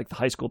games, for like the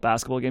high school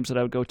basketball games that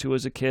I would go to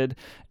as a kid,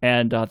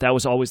 and that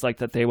was always like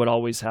that. They would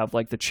always have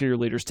like the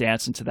cheerleaders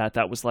dancing to that.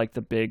 That was like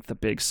the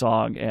big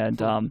song,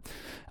 and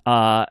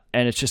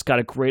it's just got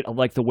a great. I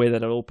like the way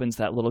that it opens,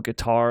 that little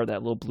guitar,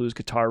 that little blues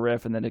guitar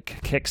riff, and then it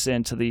kicks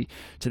into the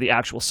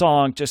actual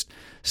song. Just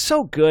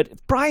so good.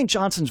 Brian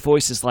Johnson's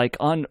voice is like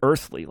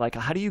unearthly. Like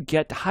how do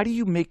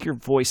you make your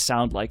voice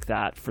sound like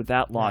that for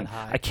that long?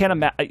 I can't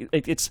imagine.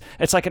 It's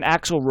like an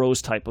Axl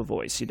Rose type of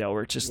voice,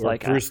 where it's just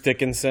like Bruce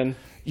Dickinson.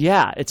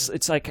 Yeah,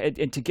 it's like,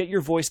 and to get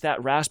your voice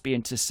that raspy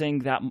and to sing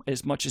that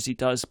as much as he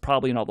does,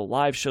 probably in all the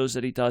live shows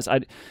that he does,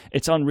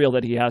 it's unreal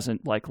that he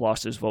hasn't like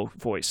lost his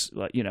voice,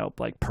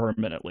 like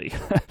permanently.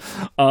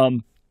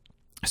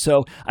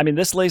 So, I mean,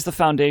 this lays the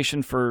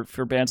foundation for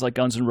bands like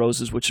Guns N'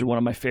 Roses, which is one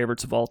of my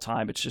favorites of all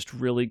time. It's just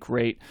really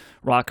great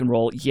rock and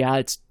roll. Yeah,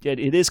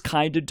 it is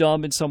kind of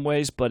dumb in some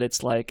ways, but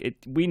it's like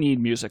we need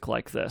music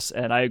like this.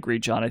 And I agree,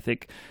 John. I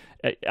think.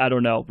 I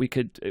don't know.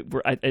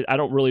 I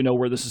don't really know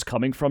where this is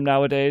coming from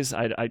nowadays.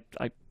 I'm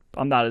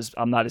not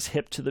as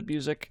hip to the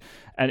music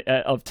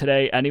of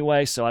today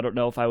anyway, so I don't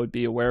know if I would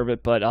be aware of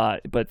it.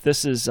 But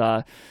this is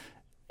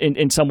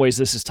in some ways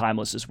this is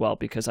timeless as well,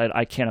 because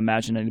I can't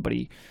imagine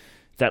anybody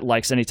that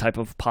likes any type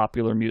of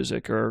popular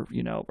music or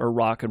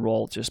rock and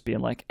roll just being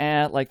like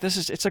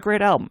it's a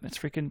great album. It's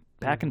freaking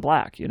Back in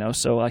Black,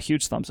 So a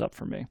huge thumbs up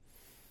for me.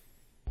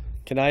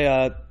 Can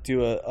I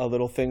do a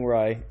little thing where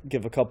I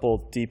give a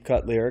couple deep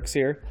cut lyrics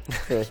here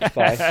for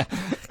five?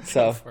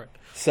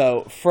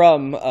 So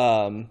from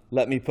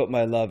Let Me Put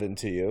My Love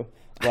Into You,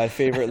 my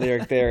favorite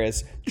lyric there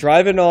is,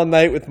 driving all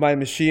night with my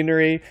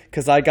machinery,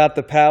 'cause I got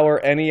the power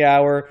any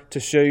hour to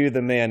show you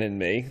the man in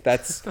me.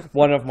 That's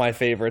one of my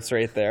favorites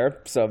right there.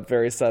 So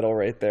very subtle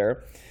right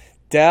there.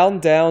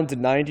 Down to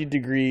 90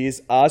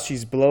 degrees.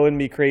 She's blowing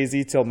me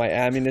crazy till my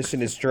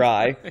ammunition is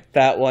dry.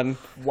 That one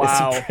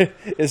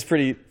is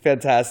pretty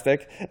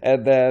fantastic.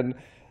 And then,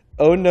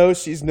 oh no,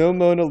 she's no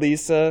Mona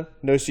Lisa.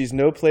 No, she's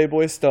no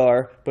Playboy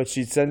star. But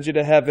she'd send you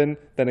to heaven,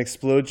 then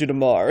explode you to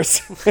Mars.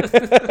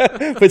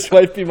 Which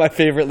might be my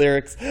favorite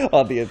lyrics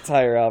on the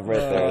entire album right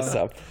there.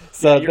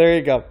 So there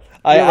you go.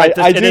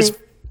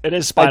 It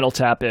is Spinal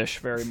Tap-ish,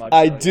 very much.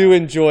 I do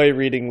enjoy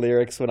reading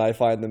lyrics when I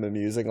find them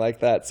amusing like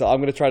that. So I'm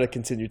going to try to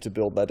continue to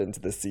build that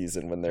into the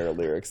season when there are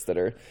lyrics that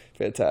are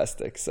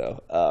fantastic.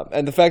 So,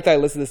 and the fact that I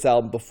listened to this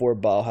album before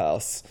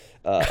Bauhaus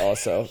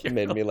also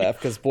made me laugh,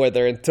 because boy,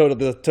 they're in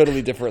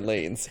totally different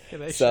lanes.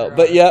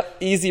 But yeah,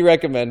 easy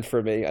recommend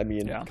for me. I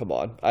mean, come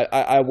on,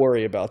 I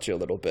worry about you a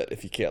little bit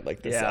if you can't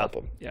like this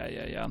album.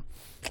 Yeah.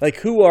 Like,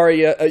 who are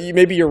you?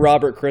 Maybe you're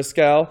Robert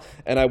Christgau,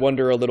 and I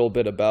wonder a little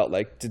bit about,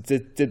 like,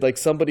 did like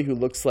somebody who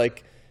looks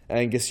like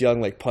Angus Young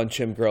like punch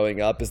him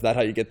growing up? Is that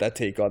how you get that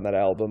take on that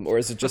album, or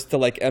is it just to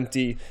like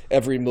empty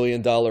every $1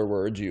 million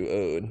word you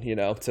own?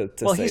 To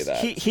say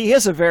that he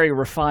is a very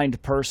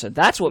refined person.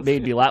 That's what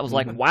made me laugh. I was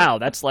like, wow,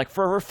 that's like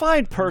for a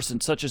refined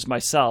person such as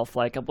myself.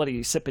 Like, what are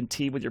you sipping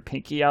tea with your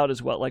pinky out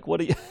as well? Like, what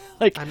are you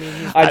like? I mean,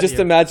 I just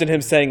imagine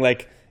him saying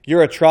like,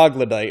 you're a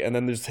troglodyte, and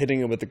then just hitting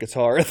him with the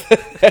guitar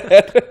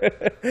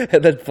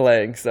and then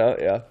playing. So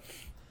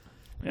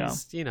yeah.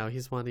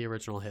 He's one of the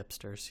original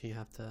hipsters. You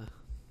have to.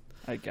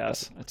 I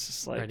guess it's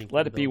just like,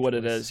 let it be what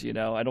it is.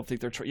 I don't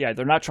think they're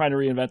they're not trying to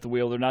reinvent the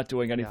wheel. They're not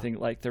doing anything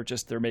like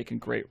they're making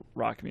great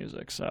rock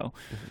music. So,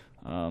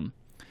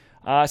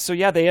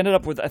 they ended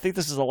up with, I think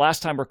this is the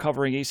last time we're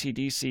covering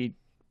AC/DC.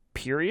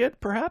 Period,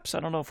 perhaps.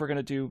 I don't know if we're going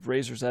to do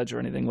Razor's Edge or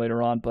anything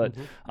later on, but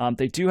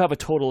they do have a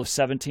total of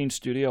 17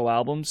 studio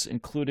albums,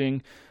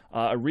 including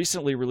a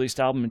recently released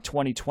album in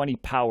 2020,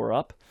 Power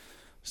Up.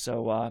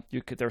 So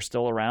they're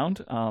still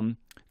around.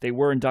 They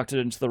were inducted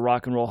into the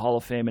Rock and Roll Hall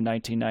of Fame in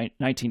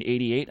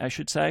 1988, I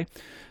should say.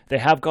 They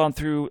have gone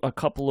through a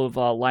couple of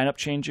lineup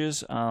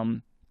changes.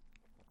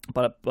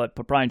 But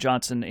Brian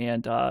Johnson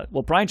and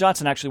Brian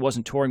Johnson actually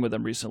wasn't touring with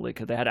them recently,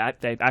 because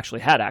they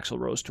actually had Axl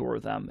Rose tour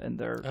with them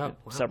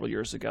several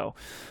years ago,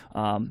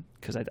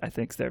 because I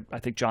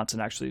think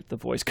Johnson actually, the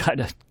voice kind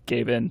of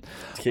gave in.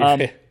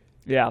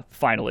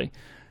 Finally.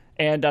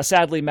 And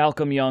sadly,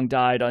 Malcolm Young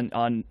died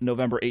on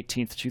November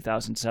 18th,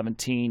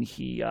 2017.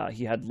 He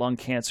had lung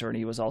cancer, and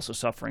he was also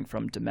suffering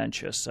from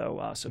dementia.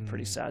 So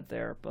pretty sad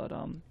there.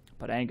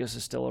 But Angus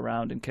is still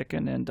around and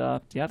kicking, and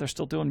they're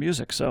still doing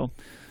music. So.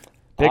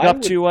 Big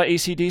up to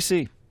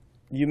AC/DC.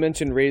 You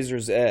mentioned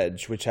Razor's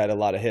Edge, which had a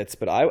lot of hits,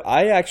 but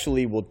I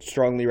actually will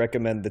strongly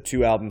recommend the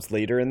two albums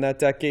later in that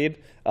decade,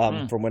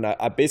 from when I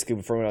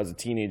was a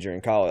teenager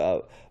in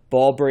college.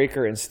 Ball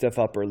Breaker and Stiff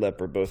Upper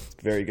Lip are both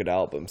very good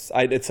albums.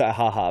 It's a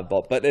haha,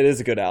 but it is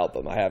a good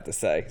album, I have to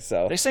say.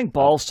 So They sang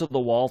 "Balls to the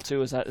Wall"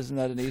 too. Isn't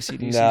that an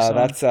AC/DC no, song?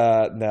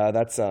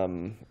 that's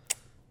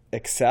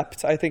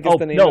Accept, I think is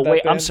the name of that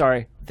wait, band. I'm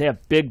sorry. They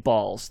have "Big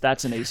Balls."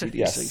 That's an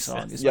AC/DC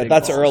song. It's Yeah, Big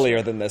that's Balls.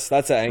 earlier than this.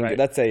 That's Right.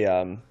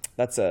 a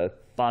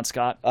Bon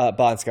Scott.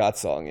 Bon Scott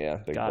song. Yeah,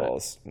 Big Got it.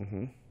 Balls.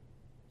 Mm-hmm.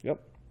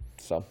 Yep.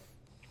 So,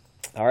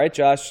 all right,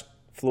 Josh,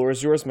 floor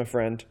is yours, my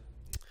friend.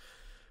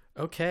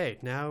 Okay,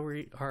 now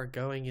we are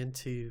going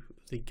into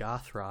the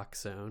goth rock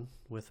zone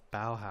with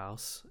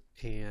Bauhaus,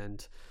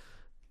 and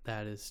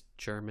that is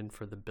German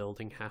for the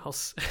building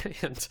house.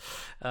 And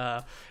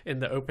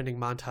in the opening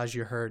montage,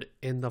 you heard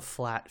 "In the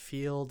Flat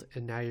Field,"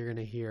 and now you're going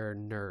to hear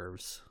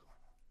 "Nerves."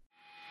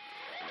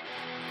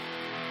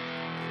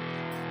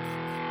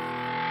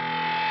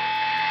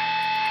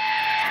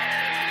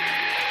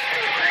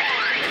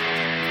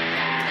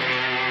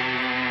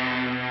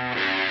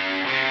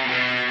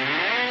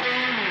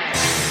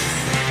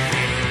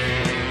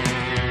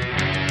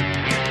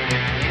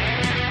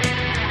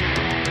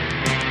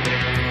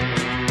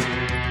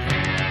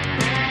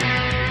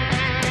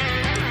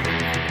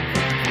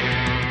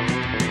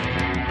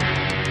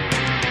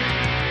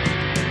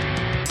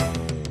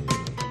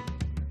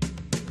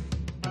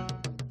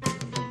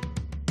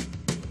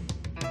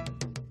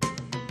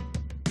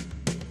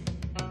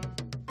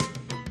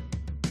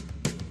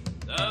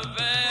 The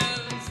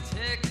veils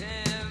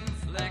ticking,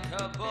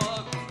 flicker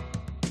book,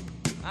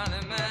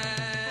 animation.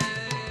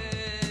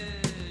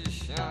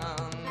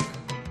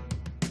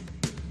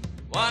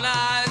 One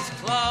eye's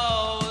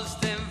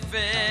closed in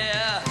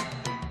fear,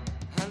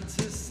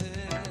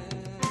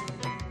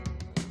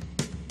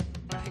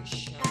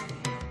 anticipation.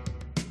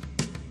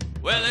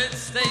 Will it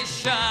stay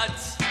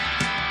shut?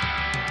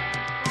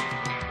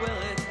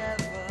 Will it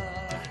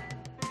ever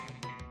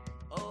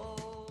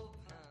open?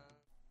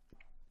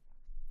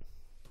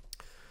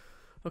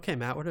 Okay,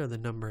 Matt, what are the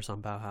numbers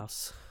on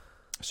Bauhaus?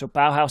 So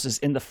Bauhaus's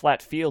 "In the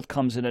Flat Field"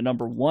 comes in at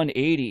number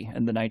 180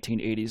 in the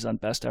 1980s on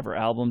Best Ever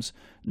Albums,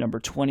 number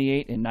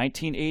 28 in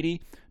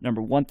 1980,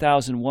 number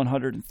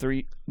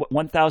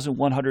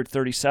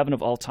 1,137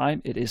 of all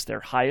time. It is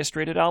their highest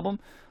rated album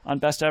on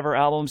Best Ever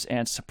Albums,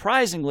 and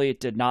surprisingly, it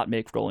did not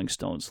make Rolling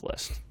Stone's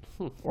list.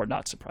 Or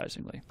not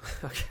surprisingly.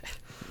 Okay.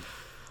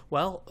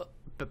 Well,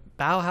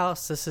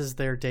 Bauhaus, this is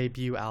their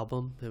debut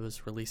album. It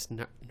was released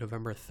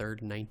November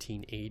 3rd,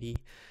 1980.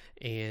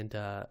 And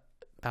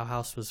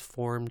Bauhaus was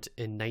formed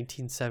in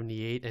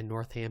 1978 in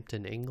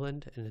Northampton,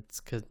 England.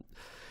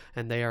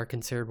 And they are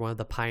considered one of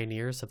the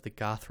pioneers of the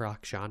goth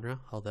rock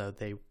genre, although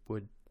they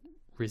would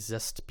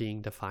resist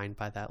being defined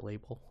by that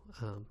label.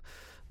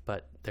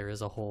 But there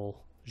is a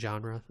whole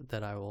genre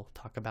that I will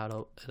talk about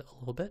a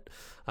little bit.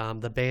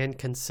 The band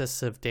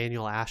consists of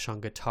Daniel Ash on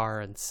guitar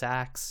and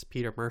sax,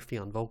 Peter Murphy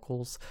on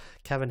vocals,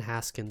 Kevin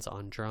Haskins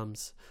on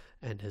drums,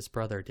 and his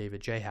brother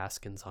David J.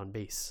 Haskins on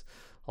bass.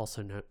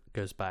 Also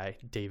goes by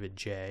David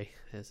J.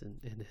 as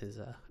in his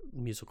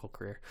musical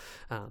career.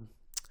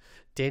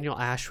 Daniel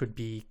Ash would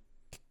be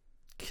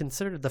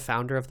considered the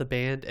founder of the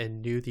band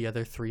and knew the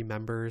other three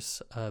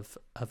members of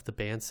the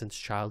band since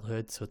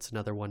childhood. So it's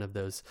another one of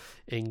those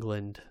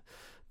England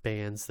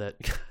bands that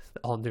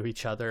all knew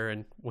each other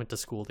and went to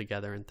school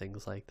together and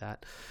things like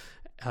that.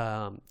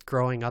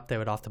 Growing up, they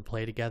would often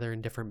play together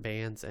in different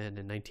bands. And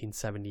in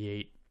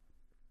 1978,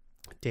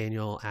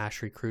 Daniel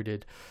Ash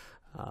recruited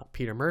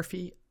Peter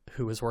Murphy,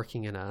 who was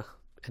working in a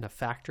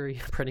factory,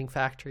 a printing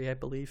factory, I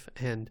believe,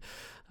 and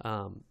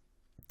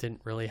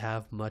didn't really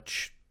have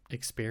much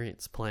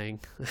experience playing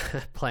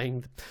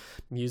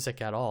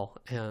music at all,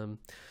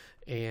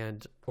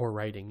 and or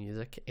writing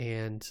music.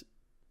 And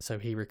so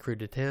he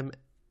recruited him,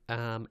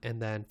 and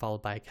then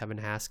followed by Kevin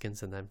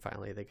Haskins, and then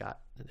finally they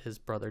got his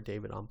brother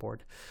David on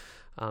board.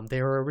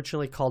 They were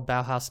originally called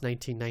Bauhaus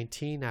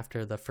 1919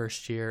 after the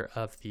first year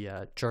of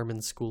the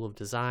German School of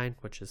Design,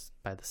 which is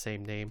by the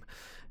same name,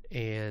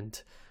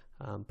 and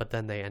but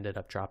then they ended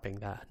up dropping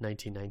that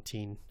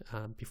 1919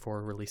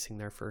 before releasing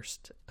their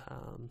first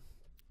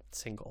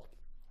single.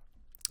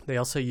 They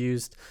also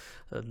used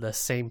the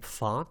same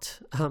font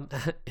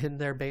in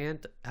their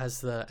band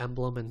as the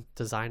emblem and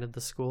design of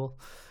the school,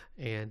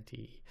 and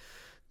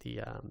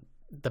the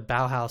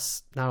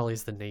Bauhaus not only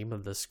is the name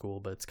of the school,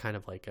 but it's kind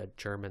of like a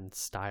German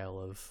style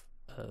of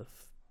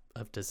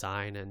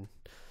design, and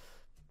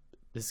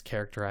is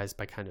characterized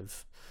by kind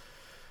of,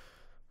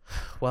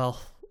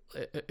 well,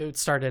 it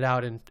started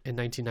out in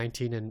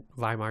 1919 in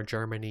Weimar,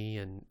 Germany,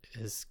 and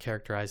is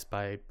characterized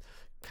by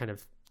kind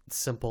of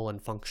simple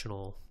and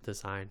functional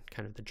design,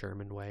 kind of the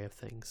German way of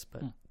things.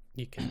 But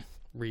you can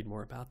read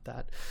more about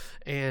that.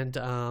 And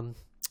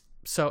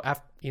so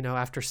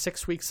after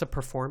 6 weeks of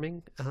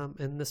performing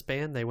in this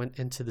band, they went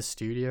into the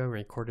studio and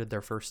recorded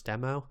their first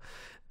demo.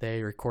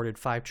 They recorded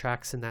 5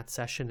 tracks in that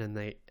session, and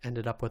they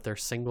ended up with their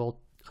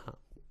single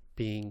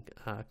being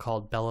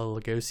called Bela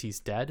Lugosi's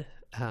Dead.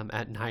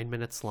 at 9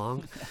 minutes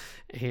long.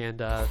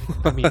 And I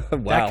mean, Wow.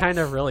 that kind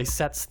of really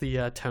sets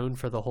the tone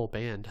for the whole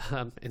band.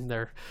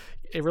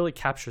 It really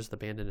captures the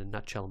band in a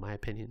nutshell, in my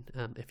opinion,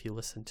 if you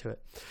listen to it.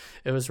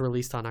 It was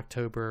released on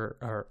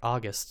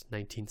August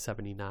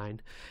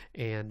 1979,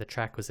 and the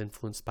track was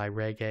influenced by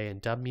reggae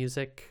and dub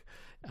music,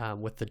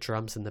 with the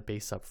drums and the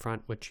bass up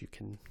front, which you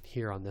can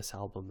hear on this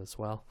album as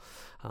well.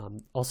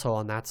 Also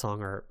on that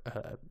song are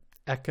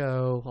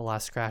echo, a lot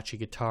of scratchy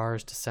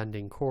guitars,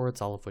 descending chords,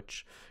 all of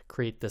which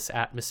create this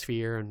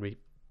atmosphere and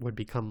would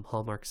become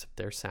hallmarks of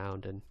their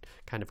sound and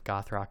kind of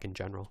goth rock in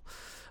general.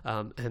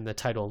 And the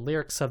title and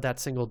lyrics of that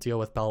single deal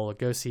with Bela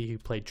Lugosi, who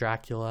played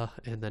Dracula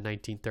in the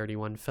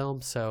 1931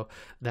 film. So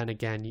then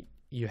again,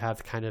 you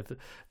have kind of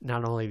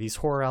not only these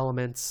horror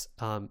elements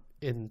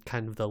in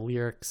kind of the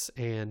lyrics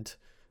and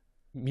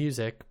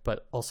music,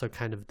 but also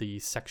kind of the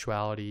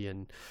sexuality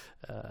and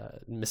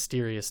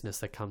mysteriousness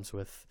that comes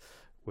with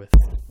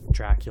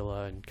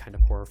Dracula and kind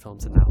of horror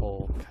films and that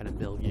whole kind of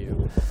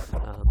milieu.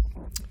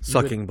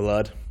 Sucking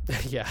blood.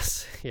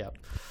 Yes, yep.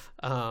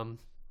 And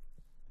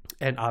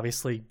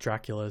obviously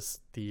Dracula's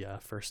the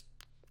first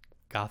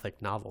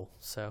Gothic novel,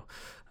 so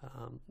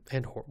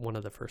and one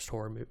of the first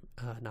horror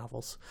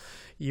novels.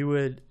 You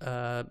would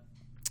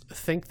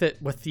think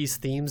that with these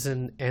themes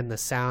and the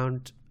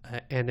sound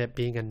and it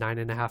being a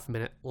 9.5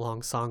 minute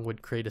long song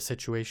would create a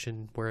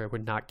situation where it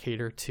would not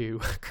cater to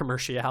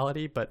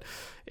commerciality, but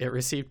it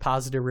received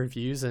positive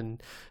reviews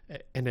and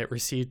it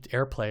received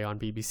airplay on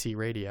BBC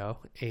Radio.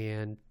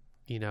 And,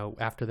 you know,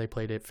 after they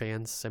played it,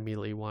 fans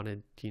immediately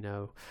wanted,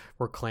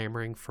 were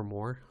clamoring for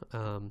more.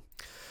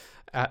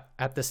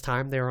 At this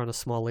time, they were on a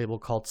small label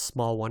called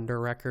Small Wonder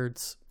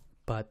Records,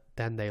 but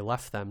then they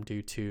left them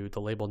due to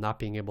the label not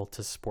being able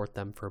to support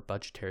them for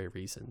budgetary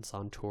reasons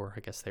on tour.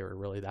 I guess they were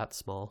really that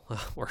small,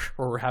 or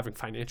were having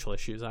financial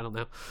issues. I don't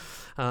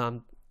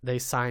know. They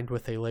signed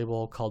with a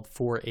label called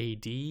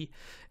 4AD,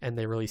 and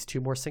they released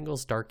 2 more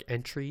singles, Dark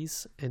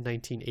Entries in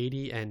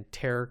 1980 and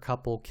Terror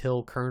Couple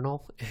Kill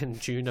Colonel in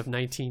June of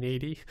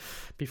 1980,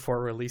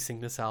 before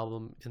releasing this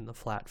album in the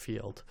Flat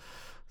Field.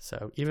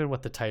 So even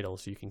with the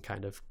titles, you can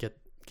kind of get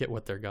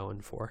what they're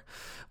going for.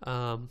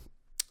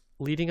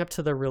 Leading up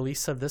to the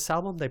release of this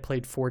album, they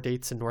played 4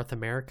 dates in North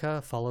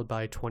America, followed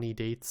by 20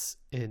 dates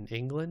in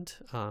England,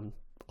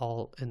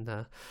 all in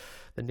the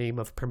name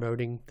of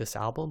promoting this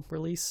album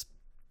release.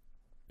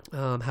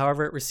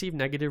 However, it received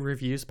negative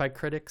reviews by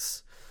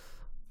critics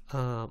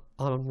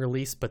on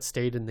release, but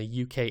stayed in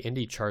the UK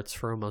indie charts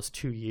for almost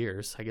 2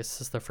 years. I guess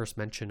this is the first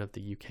mention of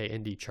the UK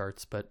indie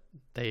charts, but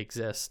they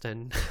exist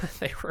and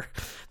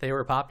they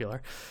were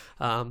popular.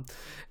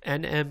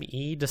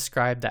 NME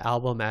described the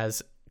album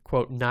as,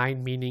 quote,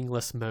 9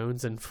 meaningless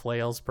moans and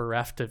flails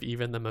bereft of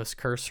even the most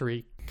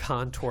cursory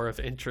contour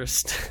of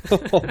interest.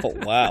 Oh,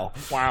 wow.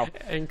 Wow.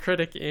 And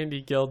critic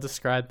Andy Gill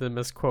described them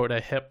as, quote, a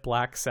hip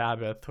Black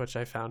Sabbath, which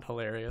I found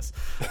hilarious.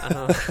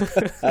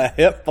 A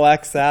hip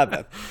Black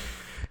Sabbath.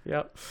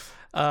 Yep.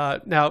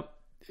 Now,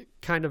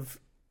 kind of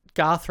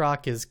goth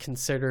rock is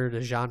considered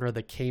a genre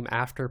that came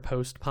after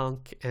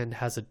post-punk and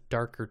has a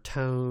darker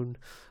tone.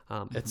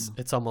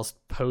 It's almost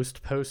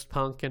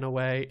post-punk in a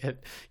way.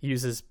 It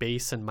uses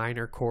bass and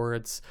minor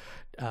chords,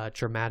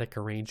 dramatic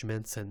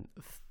arrangements, and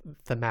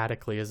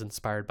thematically is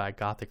inspired by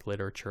Gothic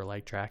literature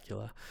like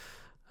Dracula.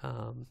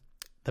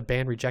 The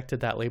band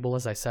rejected that label,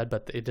 as I said,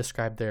 but they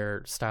described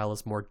their style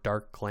as more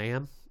dark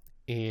glam.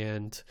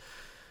 And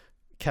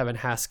Kevin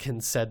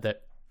Haskins said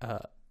that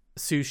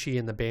Sushi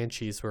and the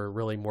Banshees were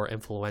really more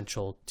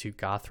influential to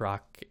goth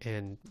rock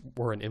and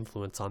were an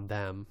influence on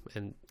them.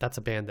 And that's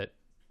a band that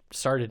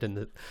started in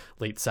the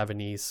late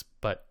 70s,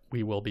 but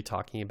we will be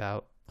talking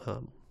about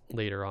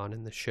later on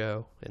in the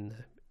show and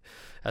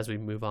as we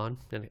move on,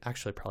 and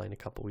actually probably in a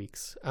couple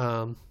weeks.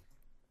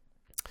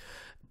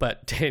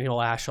 But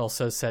Daniel Ash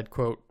also said,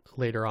 quote,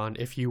 later on,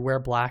 if you wear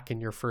black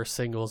in your first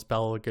singles,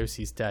 Bela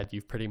Lugosi's dead,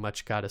 you've pretty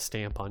much got a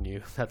stamp on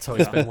you. That's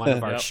always been one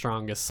of our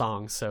strongest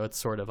songs, so it's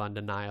sort of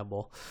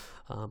undeniable.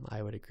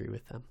 I would agree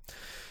with them.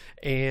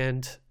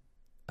 And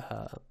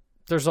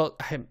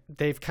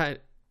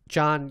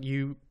John,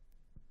 you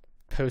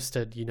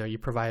posted, you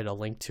provided a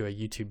link to a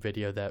YouTube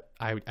video that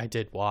I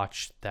did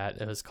watch, that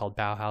it was called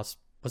Bauhaus.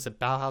 Was it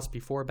Bauhaus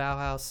before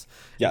Bauhaus?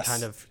 Yes. It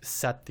kind of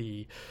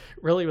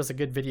really was a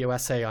good video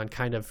essay on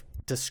kind of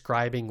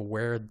describing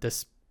where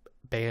this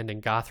band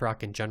and goth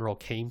rock in general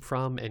came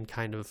from, and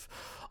kind of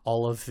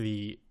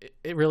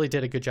it really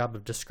did a good job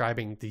of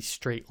describing the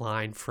straight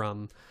line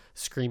from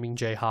Screaming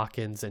Jay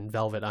Hawkins and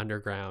Velvet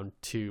Underground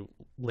to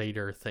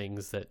later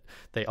things that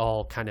they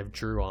all kind of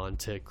drew on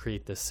to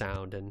create this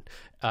sound. And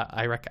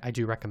I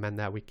do recommend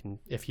that. We can,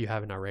 if you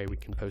haven't already, we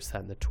can post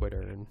that in the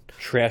Twitter. And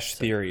Trash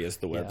Theory is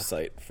the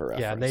website for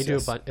reference. Yeah, and they do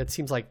a bunch. It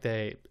seems like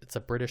it's a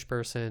British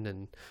person,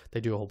 and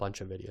they do a whole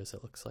bunch of videos,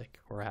 it looks like,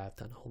 or have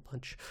done a whole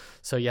bunch.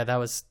 So yeah, that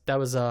was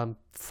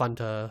fun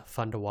to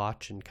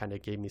watch, and kind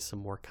of gave me some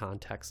more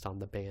context on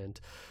the band.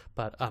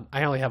 But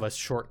I only have a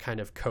short kind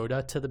of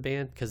coda to the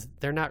band, because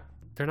they're not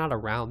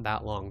around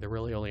that long. They're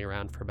really only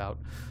around for about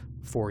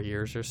 4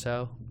 years or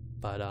so.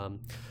 But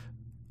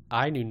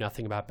I knew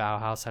nothing about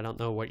Bauhaus. I don't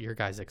know what your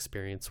guys'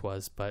 experience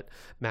was, but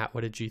Matt,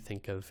 what did you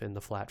think of In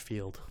the Flat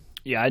Field?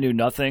 Yeah, I knew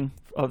nothing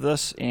of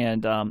this,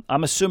 and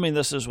I'm assuming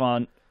this is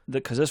on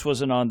because this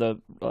wasn't on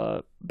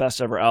the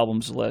best ever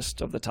albums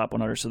list of the top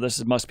 100. So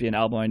this must be an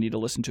album I need to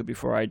listen to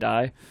before I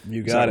die.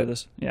 You got it.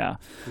 This? Yeah.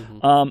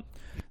 Mm-hmm.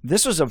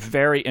 This was a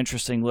very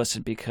interesting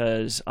listen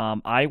because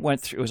I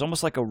went through. It was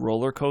almost like a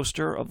roller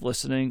coaster of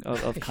listening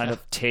of kind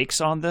of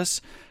takes on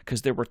this,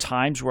 because there were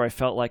times where I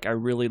felt like I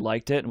really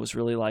liked it and was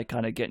really like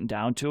kind of getting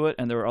down to it,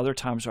 and there were other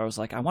times where I was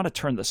like, I want to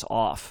turn this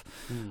off.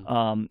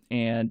 So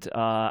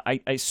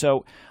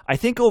I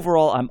think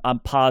overall I'm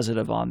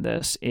positive on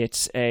this.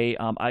 It's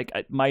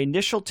my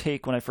initial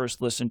take when I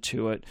first listened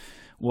to it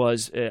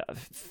was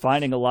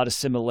finding a lot of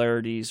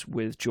similarities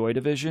with Joy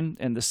Division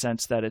in the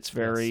sense that it's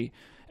very. Yes.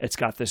 It's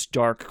got this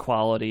dark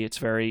quality. It's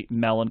very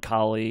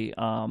melancholy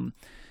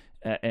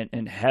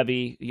and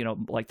heavy,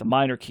 like the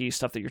minor key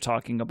stuff that you're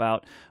talking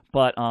about.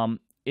 But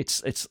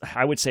it's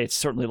I would say it's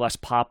certainly less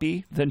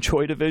poppy than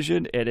Joy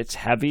Division, and it's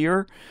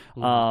heavier.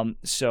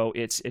 So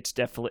it's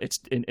definitely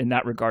in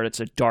that regard,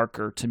 it's a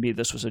darker. To me,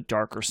 this was a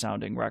darker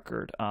sounding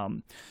record.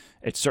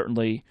 It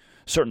certainly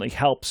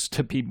helps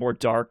to be more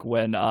dark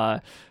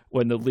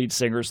when the lead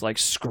singer's like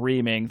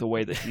screaming the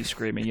way that he's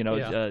screaming,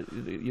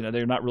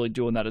 they're not really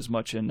doing that as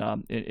much in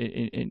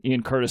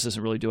Ian Curtis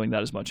isn't really doing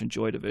that as much in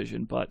Joy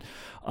Division. But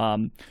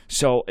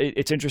so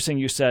it's interesting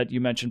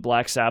you mentioned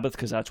Black Sabbath,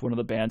 because that's one of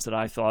the bands that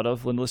I thought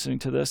of when listening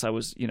to this. I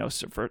was,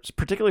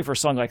 particularly for a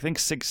song, I think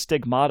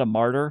Stigmata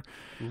Martyr,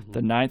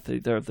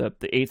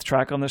 the eighth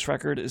track on this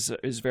record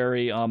is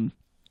very,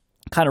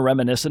 kind of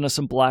reminiscent of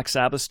some Black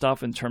Sabbath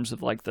stuff in terms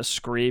of like the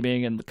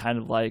screaming and the kind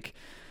of like,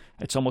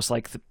 it's almost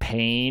like the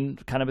pain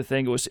kind of a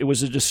thing. It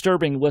was a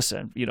disturbing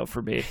listen,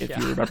 for me. If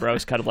you remember, I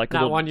was kind of like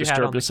a little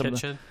disturbed with some of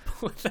the.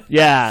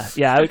 Yeah.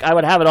 I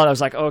would have it on. I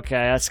was like,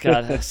 okay,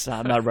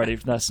 I'm not ready.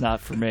 That's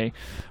not for me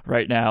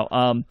right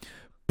now.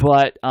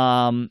 But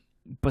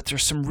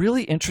there's some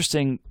really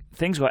interesting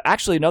things.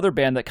 Actually, another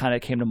band that kind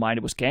of came to mind,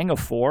 it was Gang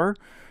of Four.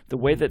 The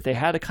way that they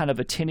had a kind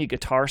of a tinny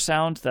guitar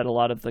sound that a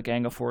lot of the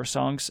Gang of Four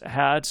songs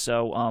had.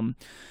 So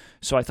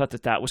I thought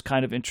that was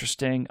kind of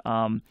interesting.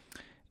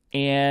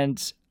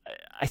 And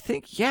I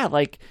think, I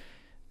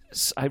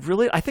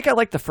think I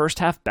liked the first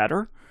half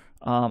better.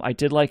 I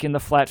did like In the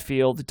Flat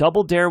Field.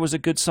 Double Dare was a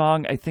good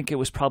song. I think it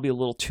was probably a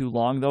little too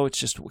long, though. It's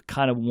just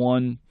kind of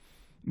one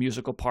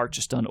musical part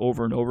just done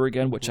over and over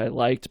again, which I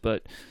liked,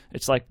 but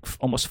it's like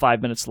almost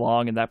 5 minutes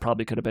long, and that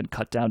probably could have been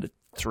cut down to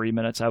 3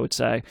 minutes, I would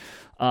say.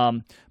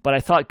 But I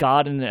thought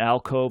God in an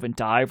Alcove and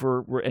Dive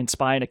and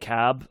Spy in a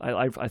Cab.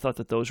 I thought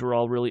that those were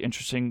all really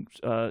interesting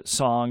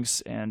songs,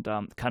 and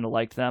kind of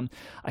liked them.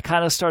 I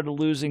kind of started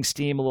losing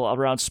steam a little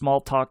around Small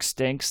Talk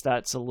Stinks.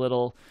 That's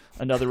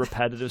another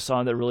repetitive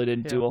song that really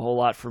didn't do a whole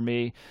lot for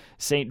me.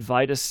 Saint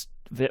Vitus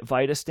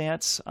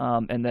Dance,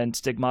 and then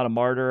Stigmata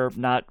Martyr,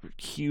 not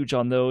huge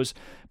on those.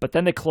 But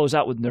then they close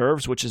out with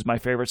Nerves, which is my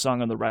favorite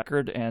song on the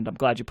record, and I'm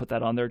glad you put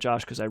that on there,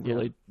 Josh, because I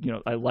really,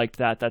 I liked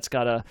that. That's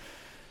got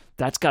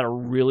a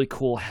really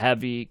cool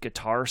heavy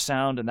guitar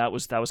sound, and that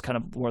was kind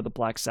of more the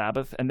Black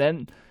Sabbath. And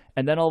then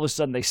all of a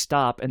sudden they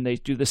stop and they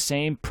do the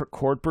same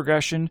chord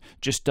progression,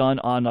 just done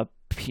on a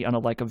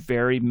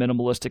very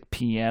minimalistic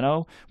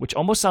piano, which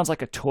almost sounds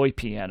like a toy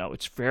piano.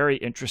 It's very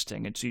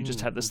interesting, and so you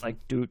just have this like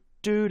doot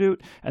doot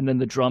doot, and then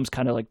the drums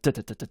kind of like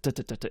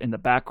in the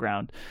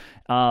background,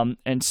 and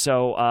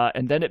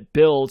then it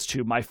builds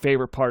to my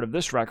favorite part of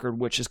this record,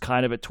 which is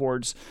kind of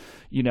towards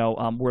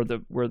where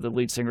the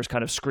lead singer's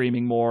kind of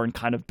screaming more and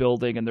kind of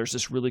building, and there's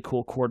this really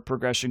cool chord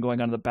progression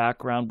going on in the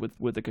background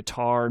with the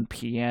guitar and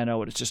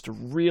piano, and it's just a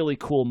really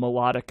cool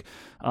melodic,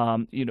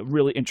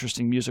 really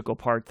interesting musical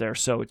part there.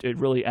 So it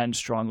really ends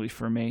strongly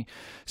for me.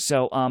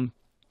 So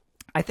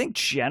I think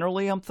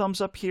generally I'm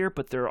thumbs up here,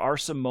 but there are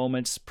some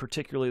moments,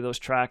 particularly those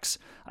tracks,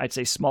 I'd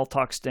say Small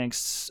Talk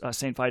Stinks,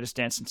 St. Vitus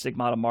Dance, and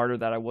Stigmata Martyr,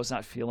 that I was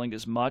not feeling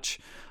as much.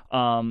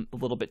 A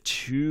little bit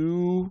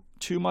too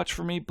much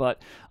for me,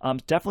 but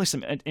definitely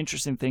some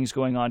interesting things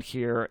going on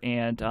here.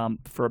 And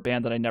for a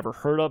band that I never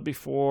heard of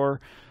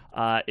before,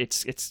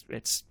 it's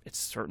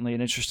certainly an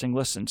interesting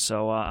listen.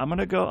 So I'm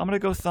gonna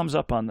go thumbs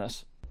up on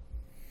this.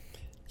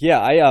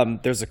 Yeah,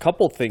 there's a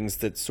couple things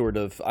that sort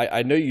of,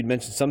 I know you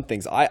mentioned some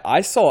things.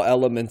 I saw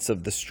elements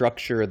of the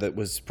structure that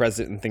was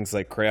present in things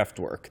like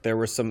Kraftwerk. There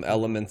were some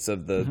elements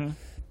of that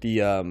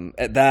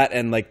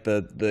and like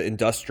the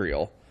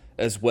industrial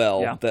as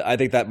well. Yeah. I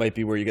think that might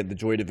be where you get the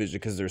Joy Division,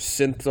 because there's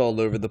synths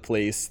all over the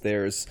place.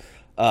 There's,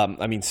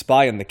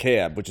 Spy in the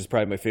Cab, which is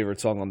probably my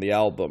favorite song on the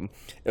album.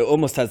 It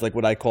almost has like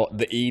what I call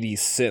the 80s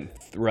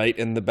synth, right,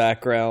 in the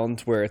background,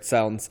 where it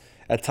sounds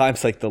at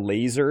times like the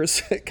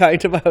lasers,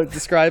 kind of, I would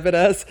describe it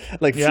as.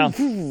 Like,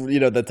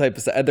 that type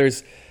of stuff. And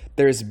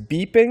there's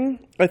beeping,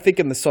 I think,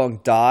 in the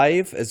song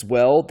Dive as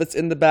well, that's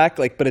in the back.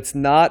 Like, but it's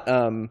not,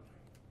 I'd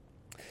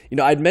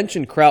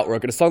mentioned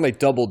Kraftwerk, and a song like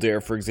Double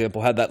Dare, for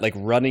example, had that like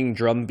running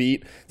drum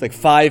beat. It's like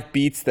 5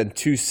 beats, then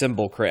 2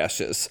 cymbal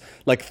crashes,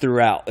 like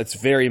throughout. It's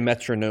very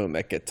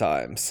metronomic at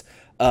times.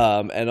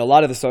 And a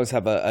lot of the songs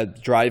have a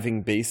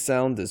driving bass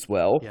sound as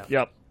well. Yeah.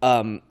 Yep.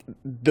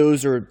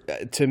 those are,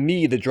 to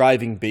me, the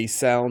driving bass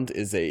sound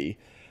is a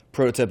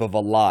prototype of a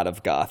lot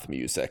of goth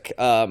music.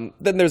 Then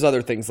there's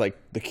other things like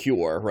The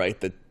Cure, right,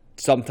 that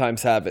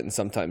sometimes have it and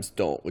sometimes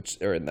don't,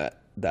 which are in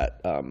that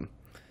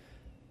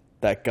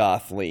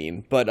goth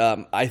lane. But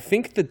I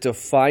think the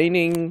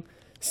defining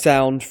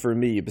sound for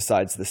me,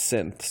 besides the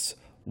synths,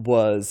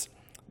 was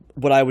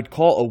what I would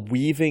call a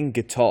weaving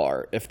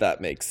guitar, if that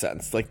makes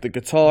sense. Like the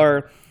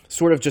guitar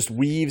sort of just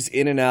weaves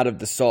in and out of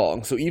the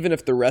song. So even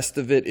if the rest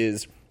of it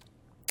is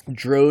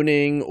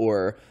droning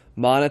or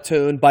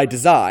monotone by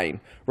design,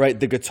 right,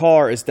 the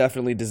guitar is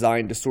definitely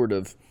designed to sort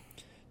of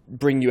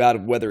bring you out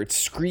of, whether it's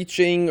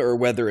screeching or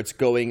whether it's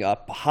going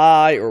up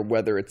high or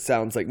whether it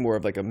sounds like more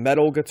of like a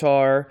metal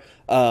guitar.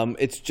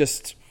 It's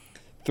just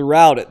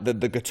throughout it,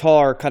 the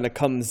guitar kind of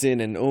comes in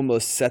and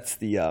almost sets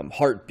the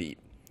heartbeat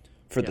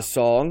for the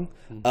song,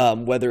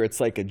 whether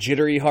it's like a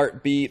jittery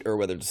heartbeat or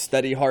whether it's a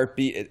steady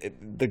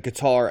heartbeat. The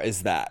guitar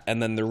is that,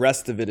 and then the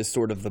rest of it is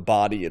sort of the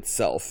body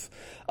itself.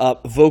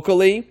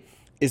 Vocally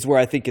is where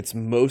I think it's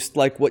most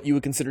like what you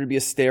would consider to be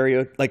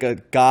like a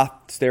goth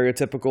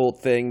stereotypical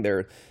thing.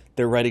 They're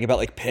writing about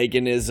like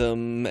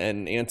paganism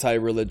and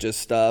anti-religious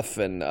stuff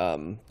and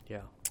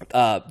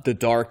the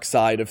dark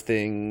side of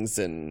things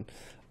and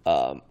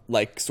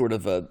like sort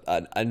of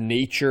a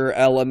nature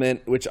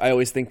element, which I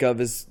always think of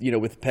as,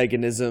 with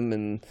paganism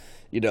and,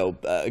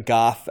 a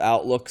goth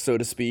outlook, so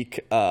to speak.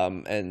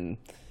 And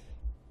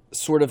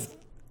sort of,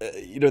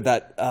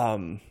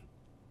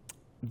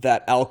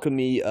 that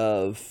alchemy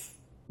of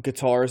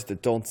guitars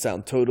that don't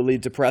sound totally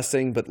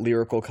depressing, but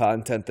lyrical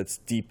content that's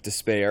deep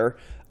despair.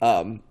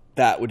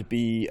 That would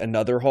be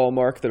another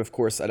hallmark that, of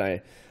course, and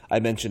I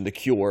mentioned The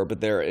Cure, but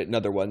they're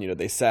another one,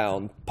 they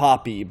sound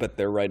poppy, but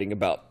they're writing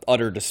about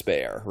utter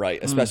despair, right?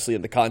 Especially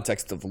in the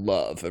context of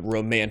love and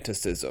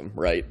romanticism,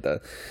 right?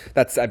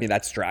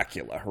 That's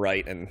Dracula,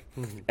 right?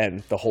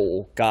 And the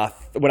whole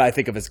what I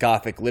think of as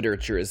Gothic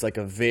literature is like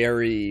a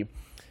very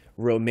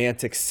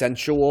romantic,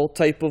 sensual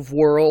type of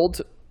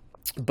world,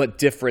 but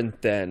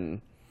different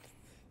than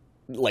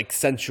like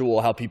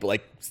sensual, how people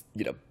like,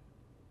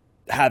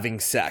 having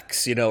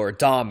sex, or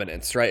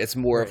dominance, right? It's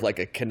more of like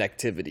a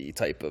connectivity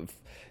type of,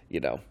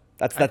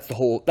 that's the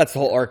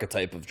whole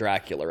archetype of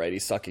Dracula, right?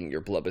 He's sucking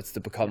your blood. It's to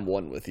become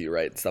one with you,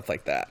 right? Stuff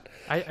like that.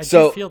 I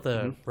do feel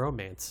the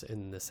romance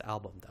in this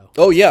album, though.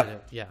 Oh yeah, kind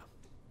of, yeah.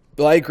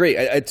 Well, I agree.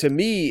 To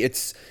me,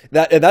 it's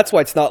that, and that's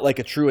why it's not like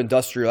a true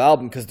industrial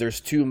album, because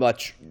there's too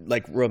much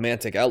like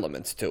romantic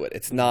elements to it.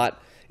 It's not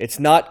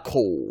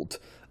cold.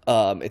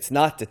 It's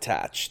not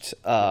detached.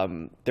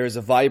 There's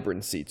a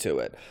vibrancy to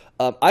it.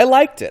 I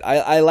liked it.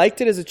 I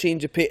liked it as a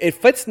change of pace. It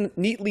fits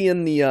neatly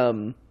in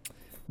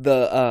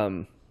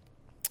the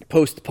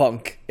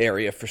post-punk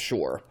area for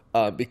sure,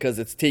 because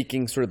it's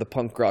taking sort of the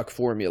punk rock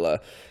formula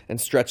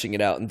and stretching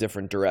it out in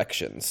different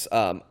directions.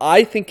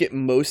 I think it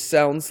most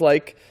sounds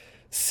like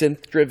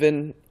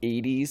synth-driven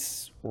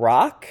 80s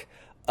rock.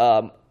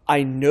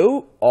 I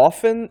know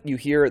often you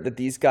hear that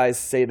these guys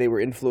say they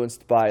were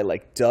influenced by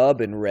like dub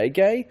and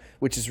reggae,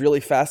 which is really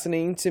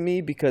fascinating to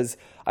me because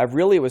I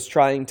really was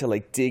trying to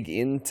like dig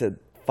in to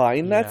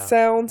find that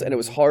sound, and it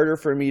was harder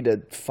for me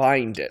to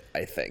find it,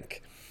 I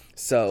think.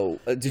 So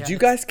did you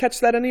guys catch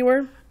that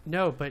anywhere?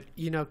 No, but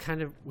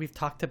kind of we've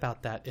talked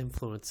about that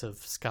influence of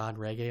ska and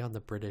reggae on the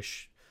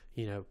British,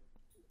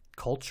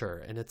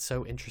 culture, and it's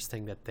so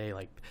interesting that they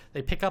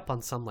pick up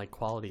on some like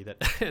quality that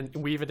and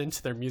weave it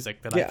into their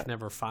music that I can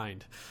never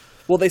find.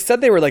 Well, they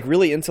said they were like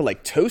really into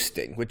like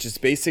toasting, which is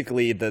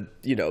basically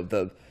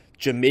the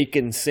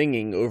Jamaican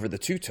singing over the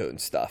two-tone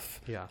stuff.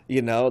 Yeah.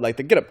 Like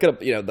the get up,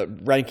 the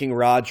Ranking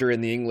Roger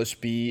and the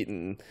English beat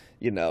and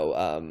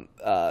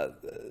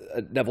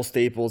Neville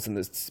Staples and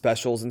the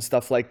specials and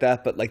stuff like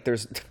that, but like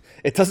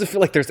it doesn't feel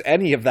like there's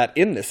any of that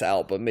in this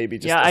album. Maybe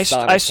just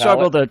I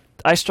struggle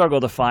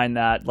to find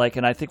that, like,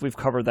 and I think we've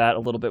covered that a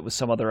little bit with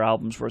some other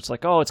albums where it's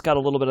like, oh, it's got a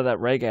little bit of that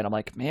reggae, and I'm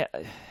like, man,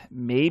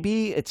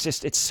 maybe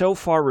it's so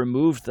far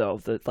removed though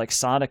that like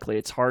sonically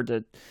it's hard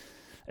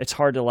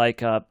to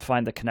like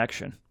find the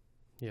connection.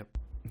 Yep.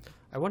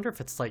 I wonder if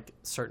it's like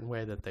a certain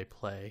way that they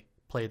play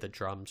the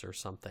drums or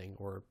something,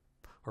 or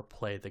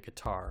play the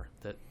guitar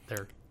that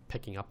they're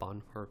picking up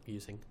on or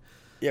using.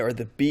 Yeah, or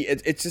the beat.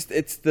 It's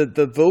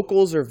the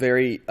vocals are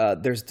very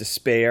there's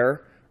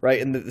despair,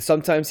 right? And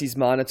sometimes he's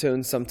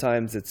monotone,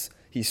 sometimes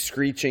he's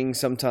screeching,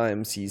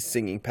 sometimes he's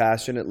singing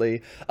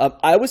passionately.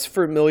 I was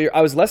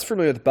less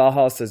familiar with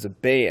Bauhaus as a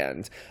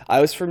band.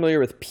 I was familiar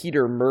with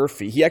Peter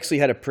Murphy. He actually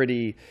had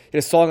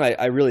a song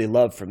I really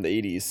love from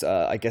the 80s.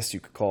 I guess you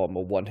could call him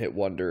a one-hit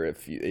wonder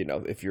if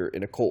if you're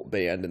in a cult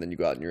band and then you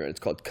go out on your own. It's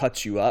called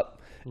 "Cut You Up."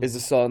 Is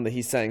a song that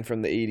he sang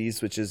from the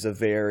 80s, which is a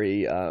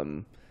very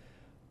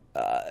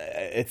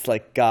it's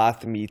like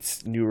goth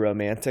meets new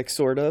romantic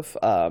sort of.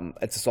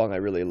 It's a song I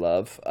really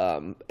love,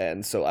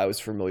 and so I was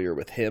familiar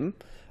with him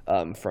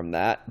from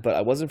that, but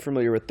I wasn't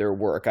familiar with their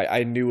work.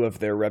 I knew of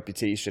their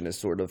reputation as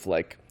sort of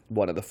like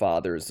one of the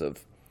fathers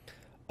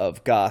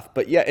of goth,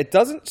 but yeah, it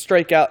doesn't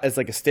strike out as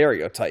like a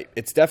stereotype.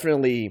 It's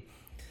definitely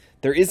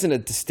there isn't a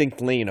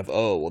distinct lane of,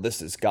 oh, well,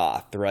 this is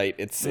goth, right?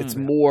 It's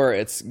more,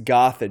 it's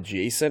goth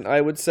adjacent,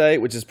 I would say,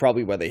 which is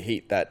probably why they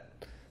hate that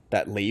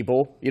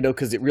label,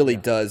 because it really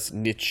does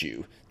niche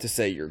you to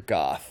say you're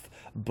goth.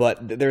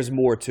 But there's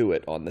more to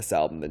it on this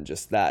album than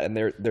just that, and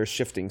they're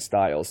shifting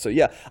styles. So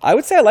yeah, I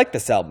would say I like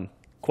this album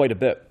quite a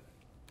bit.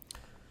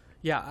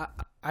 Yeah,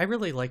 I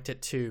really liked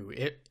it too.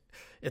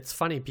 It's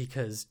funny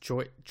because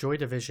Joy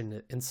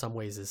Division in some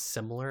ways is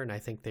similar, and I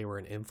think they were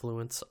an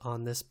influence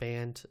on this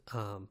band.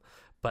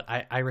 But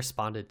I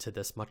responded to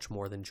this much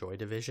more than Joy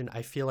Division.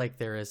 I feel like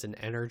there is an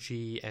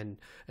energy and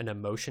an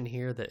emotion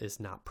here that is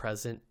not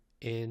present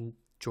in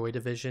Joy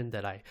Division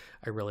that I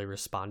really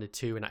responded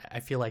to. And I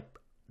feel like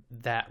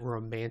that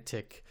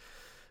romantic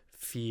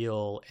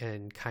feel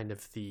and kind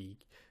of the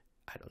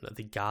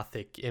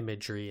gothic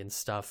imagery and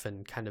stuff,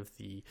 and kind of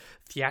the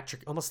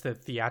almost the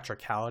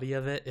theatricality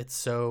of it. It's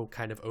so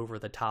kind of over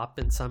the top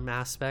in some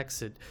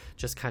aspects. It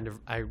just kind of,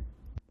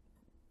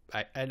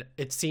 and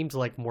it seemed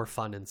like more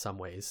fun in some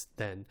ways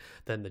than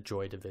the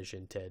Joy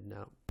Division did.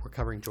 Now we're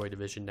covering Joy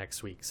Division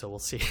next week, so we'll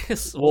see.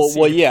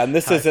 Well, yeah, and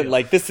this isn't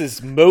like, this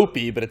is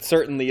mopey, but it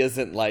certainly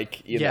isn't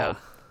like, you know,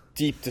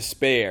 deep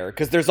despair,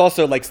 because there's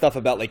also like stuff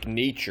about like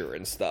nature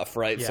and stuff,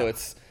 right? So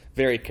it's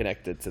very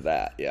connected to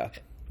that.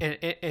 And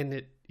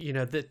it,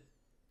 that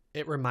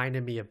it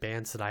reminded me of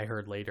bands that I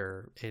heard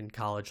later in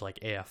college, like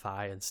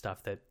AFI and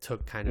stuff, that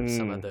took kind of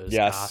some of those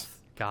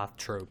goth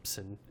tropes,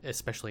 and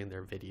especially in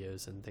their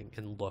videos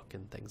and look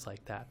and things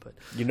like that. But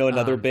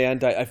another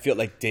band, I feel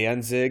like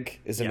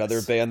Danzig is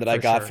another band that I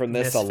got from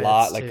this Misfits a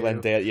lot, like Glenn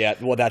Danzig.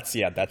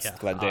 That's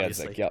Glenn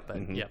Danzig.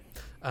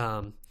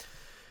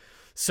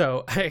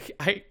 So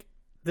I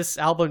this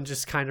album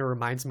just kind of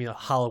reminds me of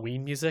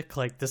Halloween music.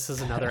 Like, this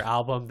is another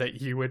album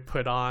that you would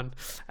put on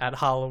at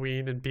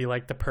Halloween and be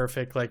like the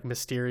perfect, like,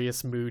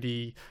 mysterious,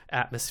 moody,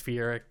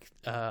 atmospheric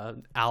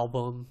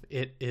album.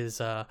 It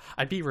is,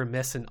 I'd be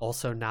remiss in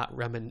also not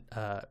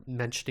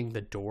mentioning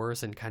the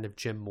Doors and kind of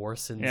Jim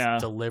Morrison's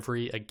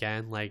delivery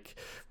again. Like,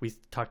 we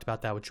talked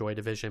about that with Joy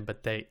Division,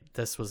 but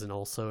this was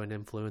also an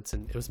influence,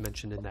 and it was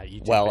mentioned in that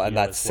YouTube video and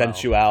that as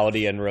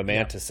sensuality and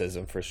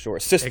romanticism for sure.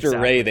 Sister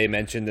Ray, they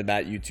mentioned in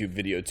that YouTube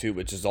video too,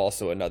 which is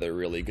also another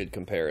really good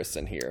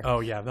comparison here. Oh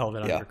yeah,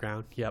 Velvet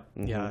Underground.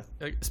 Yeah,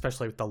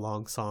 especially with the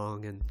long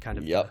song and kind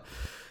of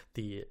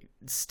the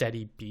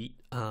steady beat.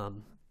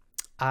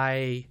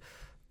 I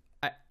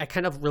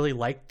kind of really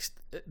liked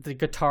the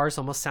guitars.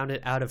 Almost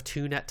sounded out of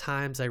tune at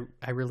times.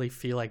 I really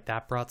feel like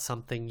that brought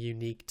something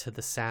unique to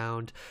the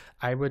sound.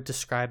 I would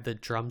describe the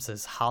drums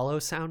as hollow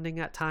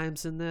sounding at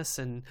times in this,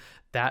 and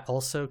that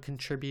also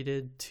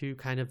contributed to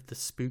kind of the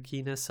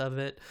spookiness of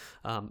it.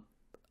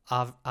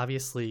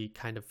 Obviously,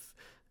 kind of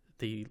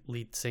the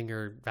lead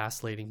singer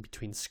vacillating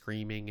between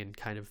screaming and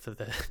kind of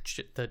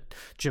the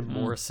Jim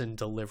Morrison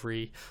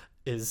delivery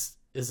is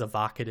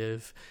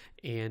evocative,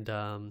 and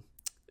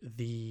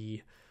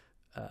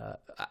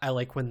I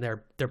like when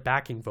their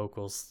backing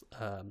vocals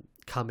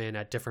come in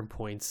at different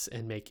points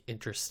and make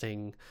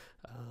interesting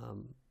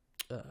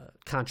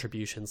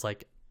contributions,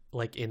 like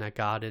in A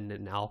God in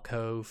an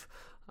Alcove.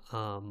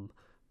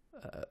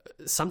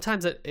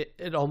 Sometimes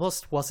it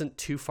almost wasn't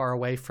too far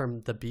away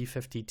from the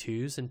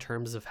B-52s in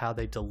terms of how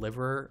they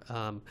deliver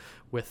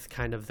with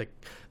kind of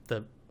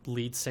the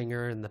lead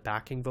singer and the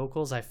backing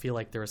vocals. I feel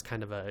like there was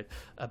kind of a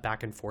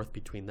back and forth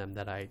between them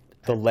that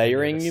the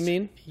layering noticed. You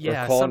mean?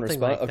 Yeah, something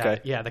like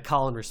that. Yeah, the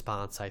call and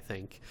response, I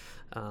think.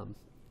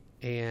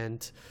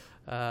 And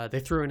they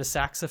threw in a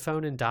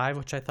saxophone in Dive,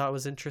 which I thought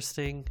was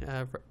interesting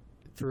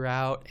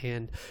throughout.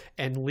 And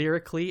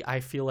lyrically,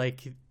 I feel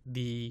like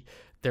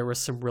there was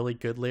some really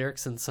good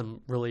lyrics and some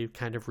really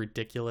kind of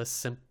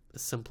ridiculous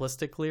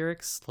simplistic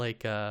lyrics,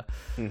 like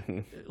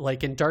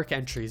like in Dark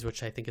Entries,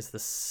 which I think is the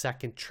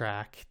second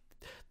track.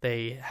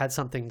 They had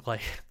something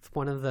like,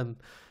 one of them,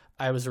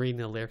 I was reading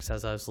the lyrics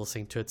as I was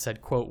listening to it,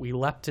 said, quote, "We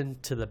leapt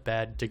into the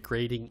bed,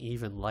 degrading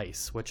even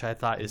lice," which I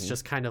thought is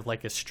just kind of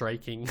like a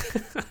striking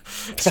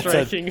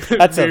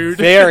that's a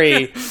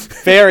very,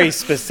 very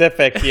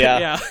specific,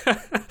 yeah.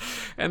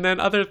 And then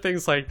other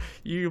things, like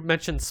you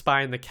mentioned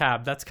Spy in the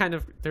Cab. That's kind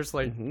of, there's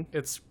like,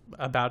 it's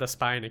about a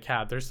spy in a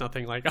cab. There's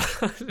nothing like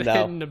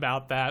hidden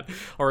about that.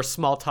 Or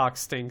Small Talk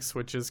Stinks,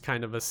 which is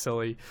kind of a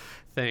silly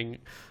thing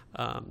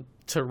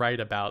to write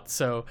about.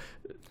 So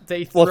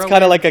it's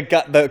kind of like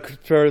the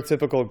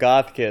prototypical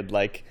goth kid,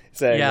 like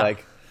saying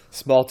like,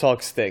 small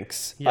talk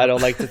stinks. I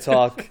don't like to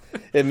talk.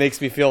 It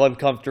makes me feel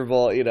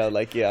uncomfortable. Very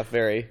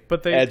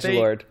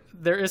edgelord.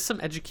 There is some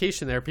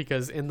education there,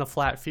 because in The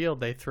Flat Field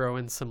they throw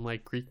in some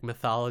like Greek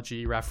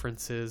mythology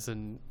references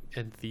and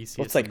Theseus.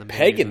 Well, it's like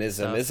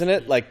paganism, isn't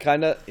it? Like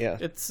kind of, yeah.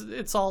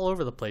 It's all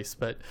over the place,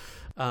 but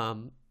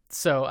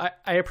so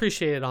I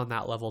appreciate it on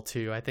that level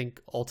too. I think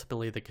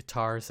ultimately the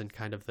guitars and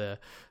kind of the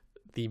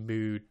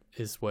mood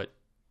is what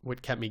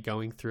kept me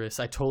going through this.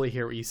 I totally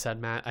hear what you said,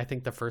 Matt. I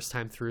think the first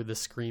time through, the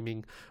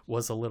screaming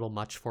was a little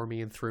much for me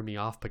and threw me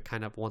off, but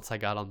kind of once I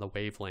got on the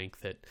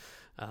wavelength,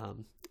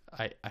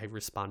 I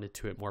responded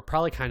to it more,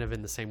 probably kind of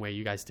in the same way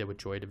you guys did with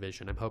Joy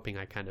Division. I'm hoping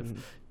I kind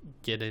of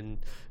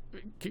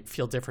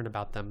feel different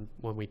about them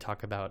when we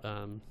talk about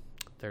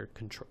their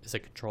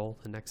Control,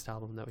 the next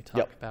album that we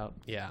talk about.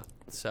 Yeah.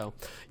 So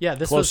yeah,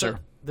 this Closer.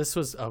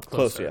 was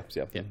Closer. Closer,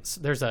 yeah.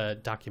 So there's a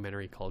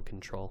documentary called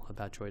Control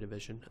about Joy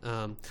Division,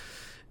 and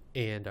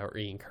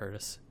Ian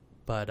Curtis.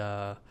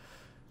 But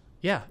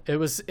yeah, it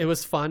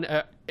was fun.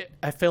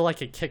 I feel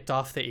like it kicked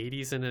off the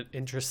 80s in an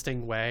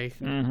interesting way,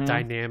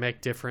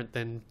 dynamic, different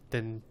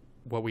than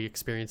what we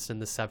experienced in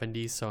the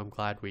 70s. So I'm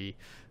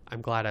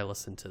glad I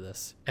listened to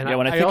this. And Yeah,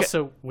 when I I think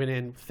also went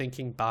in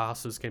thinking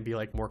Bauhaus was going to be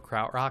like more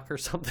krautrock or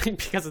something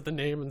because of the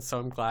name, and so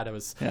I'm glad I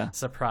was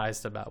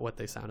surprised about what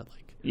they sounded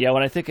like. Yeah,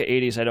 when I think of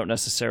 80s, I don't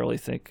necessarily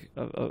think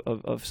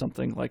of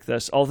something like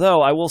this.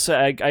 Although I will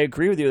say, I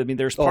agree with you. I mean,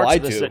 there's parts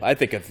of this do. that, I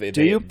think of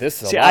do you?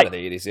 this is See, a lot of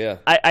the 80s, yeah.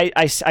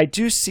 I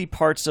do see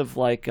parts of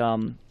like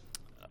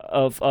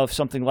of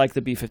something like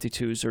the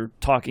B-52s or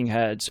Talking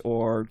Heads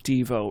or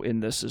Devo in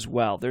this as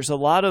well. There's a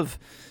lot of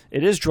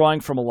it is drawing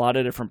from a lot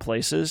of different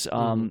places,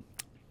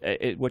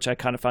 which I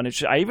kind of found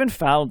interesting. I even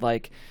found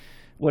like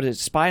what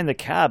is Spy in the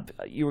Cab?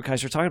 You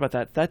guys were talking about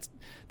that. That's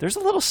there's a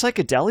little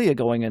psychedelia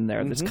going in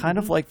there. That's kind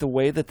of like the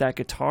way that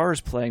guitar is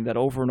playing that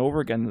over and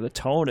over again. The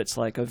tone, it's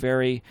like a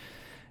very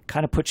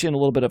kind of puts you in a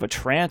little bit of a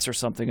trance or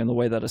something in the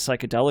way that a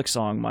psychedelic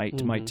song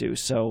might do.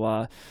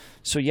 So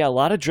yeah, a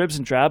lot of dribs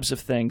and drabs of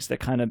things that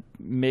kind of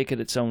make it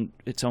its own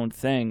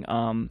thing.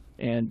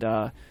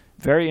 And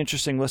very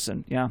interesting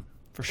listen. Yeah,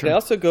 for sure. They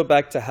also go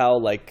back to how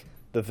like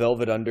the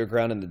Velvet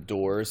Underground and the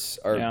Doors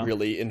are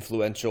really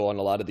influential on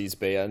a lot of these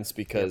bands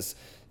because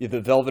the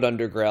Velvet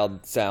Underground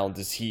sound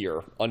is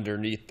here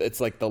underneath.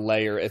 It's like the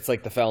layer. It's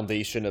like the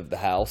foundation of the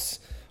house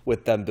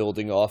with them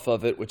building off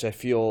of it, which I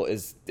feel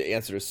is the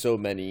answer to so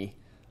many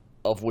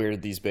of where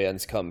these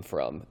bands come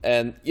from.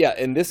 And yeah,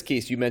 in this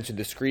case, you mentioned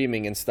the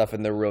screaming and stuff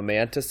and the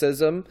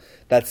romanticism,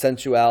 that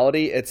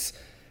sensuality. It's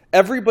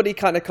everybody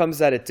kind of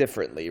comes at it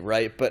differently,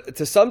 right? But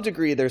to some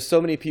degree, there's so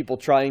many people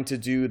trying to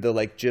do the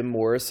like Jim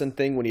Morrison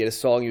thing when he had a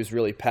song he was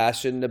really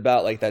passionate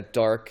about, like that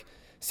dark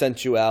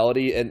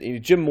sensuality.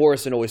 And Jim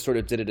Morrison always sort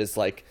of did it as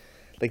like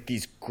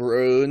these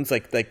groans,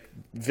 like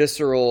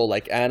visceral,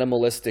 like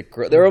animalistic.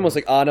 They're almost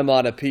like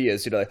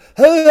onomatopoeias,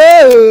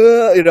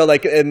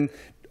 like and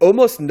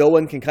almost no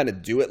one can kind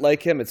of do it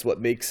like him. It's what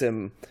makes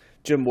him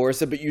Jim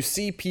Morrison, but you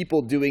see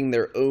people doing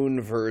their own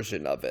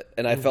version of it.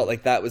 And I felt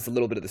like that was a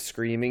little bit of the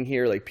screaming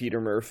here. Like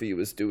Peter Murphy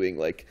was doing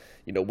like,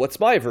 what's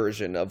my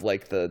version of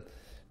like the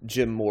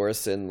Jim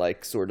Morrison,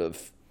 like sort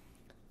of,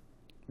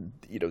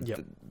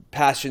 the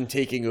passion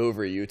taking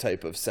over you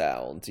type of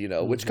sound,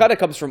 which kind of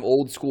comes from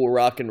old school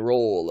rock and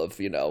roll of,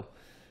 the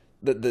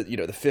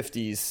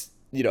 50s,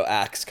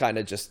 acts kind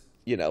of just,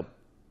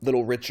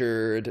 Little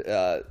Richard,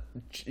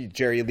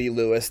 Jerry Lee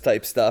Lewis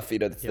type stuff,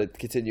 the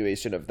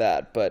continuation of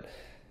that. But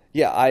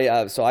yeah,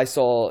 I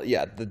saw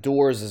the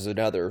Doors is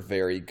another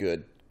very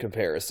good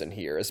comparison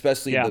here,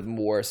 especially the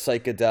more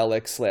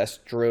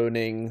psychedelic /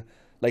 droning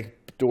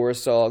like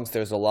Doors songs.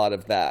 There's a lot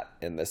of that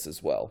in this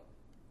as well.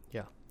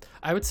 Yeah,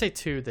 I would say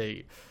too.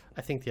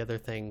 I think the other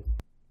thing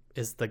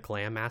is the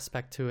glam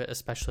aspect to it,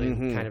 especially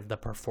in kind of the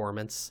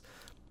performance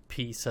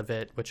piece of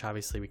it, which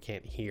obviously we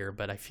can't hear,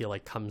 but I feel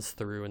like comes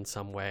through in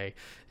some way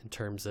in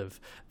terms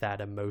of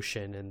that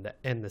emotion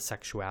and the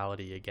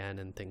sexuality again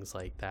and things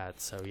like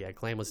that. So yeah,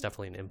 glam was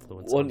definitely an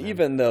influence. Well, and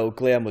even though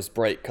glam was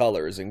bright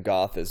colors and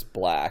goth is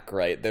black,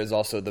 right? There's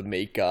also the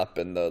makeup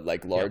and the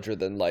like larger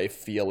than life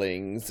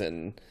feelings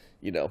and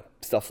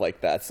stuff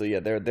like that. So yeah,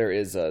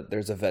 there's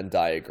a Venn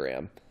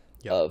diagram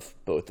of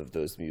both of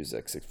those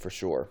musics for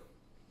sure.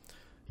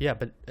 Yeah,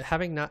 but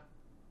having not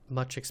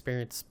much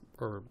experience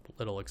or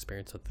little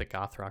experience with the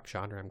goth rock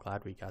genre, I'm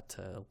glad we got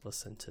to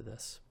listen to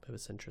this. It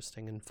was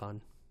interesting and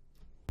fun.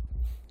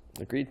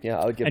 Agreed. Yeah,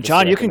 I'll give. And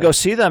John, you can go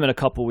see them in a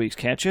couple weeks,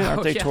 can't you?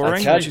 Aren't they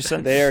touring?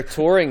 They are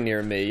touring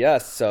near me.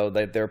 Yes, so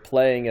they're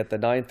playing at the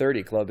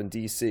 930 Club in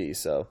DC.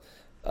 So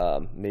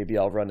maybe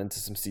I'll run into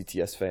some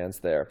CTS fans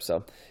there.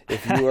 So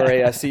if you are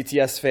a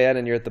CTS fan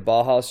and you're at the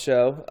Bauhaus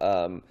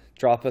show,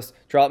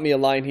 drop me a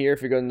line here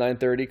if you're going to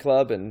 930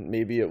 Club, and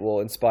maybe it will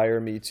inspire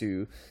me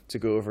to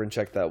go over and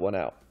check that one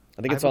out.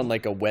 I think it's on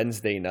like a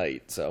Wednesday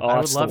night. So I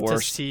would love to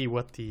see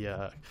what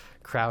the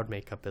crowd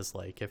makeup is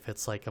like. If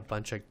it's like a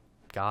bunch of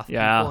goth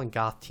people and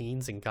goth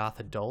teens and goth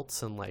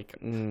adults and like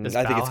I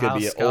think it's gonna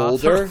be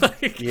older.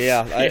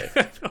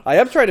 I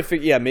am trying to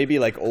figure. Yeah, maybe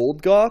like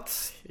old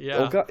goths.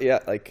 Yeah,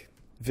 like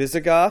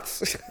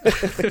Visigoths.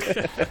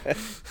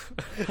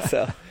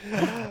 So,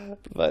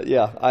 but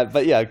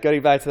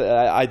getting back to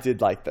that, I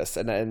did like this,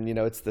 and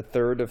it's the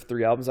third of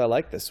 3 albums I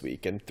like this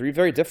week, and 3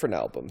 very different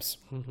albums.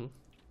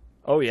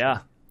 Oh yeah.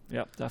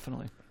 Yep,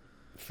 definitely.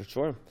 For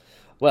sure.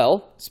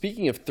 Well,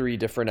 speaking of 3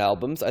 different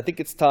albums, I think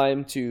it's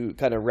time to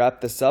kind of wrap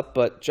this up.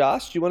 But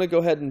Josh, do you want to go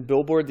ahead and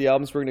billboard the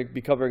albums we're going to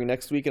be covering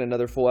next week in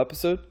another full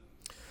episode?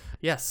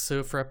 Yes.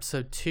 So for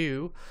episode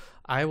 2,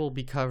 I will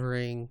be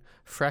covering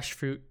Fresh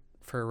Fruit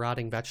for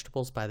Rotting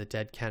Vegetables by the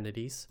Dead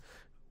Kennedys.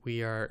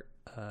 We are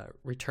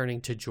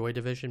returning to Joy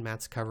Division.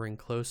 Matt's covering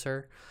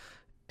Closer.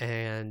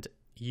 and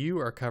you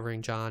are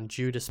covering, John,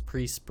 Judas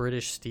Priest,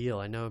 British Steel.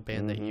 I know a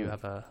band that you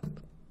have a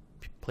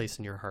place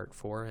in your heart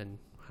for, and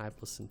I've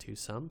listened to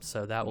some,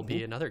 so that will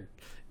be another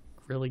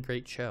really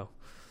great show.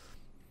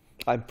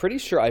 I'm pretty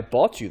sure I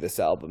bought you this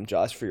album,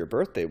 Josh, for your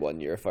birthday one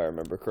year, if I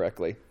remember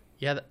correctly.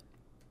 Yeah,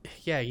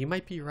 yeah, you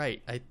might be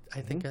right. I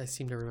think I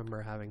seem to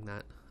remember having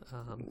that. Yeah,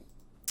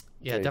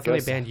 There you definitely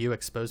go. a band you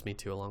exposed me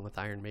to along with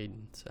Iron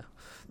Maiden, so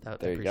I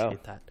There you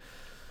appreciate go. that.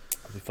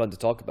 It'll be fun to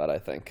talk about, I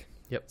think.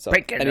 Yep. So,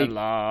 Breaking the any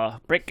law.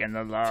 Breaking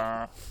the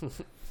law.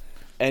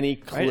 Any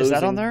Right? closing Is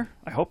that on there?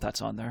 I hope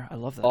that's on there. I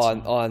love that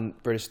song. on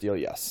British Steel?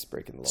 Yes,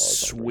 Breaking the Law.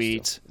 is on British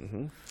Sweet.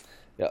 Steel.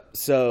 Yeah.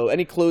 So,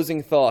 any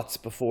closing thoughts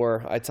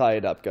before I tie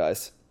it up,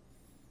 guys?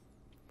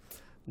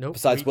 Nope.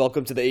 Besides,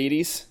 welcome to the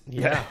 80s.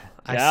 Yeah,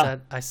 Yeah.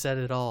 I said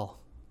it all.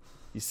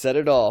 You said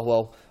it all.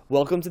 Well,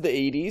 welcome to the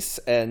 80s,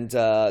 and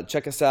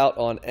check us out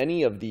on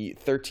any of the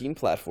 13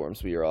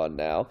 platforms we are on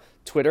now.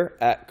 Twitter,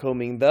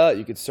 @CombingThe.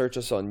 You can search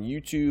us on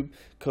YouTube,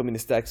 Combing the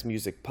Stacks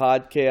Music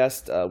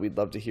Podcast. We'd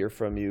love to hear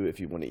from you if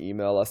you want to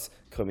email us,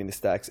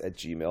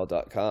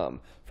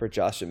 combingthestacks@gmail.com. For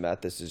Josh and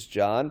Matt, this is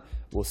John.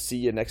 We'll see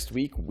you next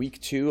week, week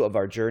 2 of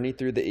our journey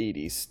through the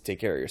 80s. Take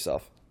care of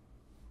yourself.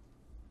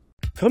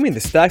 Combing the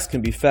Stacks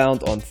can be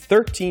found on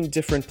 13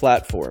 different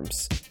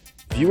platforms.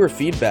 Viewer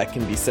feedback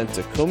can be sent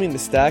to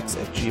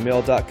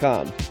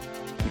combingthestacks@gmail.com.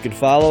 You can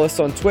follow us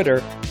on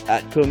Twitter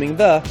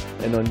 @CombingThe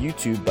and on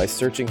YouTube by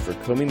searching for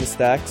Combing the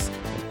Stacks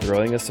and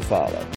throwing us a follow.